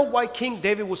want to know why King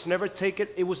David was never taken?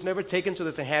 It was never taken to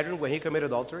the Sanhedrin when he committed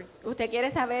adultery. ¿Usted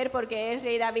quiere saber por qué el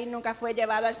rey David nunca fue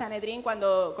llevado al Sanedrín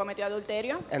cuando cometió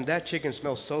adulterio? And that chicken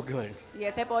smells so good. Y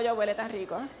ese pollo huele tan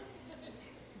rico.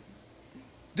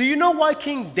 Do you know why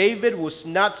King David was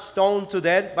not stoned to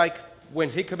death when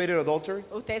he committed adultery?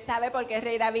 ¿Usted sabe por qué el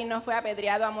rey David no fue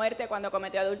apedreado a muerte cuando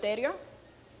cometió adulterio?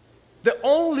 The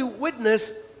only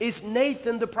witness is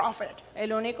Nathan the prophet. El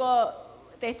único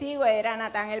testigo era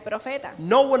Natán el profeta.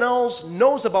 No one else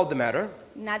knows about the matter.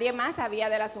 Nadie más sabía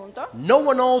del asunto. No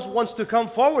one else wants to come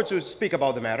forward to speak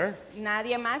about the matter.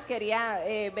 Nadie más quería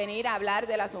venir a hablar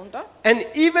del asunto. And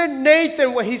even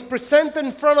Nathan, when he's presented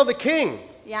in front of the king,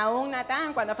 Y aún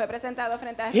Natán, cuando fue presentado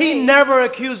frente al he rey, never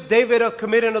accused David of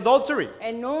committing adultery.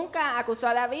 él nunca acusó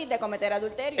a David de cometer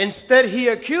adulterio. Instead, he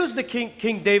accused the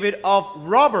King David of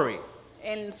robbery.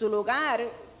 En su lugar,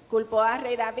 culpó a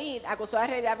rey David, acusó a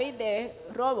rey David de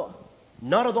robo,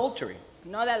 Not adultery.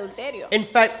 no de adulterio. In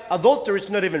fact, adultery is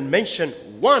not even mentioned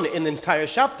one in the entire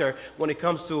chapter when it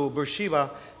comes to Beersheba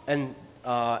and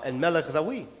Melech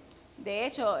Zawi. De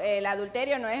hecho, el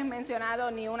adulterio no es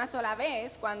mencionado ni una sola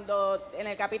vez cuando en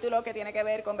el capítulo que tiene que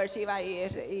ver con Beersheba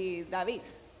y David.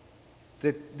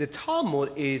 The Talmud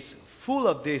is full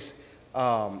of this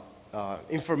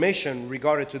information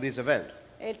regarding to this event.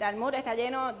 El Talmud está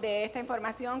lleno de esta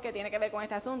información que tiene que ver con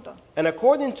este asunto. And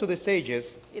according to the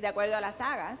sages, Y de acuerdo a las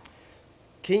sagas,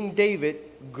 King David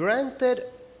granted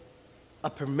a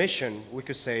permission, we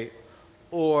could say,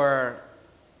 or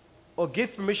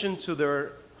give permission to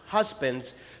their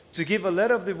husbands to give a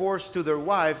letter of divorce to their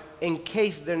wife in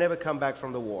case they never come back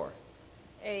from the war.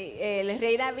 el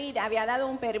rey David había dado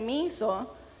un permiso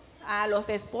a los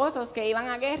esposos que iban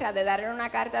a guerra de darle una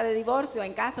carta de divorcio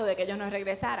en caso de que ellos no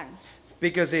regresaran.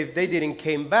 Because if they didn't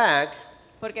came back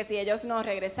Porque si ellos no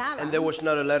regresaban and there was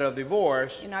not a letter of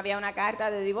divorce, y no había una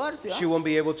carta de divorcio, she won't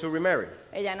be able to remarry.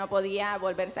 ella no podía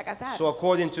volverse a casar. So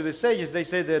according to the sages, they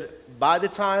say that by the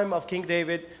time of King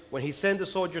David, when he sent the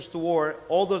soldiers to war,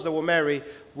 all those that were married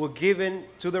were given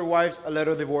to their wives a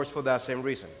letter of divorce for that same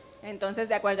reason. Entonces,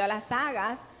 de acuerdo a las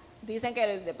sagas, dicen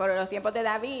que por los tiempos de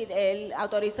David, él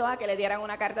autorizó a que le dieran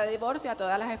una carta de divorcio a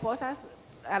todas las esposas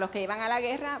a los que iban a la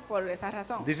guerra por esa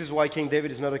razón. This is why King David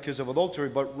is not accused of adultery,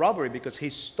 but robbery, because he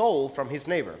stole from his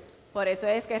neighbor. Por eso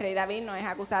es que el rey David no es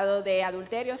acusado de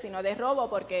adulterio, sino de robo,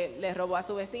 porque le robó a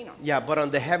su vecino. Yeah, but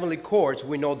on the heavenly courts,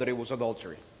 we know that it was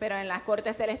adultery. Pero en las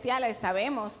cortes celestiales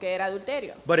sabemos que era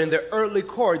adulterio. But in the earthly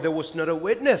court, there was not a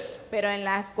witness. Pero en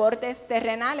las cortes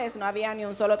terrenales no había ni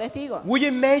un solo testigo. Will you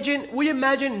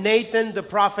imagine Nathan, the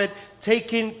prophet,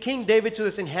 taking King David to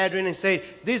the Sanhedrin and say,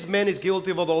 this man is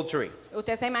guilty of adultery?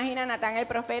 Usted se imagina a Natán el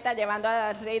profeta llevando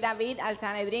al rey David al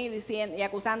Sanedrín y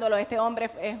acusándolo, este hombre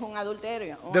es un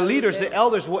adulterio. The leaders, the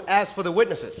elders, will ask for the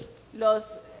witnesses. Los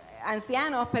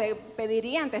ancianos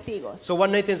pedirían testigos. So what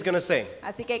Nathan's going to say?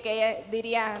 Así que, ¿qué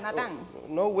diría Natán?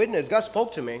 No witness. God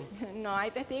spoke to me. No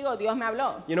hay testigo, Dios me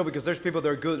habló. You know, because there's people that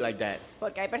are good like that.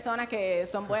 Porque hay personas que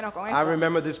son buenos con I esto.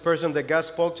 remember this person that God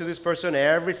spoke to this person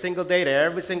every single day,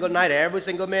 every single night, every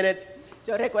single minute.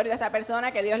 Yo recuerdo a esta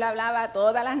persona que Dios le hablaba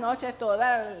todas las noches,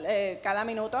 cada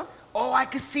minuto. Oh, I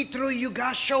can see through you.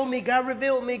 God showed me. God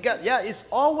revealed me. God. Yeah, it's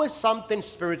always something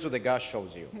spiritual that God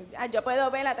shows you. Yo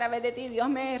puedo ver a través de ti, Dios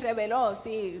me reveló.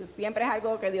 Sí, siempre es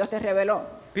algo que Dios te reveló.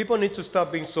 People need to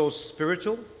stop being so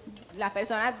spiritual Las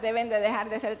personas deben de dejar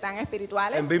de ser tan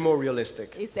espirituales and be more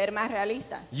realistic. y ser más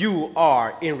realistas. You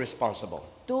are irresponsible.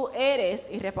 Tú eres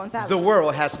The irresponsable.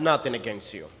 world has nothing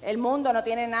against you. El mundo no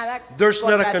tiene nada There's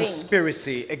not a contra ti.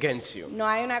 conspiracy against you. No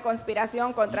hay una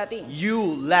conspiración contra ti.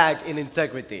 You lack in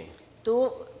integrity.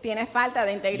 Tú tienes falta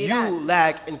de integridad. You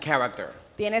lack in character.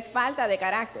 Tienes falta de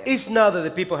carácter. It's not that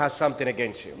the people have something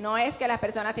against you. No es que las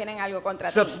personas tienen algo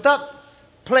contra So ti. stop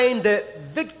playing the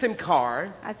victim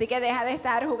card, Así que deja de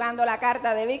estar jugando la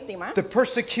carta de víctima, the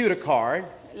persecutor card.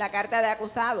 la carta de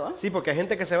acusado. Sí, porque hay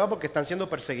gente que se va porque están siendo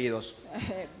perseguidos.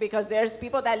 Because there's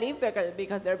people that leave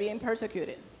because they're being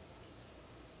persecuted.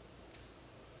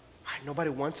 Ay, nobody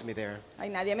wants me there. Ay,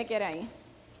 nadie me quiere ahí.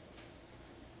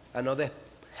 Another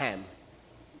ham.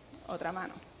 Otra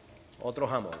mano. Otro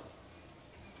jamón.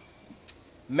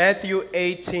 Matthew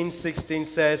 18:16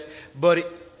 says, but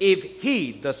if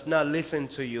he does not listen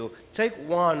to you, take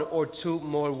one or two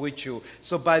more with you.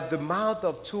 So by the mouth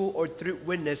of two or three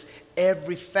witnesses,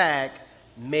 every fact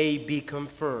may be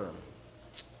confirmed.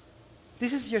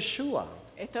 This is Yeshua.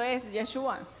 Esto es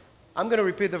Yeshua. I'm going to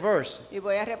repeat the verse. Y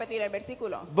voy a repetir el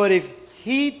versículo. But if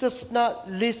he does not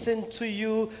listen to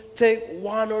you, take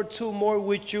one or two more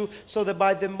with you, so that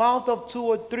by the mouth of two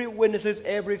or three witnesses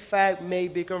every fact may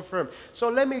be confirmed. So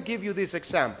let me give you this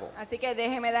example. Así que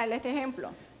déjeme darle este ejemplo.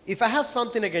 If I have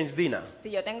something against Dina, Si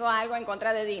yo tengo algo en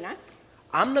contra de Dina,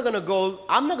 I'm not gonna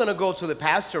go to the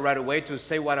pastor right away to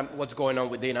say what's going on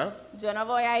with Dina. yo no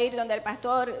voy a ir donde el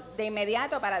pastor de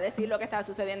inmediato para decir lo que está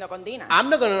sucediendo con Dina. I'm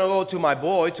not gonna go to my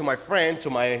boy, to my friend, to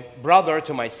my brother,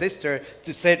 to my sister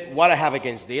to say what I have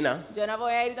against Dina. Yo no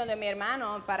voy a ir donde mi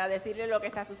hermano para decirle lo que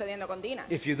está sucediendo con Dina.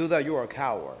 If you do that, you are a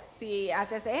coward. Si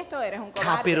haces esto, eres un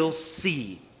cobarde. Capital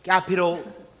C, capital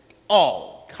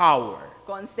O, coward.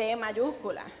 Con C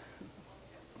mayúscula.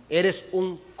 Eres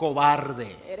un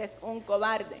cobarde. Eres un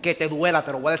cobarde. Que te duela,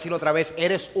 te lo voy a decir otra vez,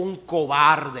 eres un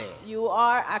cobarde. You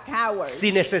are a coward.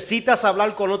 Si necesitas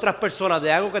hablar con otras personas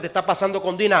de algo que te está pasando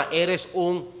con Dina, eres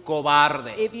un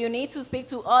cobarde. If you need to speak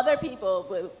to other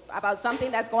people about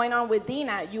something that's going on with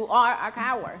Dina, you are a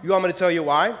coward. You want me to tell you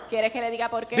why? ¿Quieres que le diga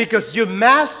por qué? Because your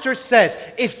master says,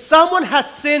 if someone has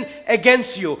sinned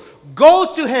against you,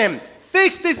 go to him,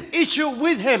 fix this issue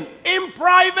with him in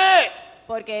private.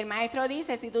 Porque el maestro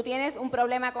dice, si tú tienes un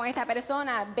problema con esta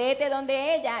persona, vete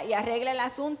donde ella y arregle el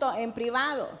asunto en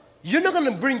privado. You're not going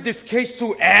to bring this case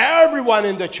to everyone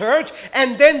in the church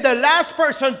and then the last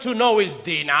person to know is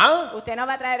Dina. Usted no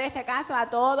va a traer este caso a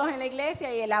todos en la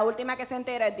iglesia y la última que se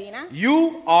entera es Dina.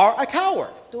 You are a coward.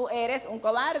 Tú eres un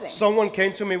cobarde. Someone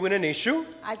came to me with an issue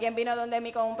Alguien vino donde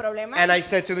mí con un problema and I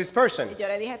said to this person, y yo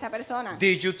le dije a esta persona,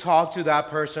 did you talk to that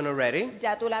person already?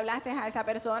 ¿ya tú le hablaste a esa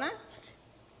persona?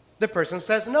 The person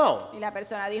says no. Y la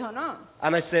persona dijo no.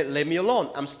 And I said, let me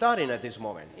alone. I'm studying at this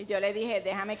moment. Y yo le dije,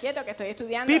 déjame quieto que estoy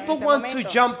estudiando People en ese want momento. to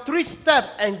jump 3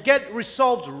 steps and get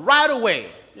resolved right away.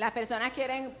 Las personas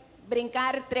quieren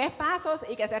brincar 3 pasos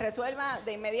y que se resuelva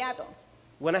de inmediato.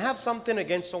 When I have something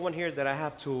against someone here that I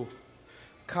have to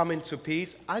come into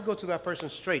peace, I go to that person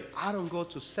straight. I don't go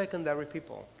to secondary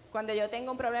people. Cuando yo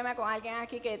tengo un problema con alguien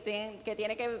aquí que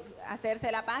tiene que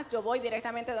hacerse la paz, yo voy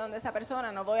directamente donde esa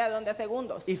persona, no voy a donde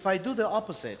segundos. If I do the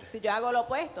opposite, Si yo hago lo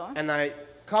opuesto and I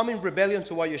come in rebellion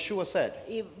to what Yeshua said,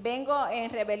 y vengo en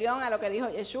rebelión a lo que dijo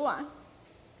Yeshua,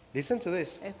 listen to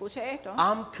this. escuche esto,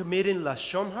 I'm committing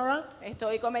Lashon Hara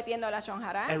estoy cometiendo la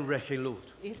shonjara and Rehilut.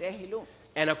 y regilú.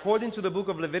 And according to the book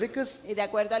of Leviticus, Y de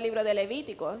acuerdo al libro de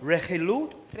Levíticos,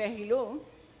 Rehilut regilú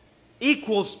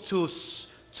equals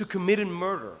to committing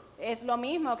murder. es lo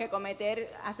mismo que cometer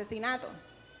asesinato.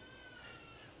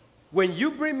 When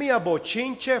you bring me a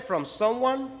bochinche from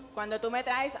someone, Cuando tú me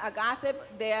traes a gossip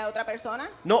de otra persona,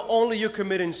 not only you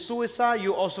committing suicide,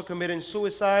 you also committing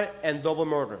suicide and double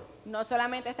murder. no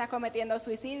solamente estás cometiendo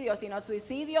suicidio, sino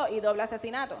suicidio y doble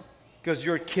asesinato. Because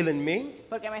you're killing me,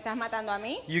 Porque me estás matando a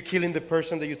mí, you're killing the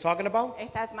person that you're talking about,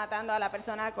 estás matando a la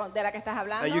persona de la que estás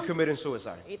hablando and you're committing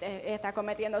suicide. y te estás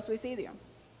cometiendo suicidio.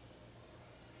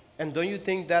 And don't you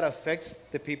think that affects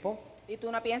the people? ¿Y tú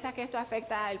no piensas que esto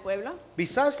afecta al pueblo?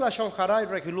 Besides Lashon Hara and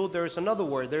Rehilut, there is another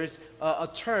word. There is a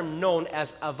term known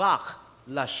as Avach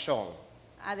Lashon.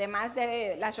 Además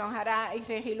de la shonjara y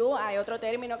regilú, hay otro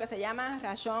término que se llama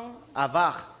rashon,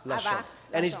 Avach Lashon. Avach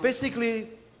And it's Lashon. basically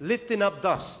lifting up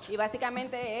dust. y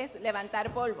básicamente es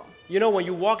levantar polvo. You know, when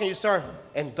you walk and you start,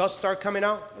 and dust start coming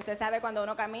out, Usted sabe cuando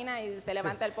uno camina y se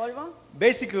levanta el polvo,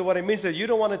 basically what it means is you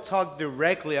don't want to talk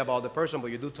directly about the person, but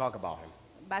you do talk about him.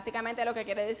 básicamente lo que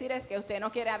quiere decir es que usted no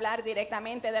quiere hablar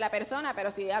directamente de la persona,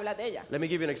 pero sí habla de ella. Let me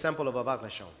give you an example of Avach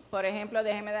Lashon. Por ejemplo,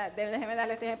 déjeme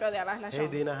darle este ejemplo de Abbas Hey,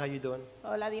 Lashon. Dina, how you doing?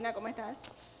 Hola Dina, ¿cómo estás?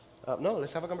 No,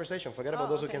 let's have a conversation. Forget about Oh,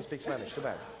 those who okay. can speak Spanish. Too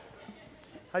bad.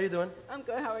 How you doing? I'm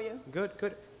good, how are you? Good,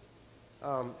 good.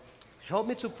 Help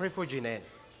me to pray for Jeanette.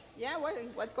 Yeah,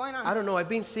 what's going on? I don't know. I've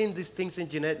been seeing these things in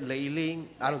Jeanette lately.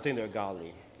 I don't think they're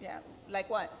godly. Yeah, like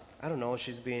what? I don't know.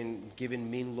 She's been giving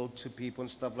mean look to people and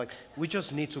stuff like. We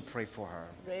just need to pray for her.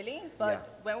 Really?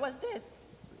 But when was this?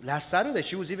 Last Saturday,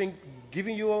 she was even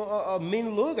giving you a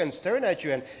mean look and staring at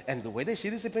you. And the way that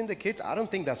she disciplined the kids, I don't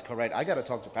think that's correct. I got to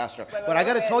talk to Pastor. But I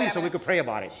got to tell you so we could pray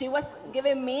about it. She was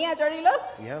giving me a dirty look?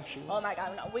 Yeah, she Oh was. my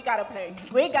God, no, we gotta pray.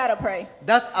 We gotta pray.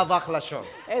 That's Avach Lashon.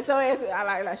 Eso es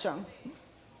Abbas Lashon.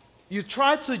 You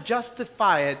try to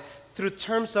justify it through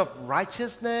terms of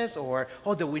righteousness or,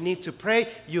 oh, that we need to pray.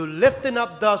 You're lifting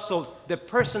up dust so the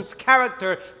person's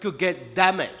character could get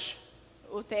damaged.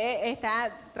 Usted está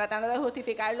tratando de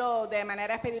justificarlo de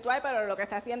manera espiritual, pero lo que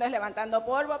está haciendo es levantando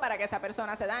polvo para que esa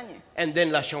persona se dañe. And then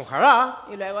Lashon Hara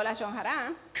Y luego la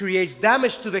shonjara creates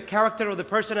damage to the character of the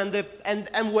person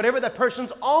and whatever the person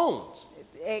owns.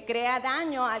 crea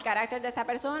daño al carácter de esa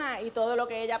persona y todo lo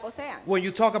que ella posea. When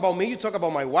you talk about me, you talk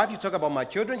about my wife, you talk about my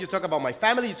children, you talk about my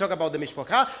family, you talk about the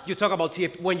mishpachah, you talk about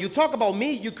TF. When you talk about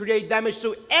me, you create damage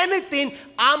to anything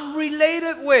I'm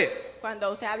related with.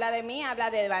 Cuando usted habla de mí, habla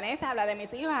de Vanessa, habla de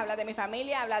mis hijos, habla de mi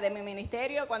familia, habla de mi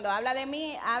ministerio. Cuando habla de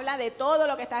mí, habla de todo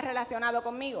lo que está relacionado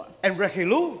conmigo. And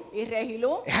Rehilu, Y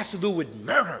regilú it has to do with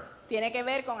murder. tiene que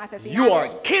ver con You asesinato. are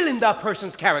killing that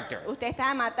person's character. Usted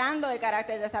está matando el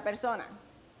carácter de esa persona.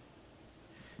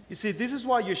 You see, this is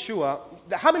why Yeshua,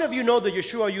 how many of you know that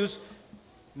Yeshua used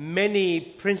many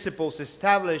principles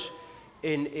established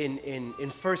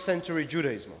in first century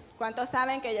Judaism? ¿Cuántos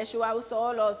saben que Yeshua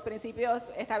usó los principios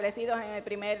establecidos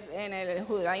en el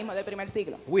judaísmo del primer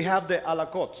siglo? We have the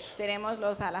alakot, Tenemos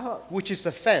los halajot, which is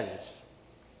a fence.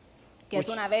 que es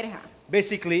una verja.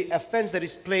 Basically, a fence that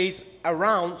is placed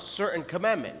around certain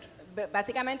commandment.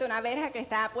 Básicamente una verja que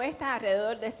está puesta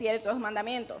alrededor de ciertos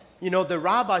mandamientos. You know, the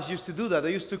rabbis used to do that.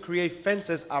 They used to create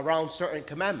fences around certain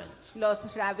commandments. Los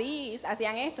rabís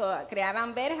hacían esto,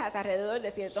 creaban verjas alrededor de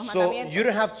ciertos So you mandamientos.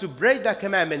 don't have to break that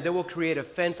commandment. They will create a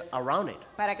fence around it.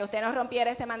 Para que usted no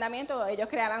rompiera ese mandamiento, ellos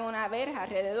creaban una verja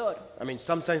alrededor. I mean,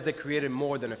 sometimes they created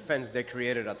more than a fence. They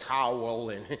created a towel,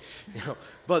 and you know.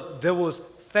 But there was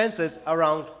fences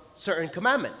around certain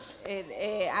commandments.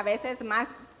 A veces más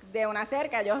de una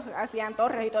cerca, ellos hacían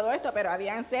torres y todo esto, pero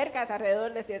habían cercas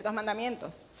alrededor de ciertos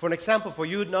mandamientos. For an example, for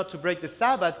you not to break the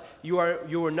Sabbath, you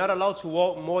were not allowed to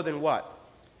walk more than what?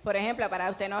 Por ejemplo, para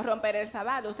usted no romper el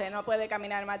sábado, usted no puede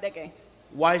caminar más de qué.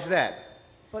 Why is that?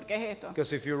 ¿Por qué es esto?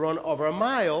 Because if you run over a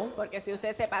mile, Porque si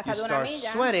usted se pasa You de una start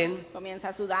milla, sweating. comienza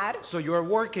a sudar, so you are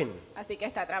working. así que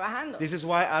está trabajando. This is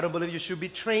why I don't believe you should be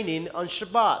training on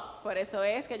Shabbat. Por eso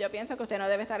es que yo pienso que usted no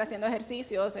debe estar haciendo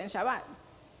ejercicios en Shabbat.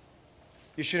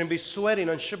 You shouldn't be sweating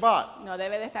on Shabbat. No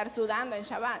debe de estar sudando en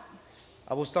Shabbat.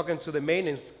 I was talking to the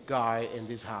maintenance guy in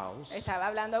this house. Estaba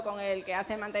hablando con el que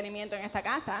hace mantenimiento en esta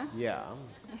casa. Yeah.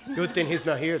 Good thing he's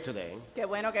not here today. Qué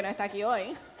bueno que no está aquí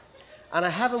hoy. And I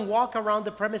haven't walked around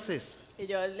the premises. Y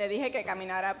yo le dije que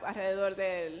caminara alrededor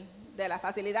de las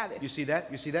facilidades. You see that?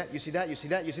 You see that? You see that? You see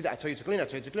that? You see that? I told you to clean. I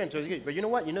told you to clean. I told you to clean. But you know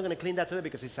what? You're not going to clean that today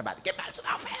because it's Sabbath. Get back to the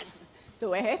office. Tú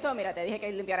ves esto, mira, te dije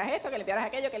que limpiaras esto, que limpiaras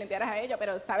aquello, que limpiaras aquello,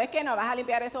 pero ¿sabes qué? No vas a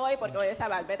limpiar eso hoy porque hoy es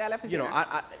sábado, vete a la You know,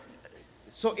 oficina.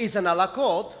 so it's an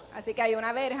alakot Así que hay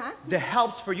una verja that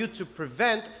helps for you to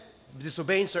prevent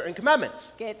disobeying certain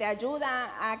commandments. que te ayuda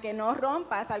a que no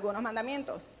rompas algunos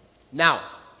mandamientos. Now,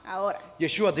 Ahora,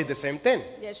 Yeshua did the same thing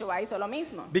Yeshua hizo lo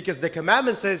mismo. because the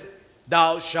commandment says,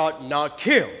 "Thou shalt not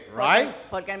kill," right?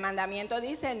 Porque el mandamiento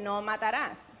dice, no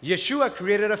matarás. Yeshua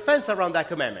created a fence around that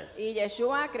commandment. Y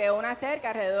Yeshua creó una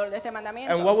cerca alrededor de este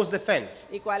mandamiento. And what was the fence?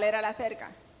 ¿Y cuál era la cerca?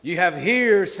 You have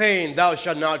here saying, "Thou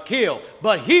shalt not kill,"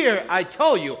 but here I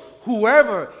tell you,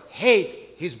 whoever hates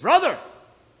his brother,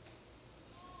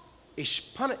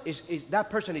 that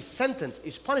person is sentenced,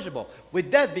 is punishable with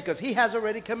death because he has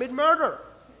already committed murder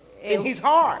in his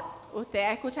heart. Usted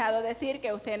ha escuchado decir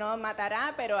que usted no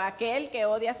matará, pero aquel que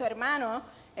odia a su hermano,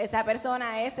 esa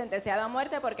persona es sentenciado a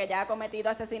muerte porque ya ha cometido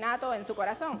asesinato en su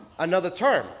corazón. Another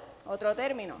term, Otro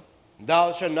término,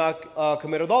 thou shalt not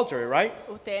commit adultery, right?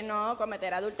 usted no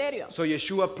cometerá adulterio. So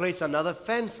Yeshua placed another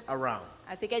fence around.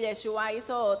 Así que Yeshua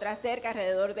hizo otra cerca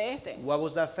alrededor de este. What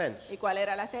was that fence? ¿Y cuál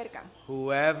era la cerca?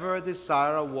 Whoever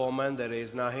desire a woman that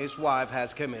is not his wife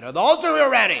has committed adultery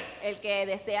already. El que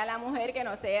desea a la mujer que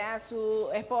no sea su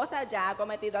esposa ya ha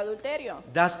cometido adulterio.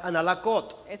 That's an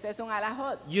alakot. Eso es un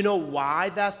alajot. You know why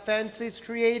that fence is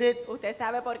created? ¿Usted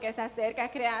sabe por qué esa cerca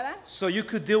es creada? So you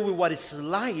could deal with what is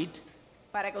light.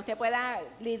 Para que usted pueda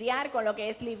lidiar con lo que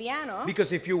es liviano.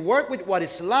 Because if you work with what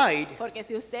is light, Porque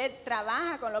si usted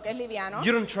trabaja con lo que es liviano,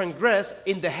 you don't transgress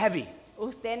in the heavy.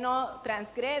 usted no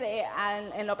transgrede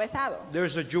en lo pesado.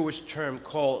 There's a Jewish term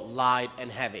called light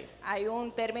and heavy. Hay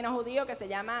un término judío que se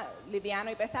llama liviano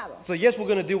y pesado. So yes, we're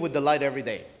going to deal with the light every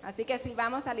day. Así que si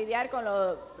vamos a lidiar con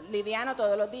lo liviano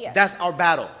todos los días. That's our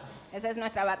battle. Esa es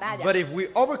nuestra batalla. But if we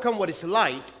overcome what is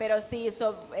light, Pero si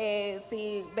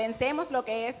vencemos lo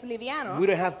que es liviano, we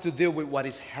don't have to deal with what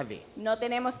is heavy. no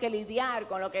tenemos que lidiar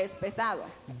con lo que es pesado.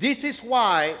 This is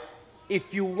why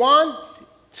if you want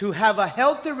to have a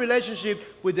healthy relationship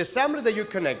with the assembly that you're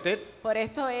connected, Por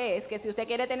esto es que si usted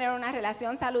quiere tener una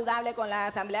relación saludable con la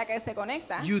asamblea que se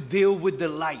conecta, you deal with the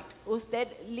light. usted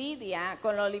lidia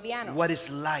con lo liviano, What is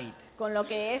light? con lo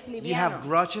que es You have liviano.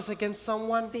 grudges against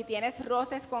someone, Si tienes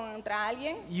roces contra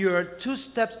alguien, you're 2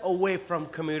 steps away from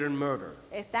committing murder.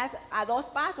 estás a 2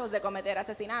 pasos de cometer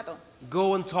asesinato.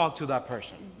 Go and talk to that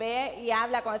person. Ve y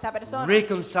habla con esa persona.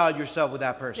 Reconcile yourself with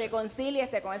that person.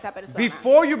 Reconcíliese con esa persona.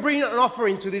 Before you bring an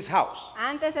offering to this house,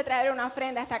 Antes de traer una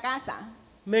ofrenda a esta casa,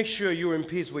 make sure you're in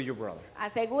peace with your brother.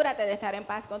 asegúrate de estar en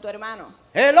paz con tu hermano.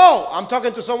 Hello, I'm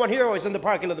talking to someone here or it's in the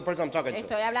parking lot, the person I'm talking to.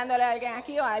 Estoy hablándole a alguien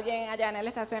aquí o a alguien allá en el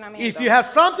estacionamiento. If you have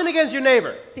something against your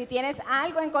neighbor, Si tienes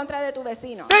algo en contra de tu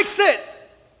vecino, fix it.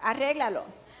 arréglalo.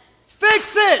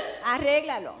 Fix it.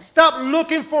 Arréglalo. Stop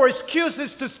looking for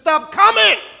excuses to stop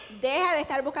coming. Deja de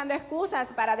estar buscando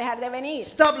excusas para dejar de venir.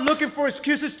 Stop looking for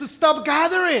excuses to stop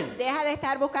gathering. Deja de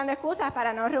estar buscando excusas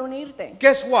para no reunirte.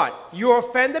 Guess what? You're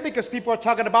offended because people are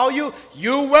talking about you.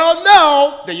 You well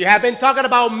know that you have been talking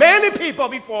about many people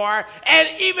before and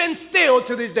even still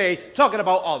to this day talking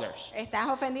about others. Estás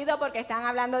ofendido porque están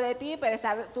hablando de ti, pero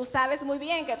tú sabes muy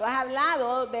bien que tú has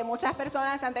hablado de muchas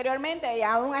personas anteriormente y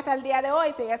aún hasta el día de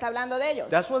hoy sigues hablando de ellos.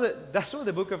 That's what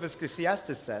the book of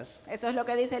Ecclesiastes says. Eso es lo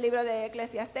que dice el libro de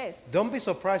Eclesiastés. Don't be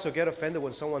surprised or get offended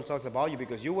when someone talks about you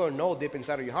because you will know deep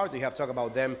inside of your heart that you have talked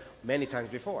about them many times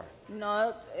before.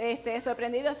 No esté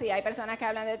sorprendido si hay personas que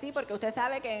hablan de ti porque usted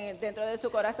sabe que dentro de su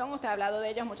corazón usted ha hablado de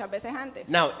ellos muchas veces antes.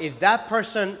 Now, if that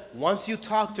person, once you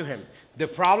talk to him, the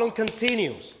problem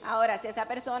continues, Ahora, si esa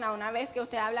persona, una vez que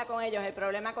usted habla con ellos, el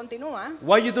problema continúa,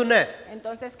 what you do next?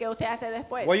 entonces, ¿qué usted hace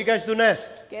después? What you guys do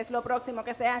next? ¿Qué es lo próximo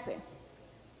que se hace?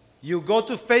 You go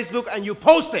to Facebook and you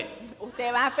post it.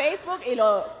 Usted va a Facebook y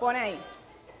lo pone ahí.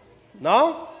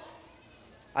 No?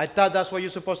 I thought that's what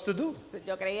you're supposed to do.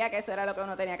 Yo creía que eso era lo que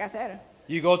uno tenía que hacer.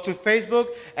 You go to Facebook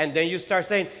and then you start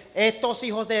saying, estos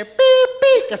hijos de pip,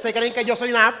 pip, que se creen que yo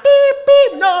soy una pip,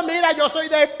 pip. No, mira, yo soy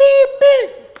de pip,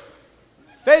 pip.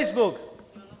 Facebook.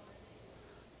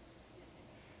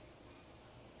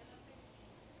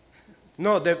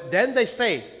 No, then they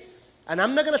say, and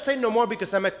I'm not going to say no more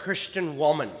because I'm a Christian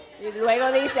woman. Y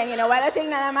luego dicen, y no voy a decir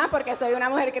nada más porque soy una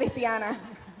mujer cristiana.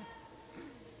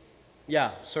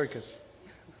 Yeah, circus.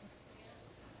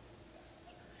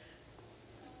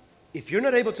 If you're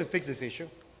not able to fix this issue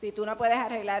Si tú no puedes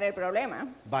arreglar el problema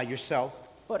by yourself,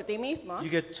 por ti mismo, you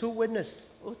get 2 witnesses.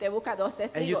 usted busca 2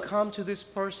 And you testigos. come to this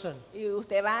person. Y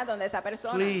usted va donde esa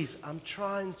persona. Please, I'm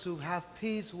trying to have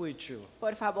peace with you.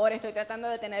 Por favor, estoy tratando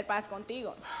de tener paz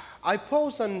contigo. I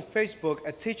post on Facebook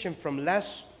a teaching from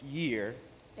last year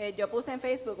Yo puse en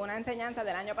Facebook una enseñanza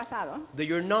del año pasado that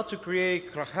you're not to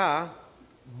create kraha,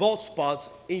 bald spots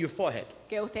in your forehead.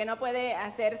 que usted no puede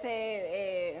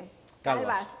hacerse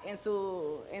calvas en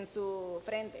su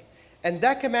frente. And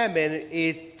that commandment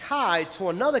is tied to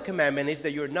another commandment is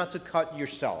that you're not to cut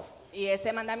yourself. Y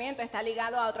ese mandamiento está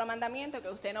ligado a otro mandamiento que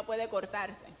usted no puede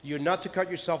cortarse. You're not to cut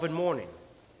yourself in mourning.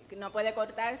 No puede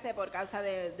cortarse por causa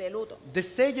de luto. The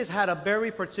sages had a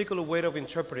very particular way of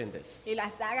interpreting this. Y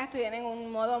las sagas tienen un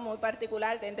modo muy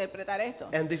particular de interpretar esto.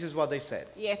 And this is what they said.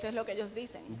 Y esto es lo que ellos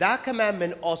dicen. That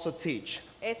commandment also teach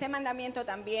Ese mandamiento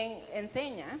también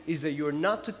enseña is that you're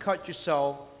not to cut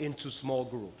yourself into small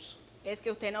groups. es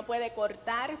que usted no puede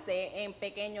cortarse en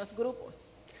pequeños grupos.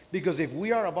 Because if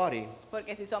we are a body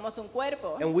Porque si somos un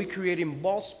cuerpo and we're creating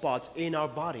bald spots in our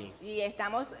body y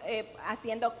estamos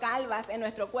haciendo calvas en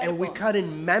nuestro and we're cuerpo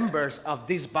cutting members of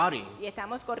this body, y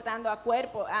estamos cortando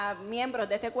a miembros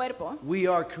de este cuerpo, we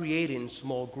are creating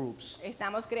small groups.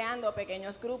 estamos creando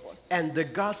pequeños grupos. And the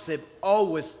gossip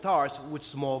always starts with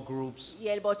small groups. Y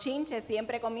el bochinche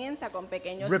siempre comienza con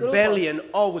pequeños Rebellion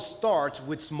grupos. always starts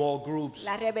with small groups.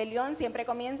 La rebelión siempre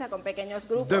comienza con pequeños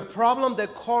The grupos. problem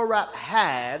that Korah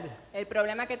had El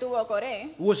problema que tuvo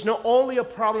Coré was not only a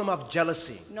problem of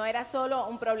jealousy, no era solo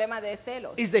un problema de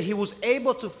celos, is that he was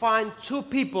able to find 2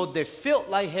 people that felt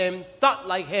like him, thought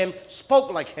like him,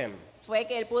 spoke like him. fue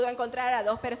que él pudo encontrar a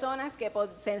 2 personas que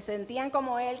se sentían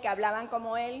como él, que hablaban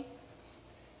como él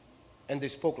And they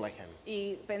spoke like him.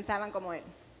 y pensaban como él.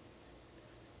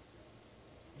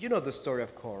 You know the story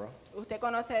of Korah. ¿Usted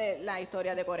conoce la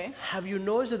historia de Coré? Have you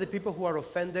noticed that the people who are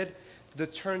offended, they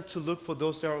turn to look for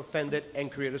those that are offended and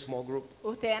create a small group?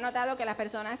 ¿Usted ha notado que las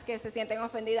personas que se sienten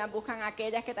ofendidas buscan a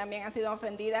aquellas que también han sido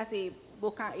ofendidas y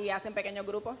buscan y hacen pequeños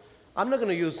grupos? I'm not going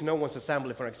to use no one's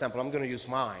assembly for example. I'm going to use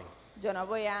mine. Yo no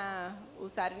voy a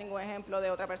usar ningún ejemplo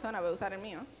de otra persona, voy a usar el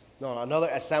mío. No, another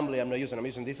assembly I'm not using. I'm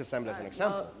using this assembly as an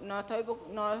example. No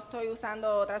estoy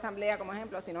usando otra asamblea como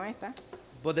ejemplo, sino esta.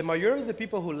 But the majority of the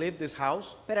people who live this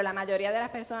house, Pero la mayoría de las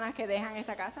personas que dejan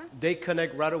esta casa they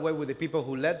connect right away with the people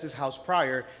who left this house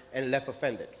prior and left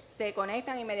offended. se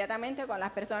conectan inmediatamente con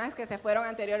las personas que se fueron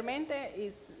anteriormente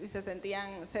y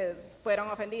se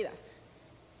fueron ofendidas.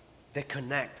 They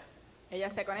connect.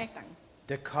 Ellas se conectan,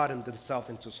 They're cutting themselves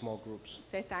into small groups.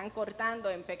 se están cortando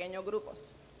en pequeños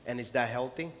grupos. And is that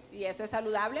healthy? ¿Y eso es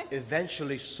saludable?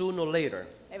 Eventually, sooner or later,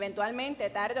 Eventualmente,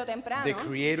 tarde o temprano, the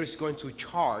Creator is going to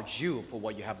charge you for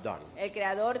what you have done. el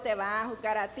Creador te va a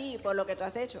juzgar a ti por lo que tú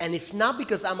has hecho. And it's not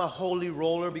because I'm a holy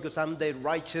roller, because I'm the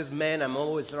righteous man, I'm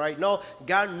always right. No,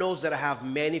 God knows that I have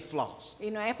many flaws. Y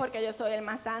no es porque yo soy el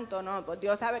más santo, no, pues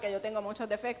Dios sabe que yo tengo muchos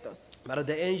defectos. But at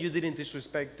the end, you didn't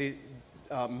disrespect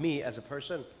me as a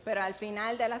person. Pero al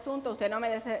final del asunto, usted no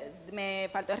me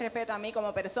faltó el respeto a mí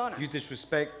como persona. You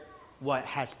disrespect what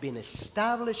has been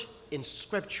established in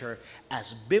Scripture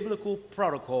as biblical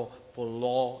protocol for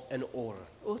law and order.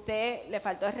 Usted le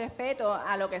faltó el respeto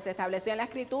a lo que se estableció en la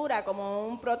Escritura como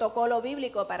un protocolo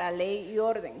bíblico para ley y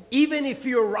orden. Even if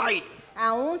you're right,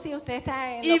 Aún si usted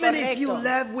está en lo even if you correcto,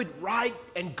 left with right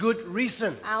and good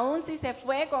reasons, aún si se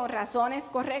fue con razones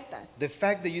correctas, the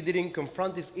fact that you didn't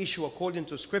confront this issue according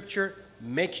to Scripture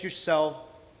makes yourself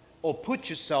or put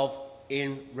yourself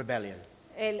in rebellion.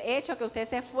 el hecho que usted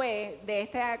se fue de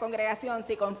esta congregación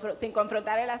sin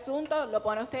confrontar el asunto lo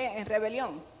pone usted en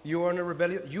rebelión. You are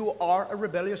a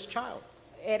rebellious child.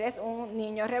 Eres un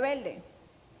niño rebelde.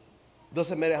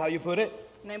 Doesn't matter how you put it,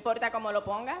 No importa cómo lo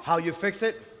pongas, how you fix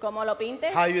it, cómo lo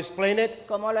pintes, how you explain it,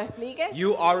 cómo lo expliques,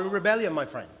 you are in rebellion, my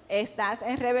friend. estás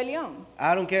en rebelión.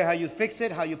 I don't care how you fix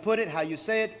it, how you put it, how you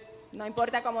say it, No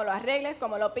importa cómo lo arregles,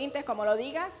 cómo lo pintes, cómo lo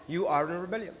digas, you are in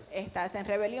rebellion. estás en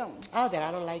rebelión. Oh, that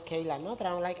I don't like Kayla, no, that I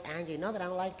don't like Angie, no, that I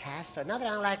don't like Pastor, no, that I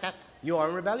don't like that. You are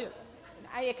in rebellion.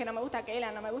 Ay, es que no me gusta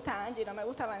Keila, no me gusta Angie, no me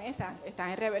gusta Vanessa,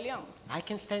 estás en rebelión. I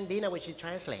can stand Dina when she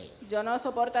translates. Yo no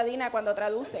soporto a Dina cuando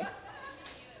traduce.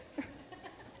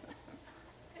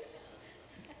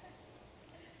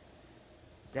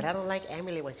 That I don't like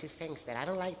Emily when she sings, that I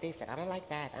don't like this, that I don't like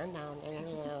that.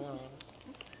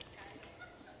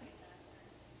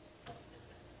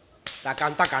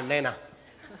 Tacan, tacan, nena.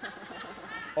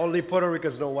 Only Puerto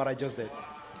Ricans know what I just did.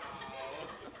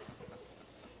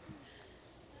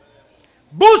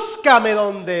 Búscame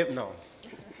donde. No.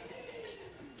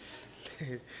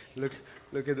 look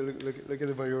at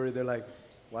the majority. They're like,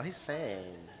 what he's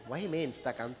saying? What he means,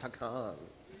 tacan, tacan.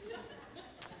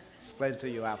 Explain to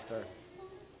you after.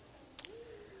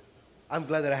 I'm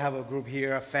glad that I have a group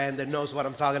here, a fan that knows what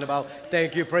I'm talking about.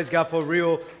 Thank you. Praise God for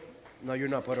real. No, you're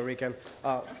not Puerto Rican.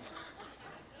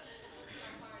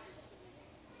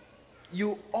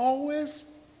 You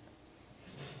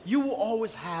will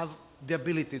always have the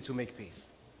ability to make peace.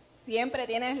 Siempre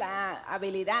tienes la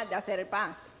habilidad de hacer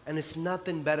paz. And it's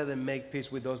nothing better than make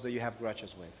peace with those that you have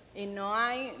grudges with. Y no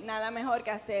hay nada mejor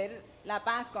que hacer la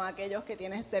paz con aquellos que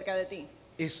tienes cerca de ti.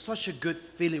 It's such a good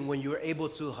feeling when you're able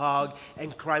to hug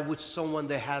and cry with someone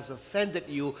that has offended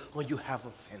you when you have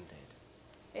offended.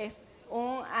 Es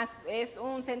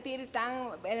un sentir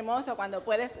tan hermoso cuando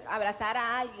puedes abrazar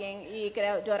a alguien y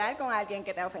llorar con alguien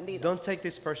que te ha ofendido. Don't take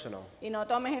this personal. Y no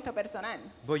tomes esto personal.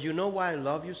 But you know why I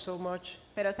love you so much?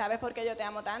 Pero ¿sabes por qué yo te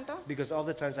amo tanto? Because all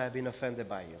the times I have been offended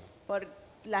by you. Por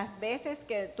las veces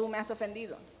que tú me has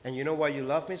ofendido. And you know why you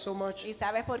love me so much? ¿Y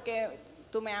sabes por qué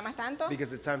tú me amas tanto?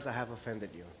 Because the times I have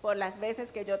offended you. Por las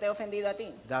veces que yo te he ofendido a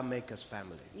ti. That makes us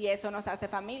family, Y eso nos hace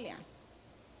familia,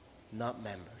 not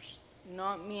members.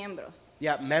 no miembros.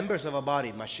 Yeah, members of a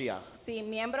body, Mashiach, Sí,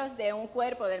 miembros de un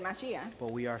cuerpo del Mashiach,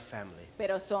 but we are family.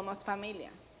 pero somos familia.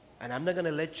 And I'm not going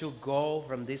to let you go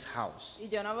from this house. Y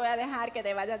yo no voy a dejar que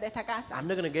te vayas de esta casa. I'm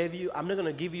not going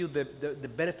to give you the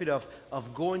benefit of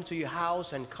going to your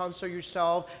house and console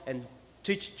yourself and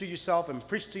teach to yourself and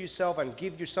preach to yourself and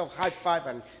give yourself high five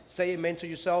and say amen to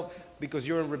yourself because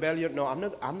you're in rebellion. No, I'm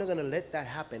not going to let that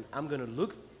happen. I'm going to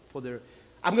look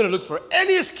for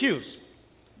any excuse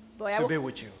to be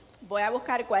with you. Voy a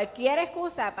buscar cualquier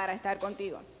excusa para estar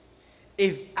contigo.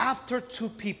 If after two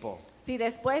people Si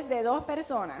después de dos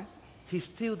personas, he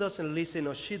still doesn't listen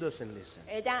or she doesn't listen,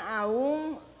 ella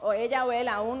o él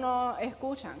aún no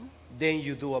escuchan, then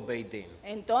you do a Beit Din.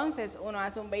 entonces uno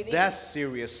hace un Beit Din. That's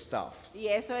serious stuff. Y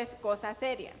eso es cosa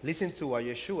seria. Listen to what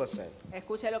Yeshua said.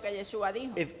 Escuche lo que Yeshua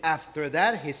dijo. If after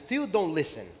that he still don't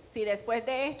listen, Si después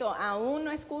de esto aún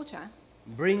no escucha,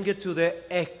 bring it to the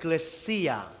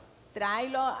ecclesia,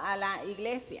 tráelo a la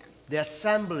iglesia, the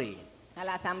assembly, a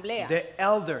la asamblea, the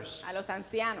elders. a los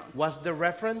ancianos. What's the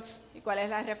reference? ¿Y cuál es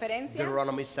la referencia?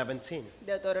 Deuteronomy 17.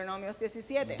 Deuteronomios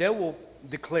 17. They will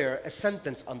declare a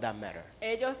sentence on that matter.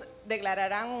 Ellos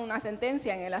declararán una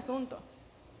sentencia en el asunto.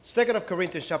 2 of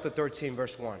Corinthians chapter 13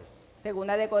 verse 1.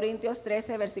 Segunda de Corintios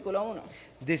 13, versículo 1.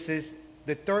 This is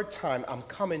the third time I'm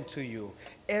coming to you.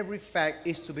 Every fact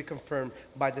is to be confirmed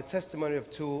by the testimony of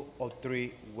 2 or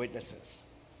 3 witnesses.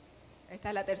 Esta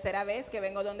es la tercera vez que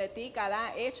vengo donde ti.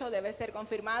 Cada hecho debe ser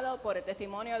confirmado por el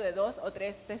testimonio de 2 o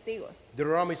 3 testigos.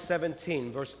 Deuteronomy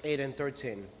 17 verse 8 and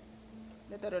 13.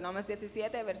 Deuteronomios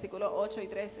 17, versículo 8 y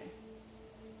 13.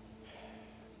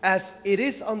 As it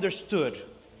is understood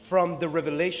from the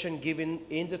revelation given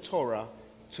in the Torah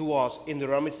to us in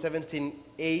Deuteronomy 17,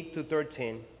 8 to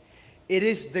 13, it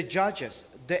is the judges,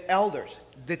 the elders,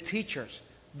 the teachers,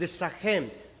 the Sachem,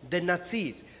 the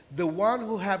Nazis, the one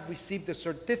who have received the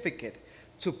certificate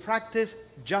to practice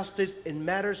justice in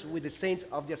matters with the saints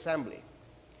of the assembly.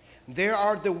 They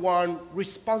are the one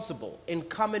responsible in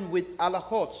common with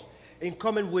halachot, in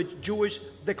common with Jewish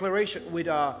declaration, with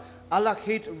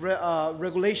halachit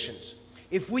regulations.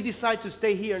 If we decide to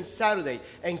stay here on Saturday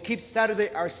and keep Saturday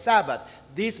our Sabbath,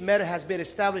 this matter has been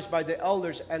established by the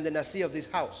elders and the Nasi of this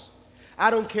house.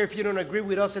 I don't care if you don't agree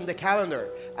with us in the calendar.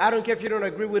 I don't care if you don't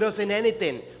agree with us in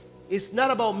anything. It's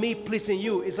not about me pleasing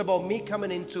you. It's about me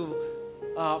coming into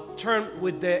term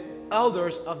with the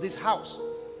elders of this house.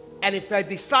 And if I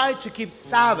decide to keep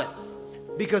Sabbath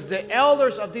because the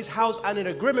elders of this house are in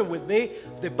agreement with me,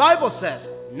 the Bible says,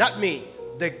 not me,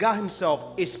 that God himself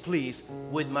is pleased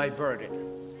with my verdict.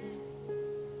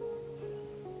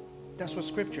 That's what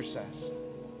scripture says.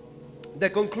 The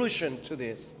conclusion to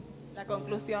this, La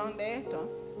conclusión de esto,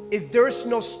 if there is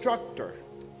no structure,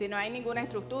 si no hay ninguna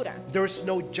estructura, there is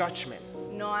no judgment.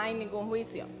 no hay ningún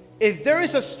juicio. If there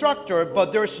is a structure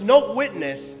but there is no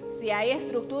witness, Si hay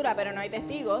estructura pero no hay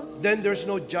testigos, then there's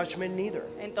no judgment neither.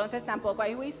 entonces tampoco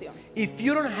hay juicio. If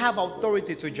you don't have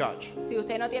authority to judge, Si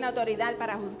usted no tiene autoridad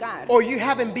para juzgar or you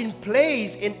haven't been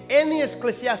placed in any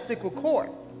ecclesiastical court,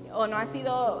 o no ha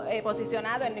sido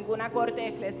posicionado en ninguna corte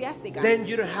eclesiástica, then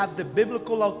you don't have the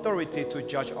biblical authority to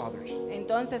judge others.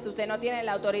 entonces usted no tiene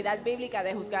la autoridad bíblica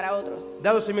de juzgar a otros.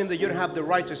 That doesn't mean that you don't have the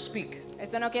right to speak.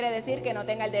 Eso no quiere decir que no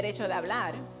tenga el derecho de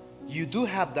hablar. You do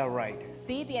have that right,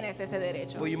 Sí tienes ese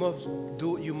derecho, but you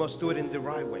must do it in the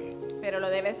right way. pero lo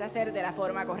debes hacer de la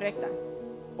forma correcta.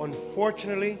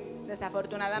 Unfortunately,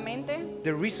 Desafortunadamente,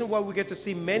 the reason why we get to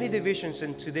see many divisions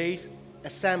in today's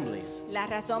assemblies la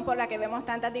razón por la que vemos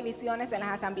tantas divisiones en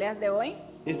las asambleas de hoy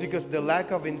is because the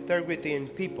lack of integrity in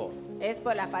people es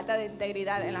por la falta de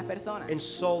integridad en las personas, in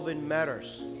solving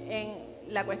matters. en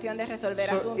la cuestión de resolver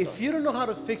So asuntos. if you don't know how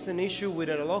to fix an issue with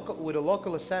a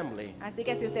local assembly, Así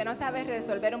que si usted no sabe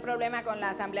resolver un problema con la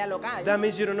asamblea local, that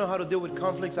means you don't know how to deal with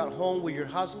conflicts at home with your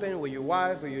husband, with your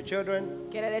wife, with your children.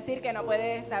 quiere decir que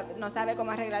no sabe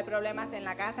cómo arreglar problemas en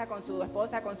la casa con su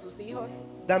esposa, con sus hijos.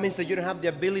 That means that you don't have the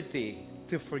ability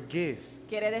to forgive.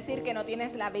 Quiere decir que no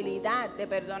tienes la habilidad de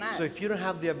perdonar. So if you don't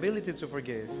have the ability to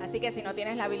forgive, Así que si no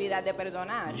tienes la habilidad de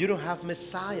perdonar, you don't have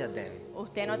Messiah then.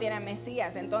 usted no tiene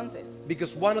Mesías entonces.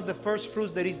 Because one of the first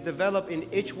fruits that is developed in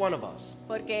each one of us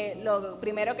Porque lo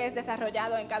primero que es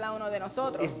desarrollado en cada uno de is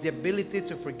nosotros the ability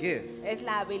to forgive es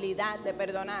la habilidad de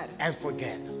perdonar and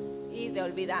forget. y de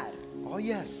olvidar. Oh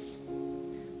yes.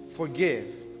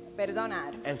 Forgive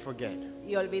Perdonar and forget.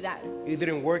 y olvidar. It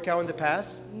didn't work out in the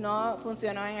past. No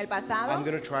funcionó en el pasado, I'm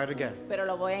going to try it again. pero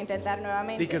lo voy a intentar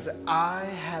nuevamente. Because I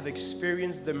have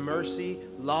experienced the mercy,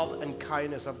 love, and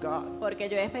kindness of God. Porque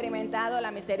yo he experimentado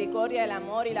la misericordia, el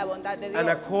amor y la bondad de And Dios.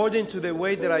 according to the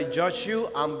way that I judge you,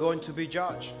 I'm going to be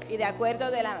judged. Y de acuerdo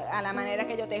a la manera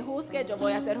que yo te juzgue, yo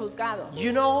voy a ser juzgado.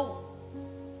 You know,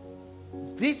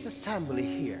 this assembly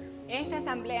here, Esta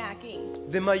asamblea aquí,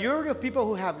 the majority of people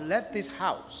who have left this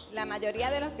house la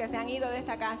mayoría de los que se han ido de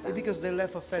esta casa is because they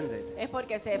left offended. es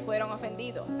porque se fueron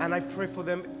ofendidos. And I pray for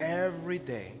them every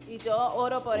day. Y yo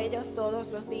oro por ellos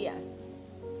todos los días.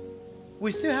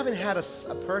 We still haven't had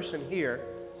a person here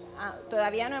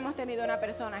Todavía no hemos tenido una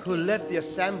persona who aquí left the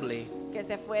assembly que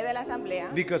se fue de la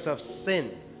asamblea because of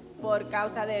sin. por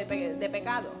causa de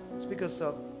pecado, It's because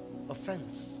of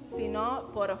offense. sino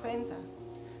por ofensa.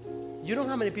 You know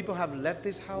how many people have left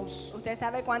this house? ¿Usted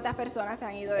sabe cuántas personas se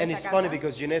han ido de And esta it's funny casa?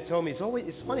 because Jeanette told me,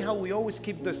 it's funny how we always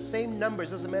keep the same numbers.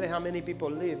 Doesn't matter how many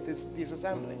people leave this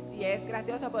assembly. Y es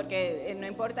gracioso porque no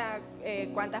importa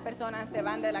cuántas personas se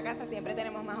van de la casa, siempre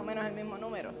tenemos más o menos el mismo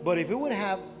número. But if we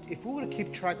would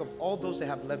keep track of all those that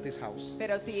have left this house,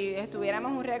 Pero si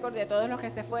estuviéramos un récord de todos los que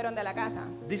se fueron de la casa,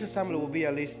 this assembly will be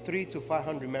at least 300 to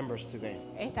 500 members today.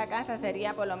 esta casa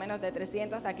sería por lo menos de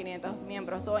 300 a 500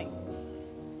 miembros hoy.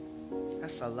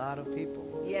 That's a lot of people.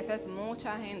 Y eso es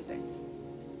mucha gente.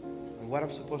 And what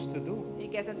I'm supposed to do? ¿Y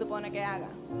qué se supone que haga?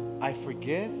 I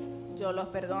forgive. Yo los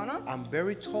perdono. I'm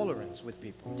very tolerant with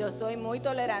people. Yo soy muy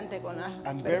tolerante con las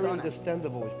I'm very personas.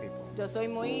 understandable with people. Yo soy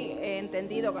muy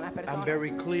entendido con las I'm personas. very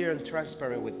clear and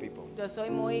transparent with people. Yo soy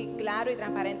muy claro y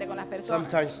transparente con las personas.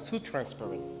 Sometimes too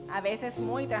transparent. A veces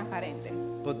muy transparente.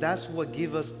 But that's what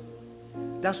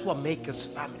makes us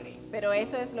family. Pero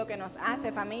eso es lo que nos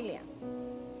hace familia.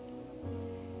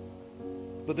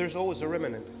 But there's always a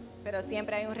remnant. Pero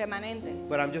siempre hay un remanente.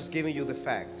 But I'm just giving you the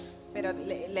facts. Pero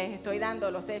les estoy dando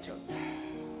los hechos.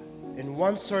 In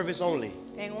one service only,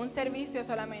 En un servicio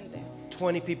solamente,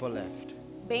 20 people left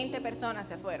 20 personas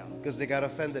se fueron because they got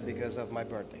offended because of my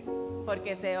birthday.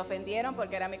 porque se ofendieron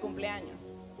porque era mi cumpleaños.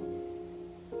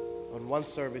 On one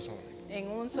service only. En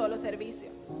un solo servicio.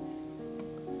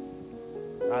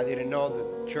 I didn't know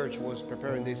that the church was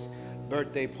preparing this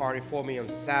birthday party for me on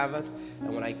Sabbath.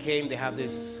 And when I came, they have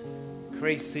this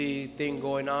crazy thing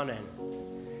going on.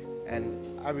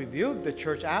 And I rebuked the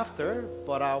church after,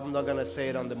 but I'm not going to say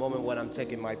it on the moment when I'm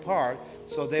taking my part.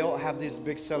 So they all have this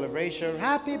big celebration.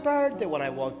 Happy birthday. When I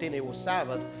walked in, it was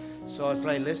Sabbath. So it's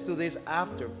like, let's do this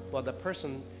after. But the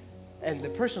person, and the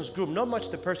person's group, not much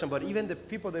the person, but even the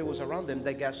people that was around them,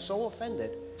 they got so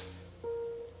offended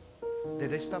that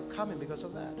they stopped coming because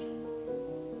of that.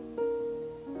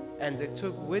 And they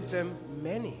took with them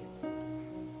many.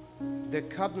 They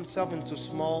cut themselves into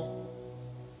small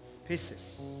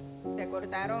pieces. Se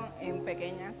cortaron en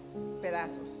pequeños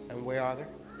pedazos. And where are they?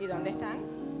 ¿Y dónde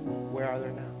están? Where are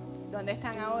they now? ¿Dónde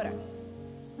están ahora?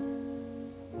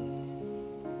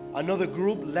 Another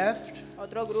group left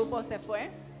Otro grupo se fue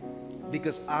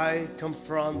because I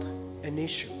confront an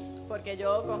issue porque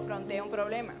yo confronté un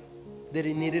problema that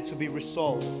it needed to be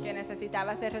resolved. que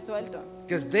necesitaba ser resuelto.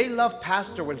 Because they love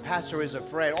pastor when pastor is a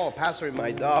friend. Oh, pastor is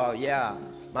my dog. Yeah,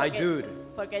 my dude.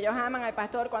 Porque ellos aman al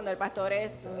pastor cuando el pastor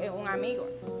es un amigo.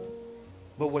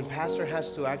 But when pastor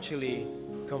has to actually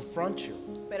confront you,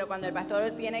 Pero cuando el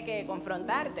pastor tiene que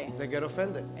confrontarte, they get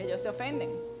offended. ellos se ofenden.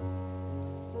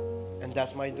 And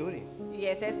that's my duty. Y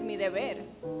ese es mi deber.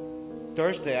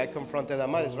 Thursday, I confronted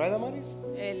Amaris, right, Amaris?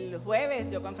 El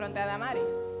jueves yo confronté a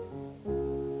Damaris.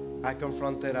 I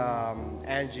confronted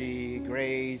Angie,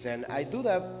 Grace, and I do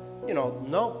that,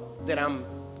 not that I'm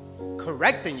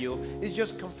correcting you, it's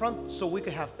just confront so we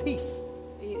can have peace.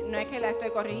 Y no es que la estoy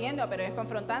corrigiendo, pero es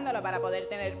confrontándolo para poder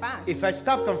tener paz. If I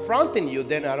stop confronting you,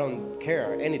 then I don't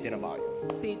care anything about you.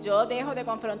 Si yo dejo de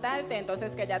confrontarte,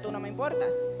 entonces que ya tú no me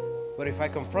importas. But if I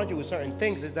confront you with certain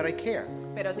things, it's that I care.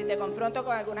 Pero si te confronto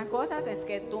con algunas cosas es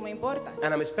que tú me importas.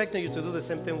 And I'm expecting you to do the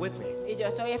same thing with me. Y yo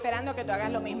estoy esperando que tú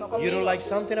hagas lo mismo You don't conmigo. like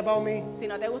something about me? Si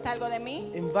no te gusta algo de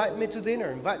mí, Invite me to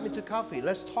dinner, invite me to coffee,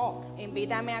 let's talk.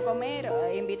 invítame a comer,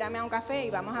 o invítame a un café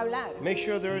y vamos a hablar. Make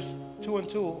sure there's 2 and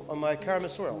 2 on my caramel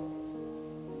swirl.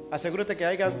 Asegúrate que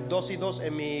haya 2 y 2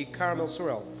 en mi caramel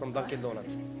swirl from Dunkin'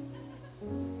 Donuts.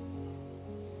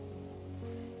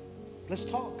 Let's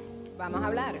talk. Vamos a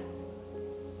hablar.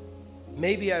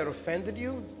 Maybe I offended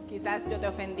you, Quizás yo te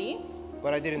ofendí,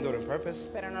 but I didn't do it on purpose.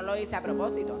 pero no lo hice a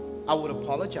propósito. I would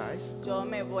apologize. Yo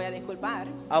me voy a disculpar.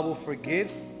 I will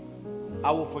forgive.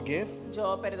 I will forgive.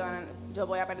 Yo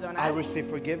voy a I perdonar. receive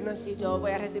forgiveness. Y yo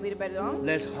voy a recibir perdón.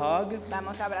 Let's hug.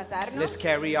 Vamos a abrazarnos. Let's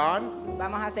carry on.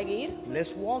 Vamos a seguir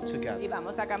Let's walk y together.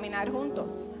 vamos a caminar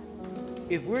juntos.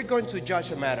 If we're going to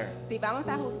judge a matter, Si vamos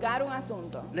a juzgar un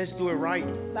asunto, let's do it right.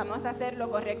 vamos a hacerlo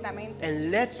correctamente. And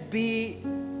let's be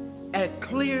a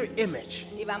clear image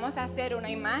Y vamos a hacer una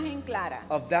imagen clara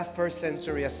of that first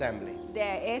century assembly.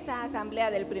 de esa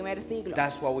asamblea del primer siglo.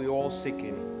 That's what we're all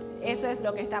seeking. Eso es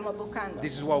lo que estamos buscando.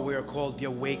 This is what we are called the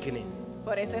awakening.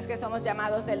 Por eso es que somos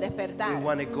llamados el We despertar.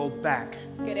 want to go back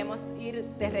Queremos ir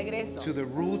de regreso to the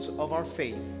roots of our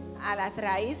faith a las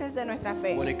raíces de nuestra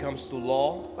when fe it comes to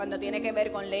law cuando tiene que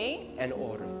ver con ley and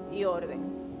order. y orden.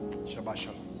 Shabbat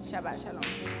shalom. Shabbat shalom.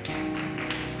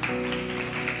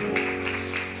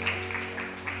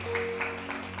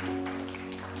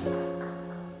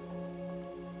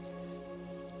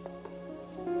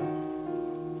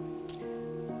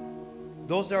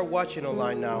 Those that are watching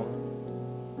online now,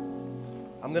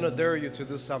 I'm going to dare you to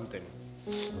do something.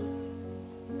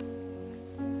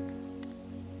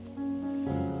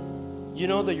 You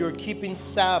know that you're keeping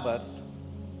Sabbath.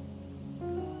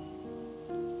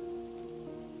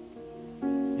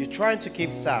 You're trying to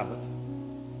keep Sabbath.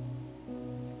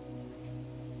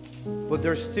 But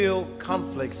there's still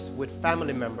conflicts with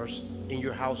family members in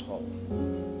your household.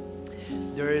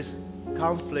 There is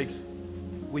conflicts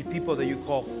with people that you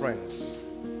call friends.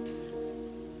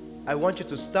 I want you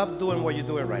to stop doing what you're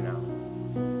doing right now,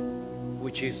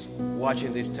 which is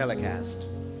watching this telecast,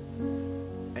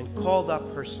 and call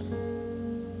that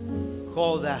person,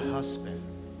 call that husband,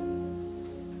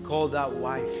 call that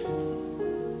wife.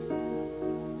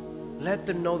 Let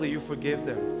them know that you forgive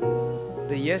them.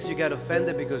 That yes, you got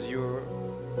offended because your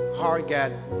heart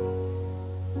got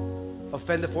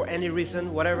offended for any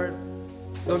reason, whatever.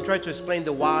 Don't try to explain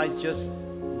the whys, just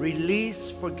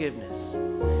release forgiveness.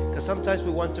 Because sometimes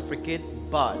we want to forget,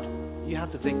 but you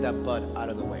have to take that but out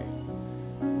of the way.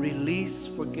 Release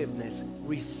forgiveness,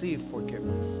 receive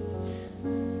forgiveness.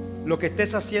 Lo que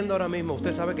estés haciendo ahora mismo,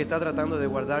 usted sabe que está tratando de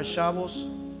guardar chavos,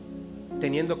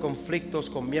 teniendo conflictos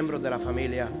con miembros de la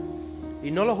familia. Y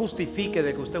no lo justifique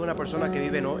de que usted es una persona que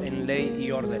vive en ley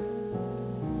y orden.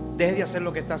 Deje de hacer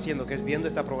lo que está haciendo, que es viendo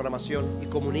esta programación, y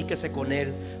comuníquese con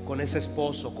él, con ese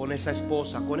esposo, con esa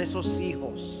esposa, con esos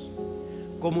hijos.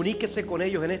 Comuníquese con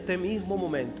ellos en este mismo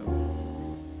momento.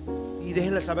 Y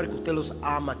déjenle saber que usted los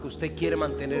ama, que usted quiere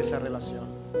mantener esa relación.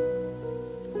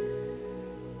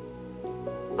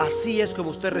 Así es como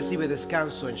usted recibe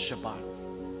descanso en Shabbat.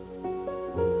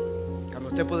 Cuando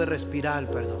usted puede respirar el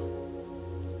perdón.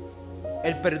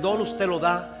 El perdón usted lo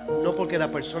da no porque la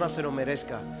persona se lo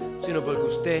merezca, sino porque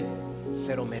usted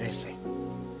se lo merece.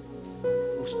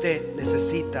 Usted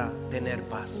necesita tener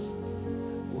paz.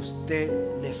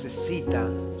 Usted necesita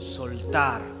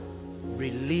soltar.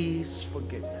 Release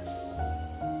forgiveness.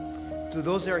 To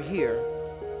those that are here,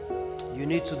 you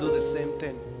need to do the same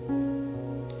thing.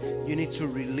 You need to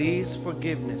release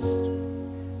forgiveness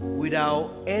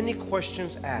without any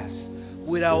questions asked,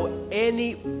 without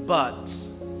any buts.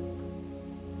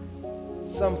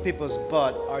 Some people's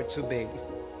butt are too big.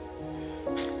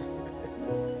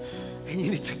 And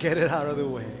you need to get it out of the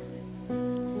way.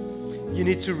 You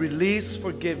need to release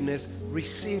forgiveness,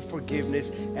 receive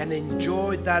forgiveness, and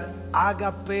enjoy that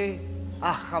agape,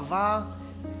 ahava,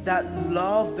 that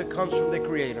love that comes from the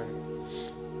Creator.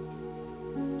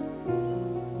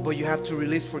 But you have to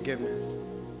release forgiveness.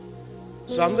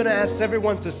 So I'm going to ask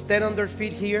everyone to stand on their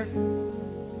feet here.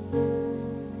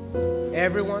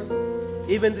 Everyone,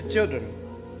 even the children.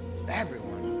 Everyone.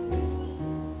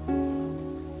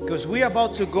 Because we're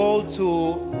about to go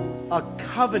to a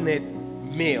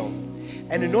covenant meal.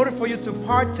 And in order for you to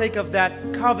partake of that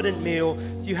covenant meal,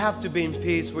 you have to be in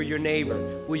peace with your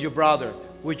neighbor, with your brother,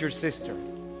 with your sister.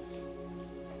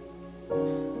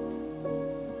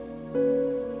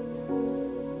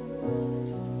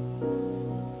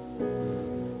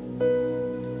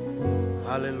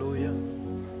 Hallelujah.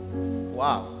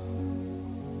 Wow.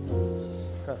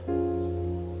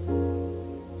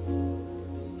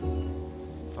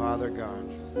 Father God.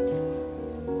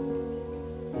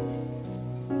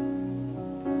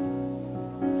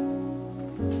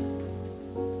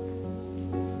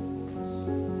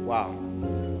 Wow.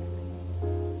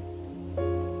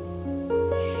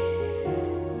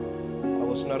 I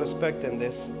was not expecting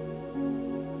this.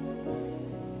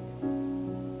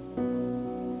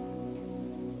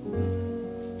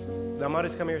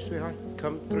 Damaris, come here, sweetheart.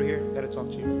 Come through here. Gotta talk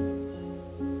to you.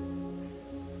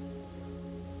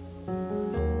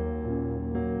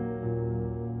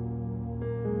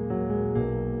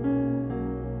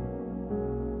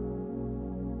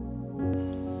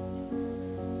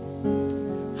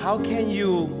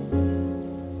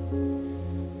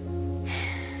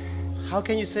 How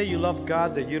can you say you love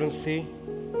God that you don't see?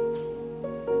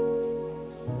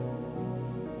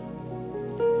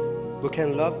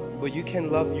 But you can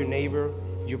love your neighbor,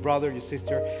 your brother, your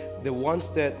sister, the ones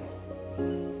that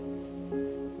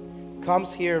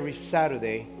comes here every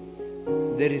Saturday,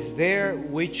 that is there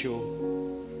with you,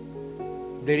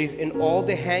 that is in all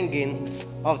the hangings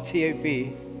of TAP,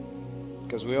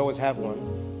 because we always have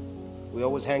one. We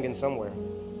always hanging somewhere.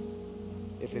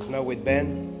 If it's not with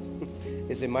Ben,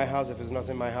 it's in my house. If it's not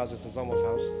in my house, it's in someone's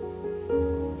house.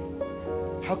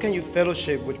 How can you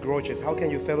fellowship with grudges? How can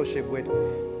you fellowship with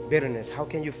bitterness? How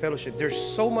can you fellowship? There's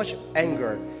so much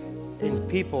anger in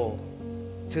people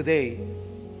today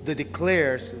that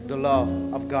declares the love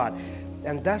of God.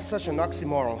 And that's such an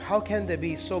oxymoron. How can there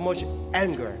be so much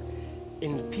anger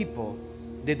in people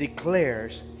that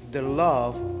declares the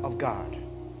love of God?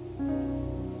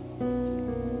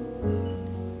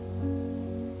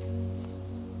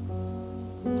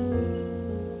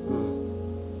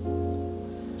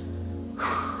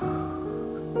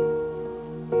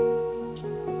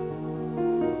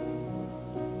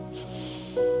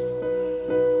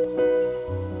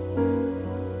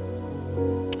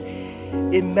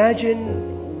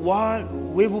 Imagine what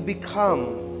we will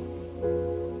become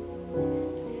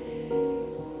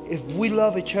if we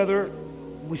love each other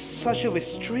with such an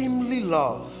extremely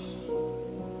love,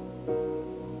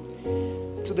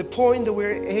 to the point that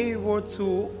we're able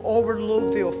to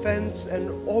overlook the offense and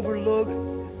overlook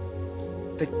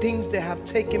the things that have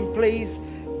taken place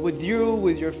with you,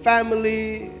 with your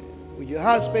family, with your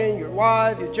husband, your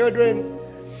wife, your children.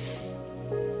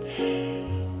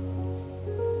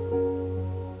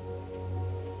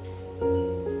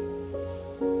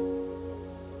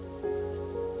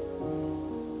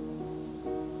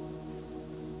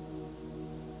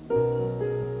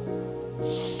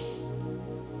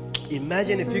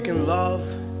 Imagine if you can love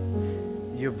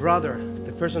your brother,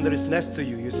 the person that is next to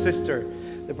you, your sister,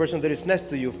 the person that is next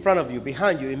to you, in front of you,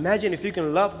 behind you. Imagine if you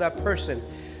can love that person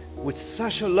with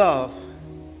such a love,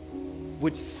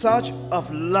 with such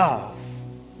of love,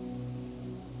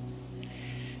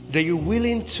 that you're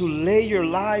willing to lay your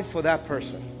life for that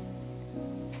person.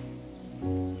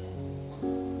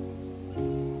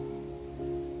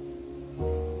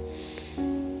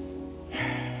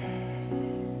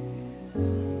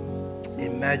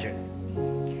 Imagine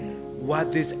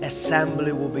what this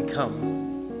assembly will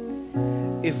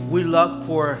become if we look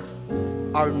for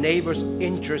our neighbor's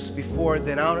interests before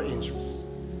than our interests.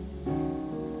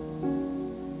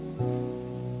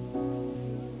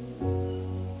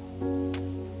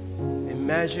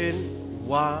 Imagine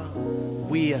what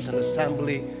we as an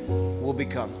assembly will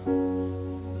become.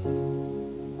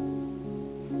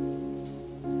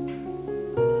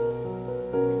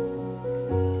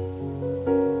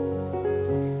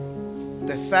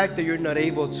 The fact that you're not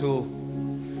able to,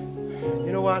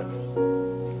 you know what,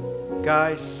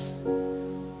 guys,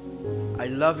 I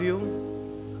love you,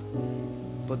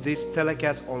 but this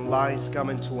telecast online is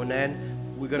coming to an end.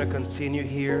 We're going to continue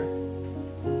here.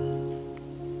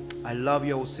 I love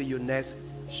you. I will see you next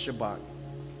Shabbat.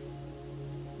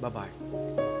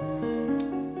 Bye-bye.